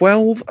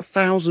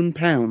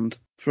 £12,000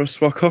 for a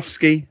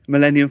Swarovski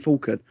Millennium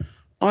Falcon.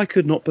 I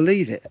could not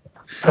believe it.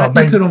 You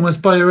could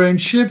almost buy your own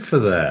ship for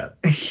that.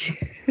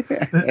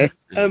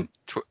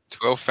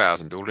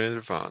 12,000 all in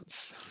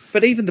advance.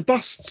 But even the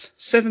busts,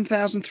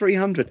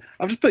 7,300.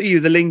 I've just put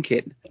you the link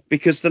in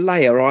because the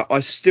layer,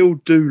 I still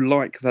do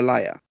like the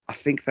layer. I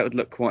think that would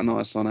look quite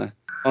nice on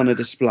a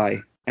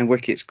display. And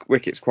Wicket's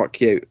quite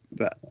cute.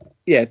 But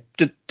yeah,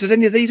 does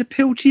any of these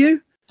appeal to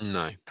you?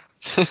 No.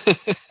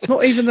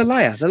 Not even the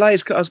layer. The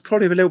layer's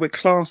probably a little bit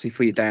classy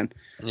for you, Dan.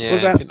 Yeah,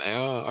 I think they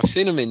are. I've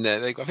seen them in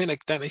there. I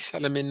think don't they sell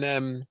them in?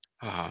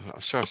 I'm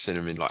sure I've seen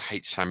them in like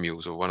H.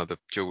 Samuels or one of the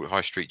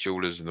high street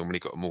jewelers, and normally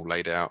got them all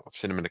laid out. I've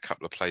seen them in a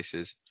couple of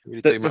places. Really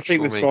the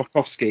thing with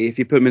Swarovski, if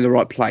you put them in the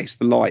right place,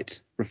 the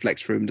light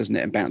reflects through them, doesn't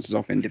it, and bounces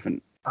off in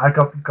different. I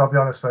got to be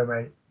honest though,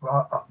 mate.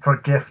 For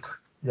a gift,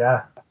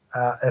 yeah.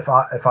 If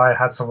I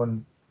had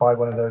someone buy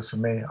one of those for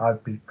me,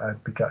 I'd be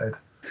gutted.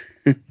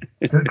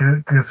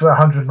 Because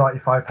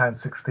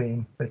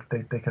 £195.16,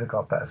 they could have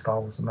got better Star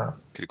Wars than that.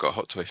 Could have got a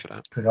hot toy for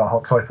that. Could have got a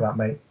hot toy for that,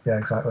 mate. Yeah,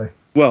 exactly.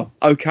 Well,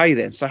 okay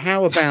then. So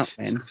how about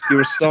then?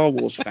 You're a Star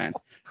Wars fan.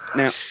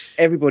 Now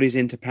everybody's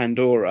into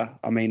Pandora.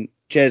 I mean,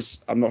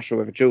 Jez, I'm not sure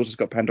whether Jules has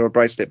got a Pandora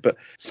bracelet, but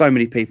so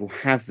many people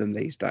have them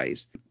these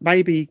days.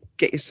 Maybe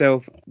get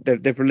yourself.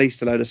 They've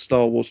released a load of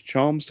Star Wars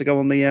charms to go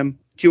on the.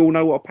 Do you all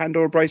know what a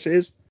Pandora bracelet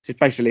is? It's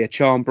basically a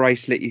charm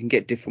bracelet. You can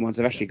get different ones.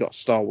 They've actually got a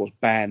Star Wars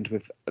band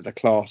with the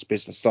clasp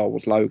is the Star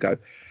Wars logo,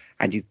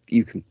 and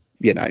you can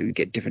you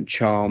get different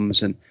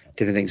charms and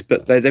different things.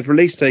 But they've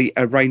released a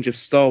range of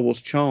Star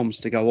Wars charms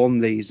to go on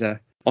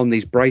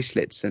these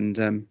bracelets,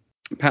 and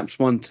perhaps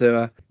one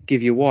to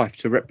give your wife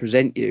to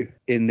represent you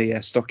in the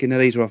stocking. Now,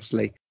 these are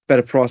obviously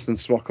better price than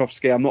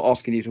Swarovski. I'm not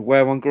asking you to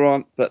wear one,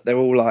 Grant, but they're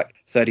all like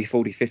 30,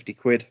 40, 50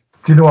 quid.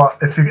 Do you know what?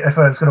 If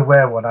I was going to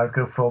wear one, I'd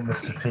go for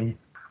Mr. T.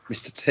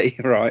 Mr. T,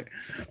 right.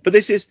 But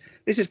this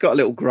has got a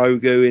little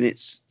Grogu in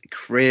its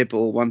crib,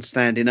 or one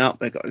standing up.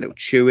 They've got a little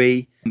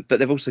Chewie, but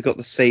they've also got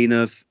the scene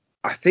of,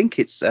 I think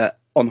it's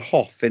on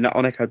Hoth,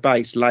 on Echo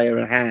Base, Leia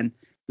and Han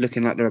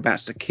looking like they're about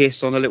to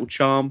kiss on a little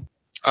charm.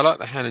 I like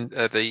the Han,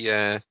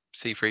 the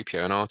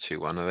C-3PO and R2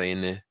 one. Are they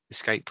in the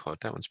escape pod?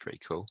 That one's pretty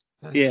cool.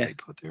 Yeah.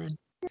 Escape pod they're in.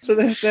 So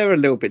they're a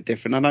little bit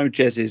different. I know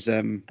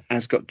Jez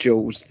has got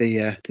Jules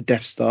the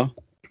Death Star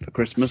for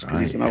Christmas because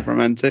he's an old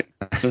romantic.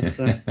 But,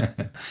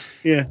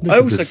 yeah,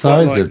 Look at the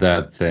size of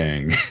that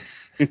thing.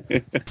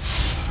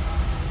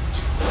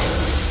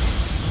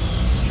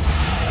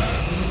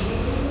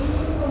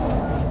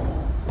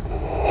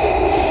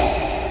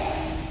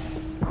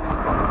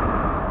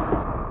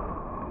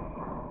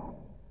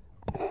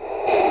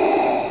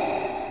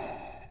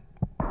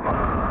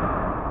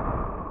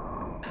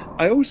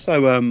 I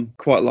also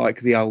quite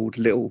like the old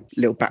little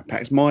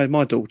backpacks.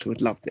 My daughter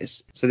would love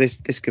this. So this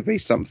could be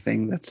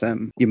something that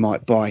you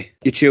might buy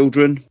your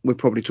children. We're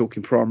probably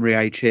talking primary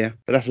age here,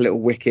 but that's a little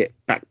Wicket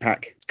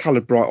backpack. It's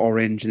coloured bright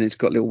orange, and it's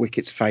got little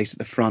Wicket's face at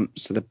the front.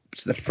 So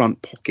the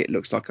front pocket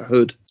looks like a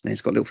hood, and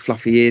it's got little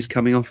fluffy ears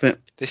coming off it.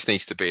 This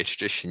needs to be a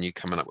tradition. You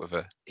coming up with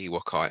a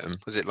Ewok item.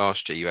 Was it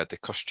last year you had the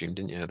costume,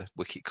 didn't you? The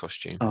Wicket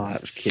costume. Oh, that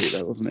was cute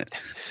though, wasn't it?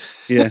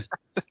 Yeah.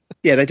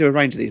 Yeah, they do a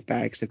range of these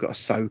bags. They've got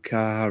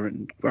Ahsoka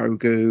and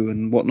Grogu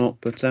and whatnot.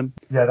 But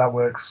yeah, that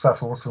works.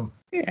 That's awesome.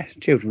 Yeah,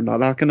 children like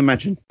that, I can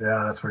imagine.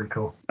 Yeah, that's really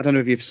cool. I don't know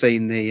if you've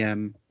seen the,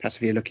 perhaps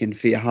if you're looking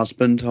for your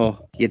husband or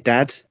your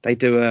dad, they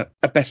do a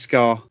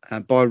Beskar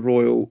by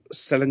Royal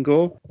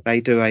Selangor. They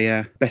do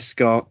a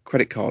Beskar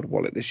credit card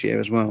wallet this year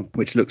as well,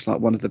 which looks like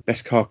one of the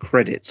Beskar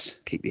credits.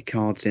 Keep your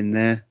cards in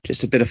there.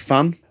 Just a bit of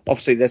fun.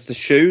 Obviously, there's the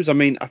shoes. I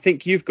mean, I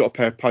think you've got a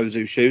pair of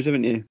Pozu shoes,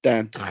 haven't you,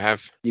 Dan? I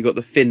have. You got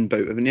the Finn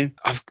boot, haven't you?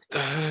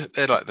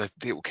 They're like the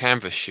little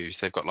canvas shoes.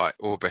 They've got like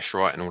Orbesh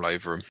writing all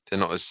over them. They're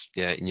not as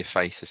in your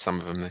face as some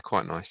of them. They're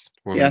quite nice.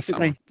 Yeah, I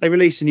think they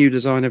release a new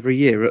design every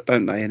year,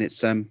 don't they? And it's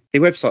the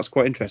website's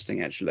quite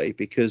interesting actually,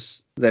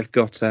 because they've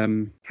got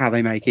how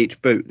they make each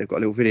boot. They've got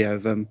a little video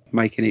of them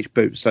making each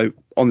boot. So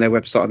on their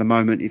website at the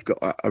moment, you've got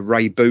a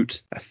Ray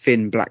boot, a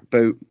Finn black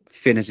boot.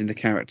 Finn as in the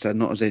character,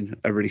 not as in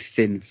a really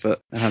thin foot.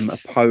 A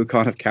Poe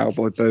kind of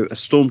cowboy boot, a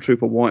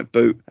Stormtrooper white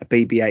boot, a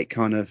BB-8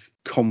 kind of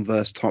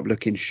Converse type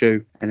looking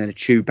shoe, and then a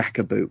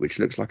Chewbacca boot, which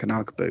looks like an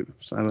Ugg boot.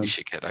 So you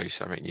should get those.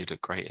 I mean, you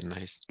look great in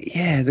those.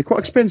 Yeah, they're quite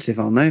expensive,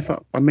 aren't they?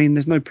 I mean,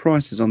 there's no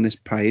prices on this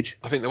page.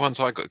 I think the ones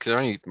I got,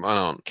 because mine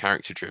aren't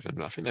character driven,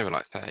 but I think they were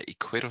like 30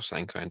 quid or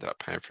something. I ended up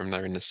paying for them.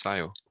 They're in the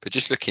sale. But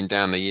just looking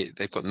down,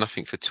 they've got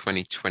nothing for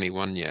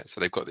 2021 yet. So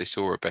they've got this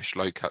Aurebesh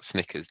low cut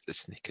sneakers.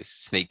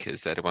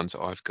 They're the ones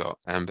that I've got.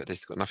 But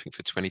they've got nothing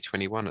for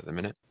 2021 at the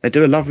minute. They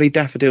do a lovely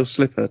daffodil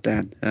slipper,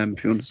 Dan,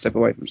 if you want to step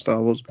away from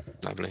Star Wars.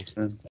 Lovely.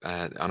 So.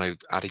 I know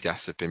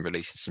Adidas have been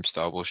releasing some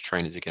Star Wars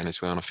trainers again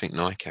as well, and I think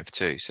Nike have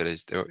too. So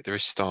there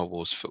is Star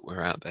Wars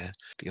footwear out there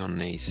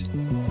beyond these.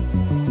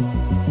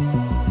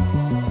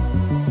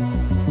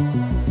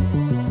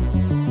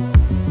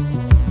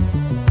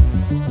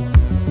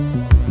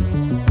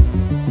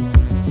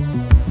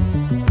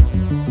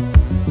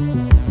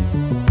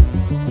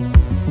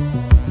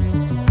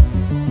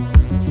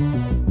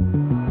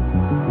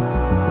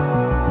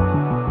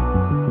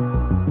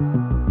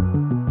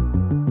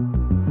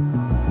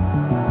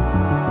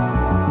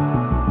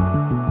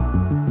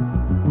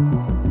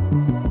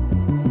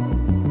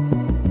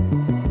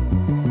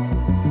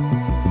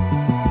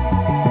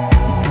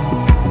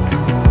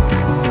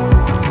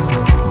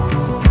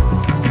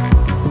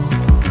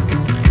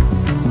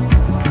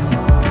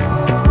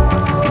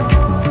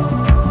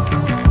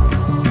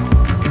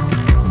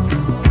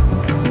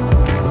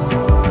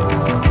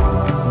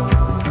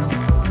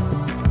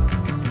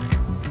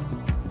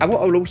 And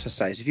what I will also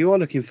say is, if you are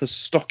looking for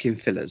stocking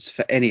fillers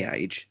for any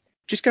age,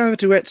 just go over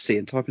to Etsy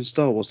and type in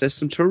Star Wars. There's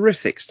some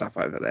terrific stuff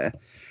over there.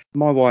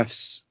 My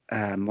wife's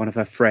one of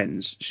her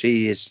friends.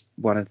 She's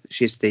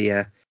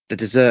the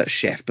dessert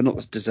chef, but not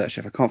the dessert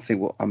chef. I can't think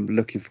what I'm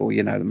looking for.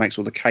 That makes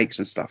all the cakes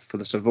and stuff for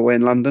the Savoy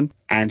in London.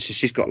 And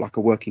she's got like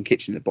a working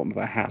kitchen at the bottom of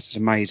her house. It's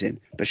amazing.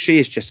 But she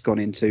has just gone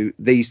into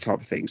these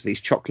type of things,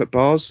 these chocolate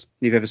bars.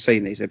 You've ever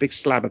seen these? They're a big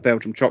slab of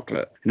Belgian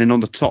chocolate, and then on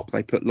the top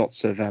they put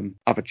lots of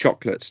other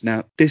chocolates.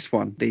 Now this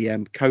one, the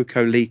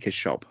Coco Leaker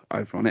shop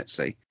over on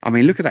Etsy. I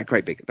mean, look at that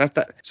great big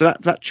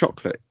that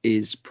chocolate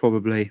is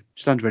probably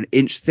just under an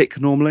inch thick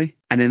normally,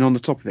 And then on the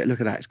top of it, look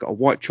at that. It's got a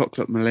white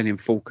chocolate Millennium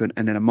Falcon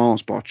and then a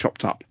Mars bar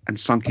chopped up and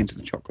sunk into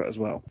the chocolate as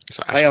well.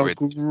 They are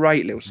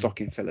great little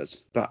stocking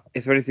fillers. But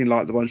if they're anything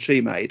like the one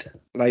she made,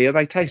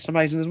 they taste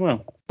amazing as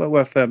well. Well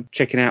worth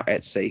checking out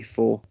Etsy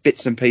for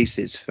bits and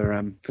pieces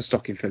for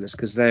stocking fillers,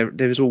 because there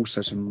is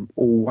also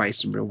always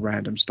some real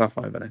random stuff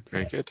over there.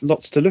 Very good.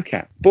 Lots to look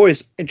at.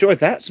 Boys, enjoyed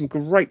that. Some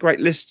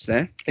great lists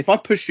there. If I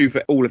push you,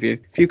 for all of you,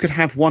 if you could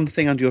have one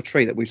thing under your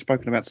tree that we've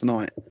spoken about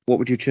tonight, what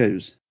would you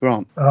choose?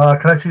 Grant?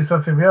 Can I choose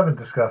something we haven't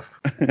discussed?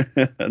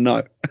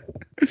 No.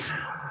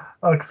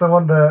 Because I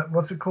wonder,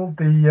 what's it called?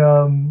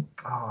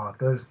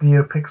 Those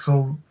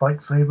NeoPixel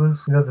lightsabers.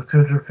 You know, the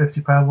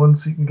 £250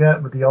 ones you can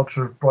get with the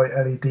ultra bright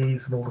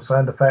LEDs and all the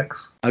sound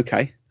effects.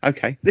 Okay.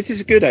 This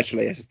is good,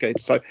 actually. This is good.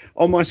 So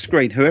on my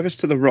screen, whoever's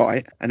to the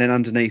right and then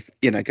underneath,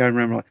 going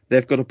around right,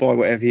 they've got to buy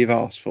whatever you've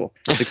asked for.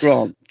 The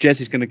Grant, Jez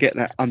is going to get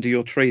that under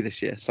your tree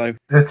this year. So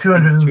they're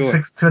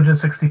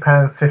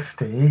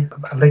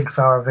 £260.50. Links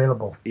are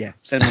available. Yeah,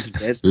 send them to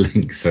Jez.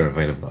 Links are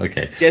available.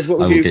 Okay. Jez, what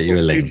would I will get you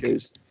a link.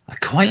 Choose? I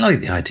quite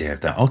like the idea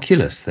of that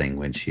Oculus thing,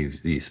 which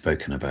you've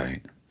spoken about.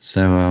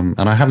 So, and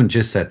I haven't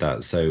just said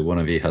that, so one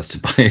of you has to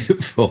buy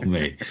it for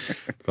me.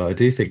 But I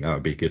do think that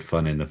would be good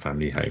fun in the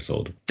family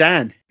household.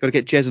 Dan, got to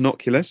get Jez an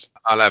Oculus.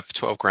 I'll have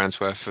 12 grand's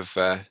worth of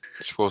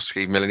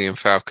Swarovski Millennium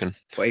Falcon.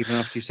 But even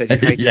after you said you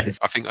hated it.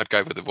 I think I'd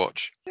go with the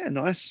watch. Yeah,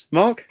 nice.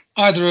 Mark?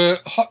 Either a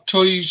Hot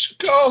Toys.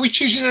 Are we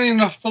choosing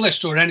anything off the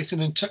list or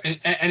anything at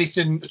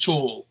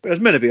all? It was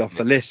meant to be off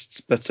the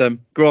lists, but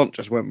Grant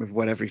just went with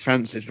whatever he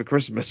fancied for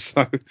Christmas.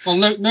 So. Well,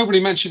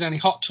 nobody mentioned any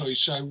Hot Toys,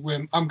 so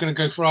I'm going to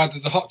go for either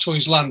the Hot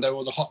Toys Lando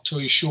or the Hot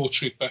Toys Shore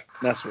Trooper.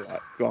 That's all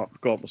right. Grant,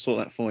 we'll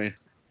sort that for you.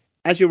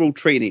 As you're all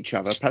treating each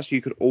other, perhaps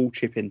you could all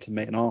chip into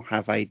me and I'll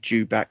have a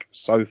dewback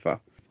sofa.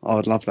 Oh,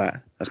 I'd love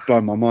that. That's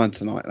blown my mind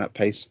tonight, that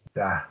piece.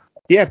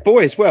 Yeah,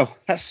 boys, well,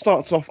 that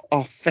starts off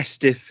our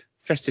festive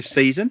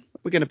season.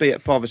 We're going to be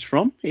at Farthest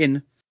From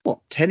in,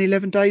 10,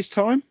 11 days'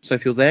 time? So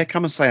if you're there,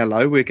 come and say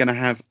hello. We're going to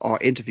have our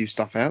interview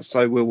stuff out,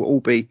 so we'll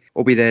all be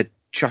there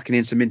chucking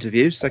in some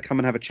interviews, so come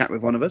and have a chat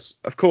with one of us.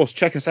 Of course,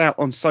 check us out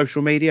on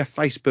social media,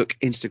 Facebook,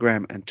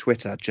 Instagram and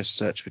Twitter. Just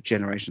search for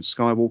Generation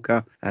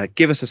Skywalker.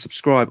 Give us a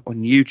subscribe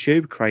on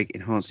YouTube. Craig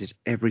enhances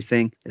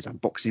everything. There's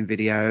unboxing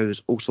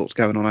videos, all sorts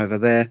going on over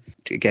there.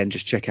 Again,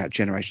 just check out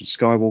Generation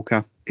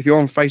Skywalker. If you're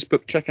on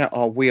Facebook, check out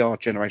our We Are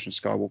Generation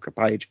Skywalker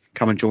page.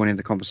 Come and join in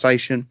the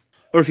conversation.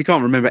 Or if you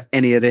can't remember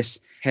any of this,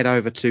 head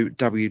over to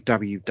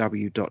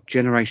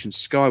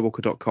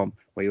www.generationskywalker.com,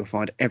 where you'll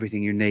find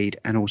everything you need,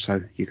 and also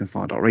you can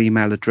find our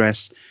email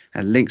address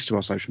and links to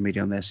our social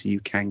media on there so you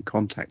can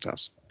contact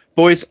us.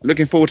 Boys,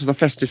 looking forward to the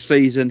festive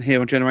season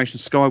here on Generation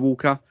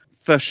Skywalker.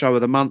 First show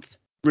of the month.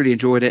 Really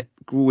enjoyed it.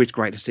 Always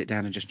great to sit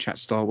down and just chat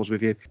Star Wars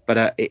with you.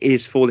 But it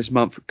is for this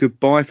month.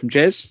 Goodbye from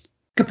Jez.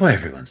 Goodbye,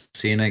 everyone.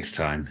 See you next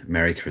time.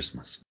 Merry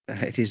Christmas.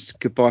 It is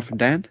goodbye from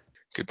Dan.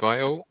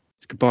 Goodbye, all.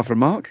 It's goodbye from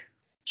Mark.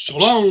 So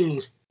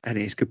long. And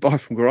it is goodbye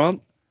from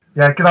Grant.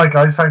 Yeah, good night,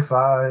 guys. Thanks for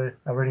that.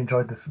 I really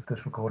enjoyed this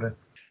recording.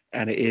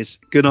 And it is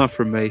good night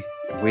from me.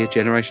 We're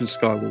Generation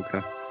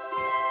Skywalker.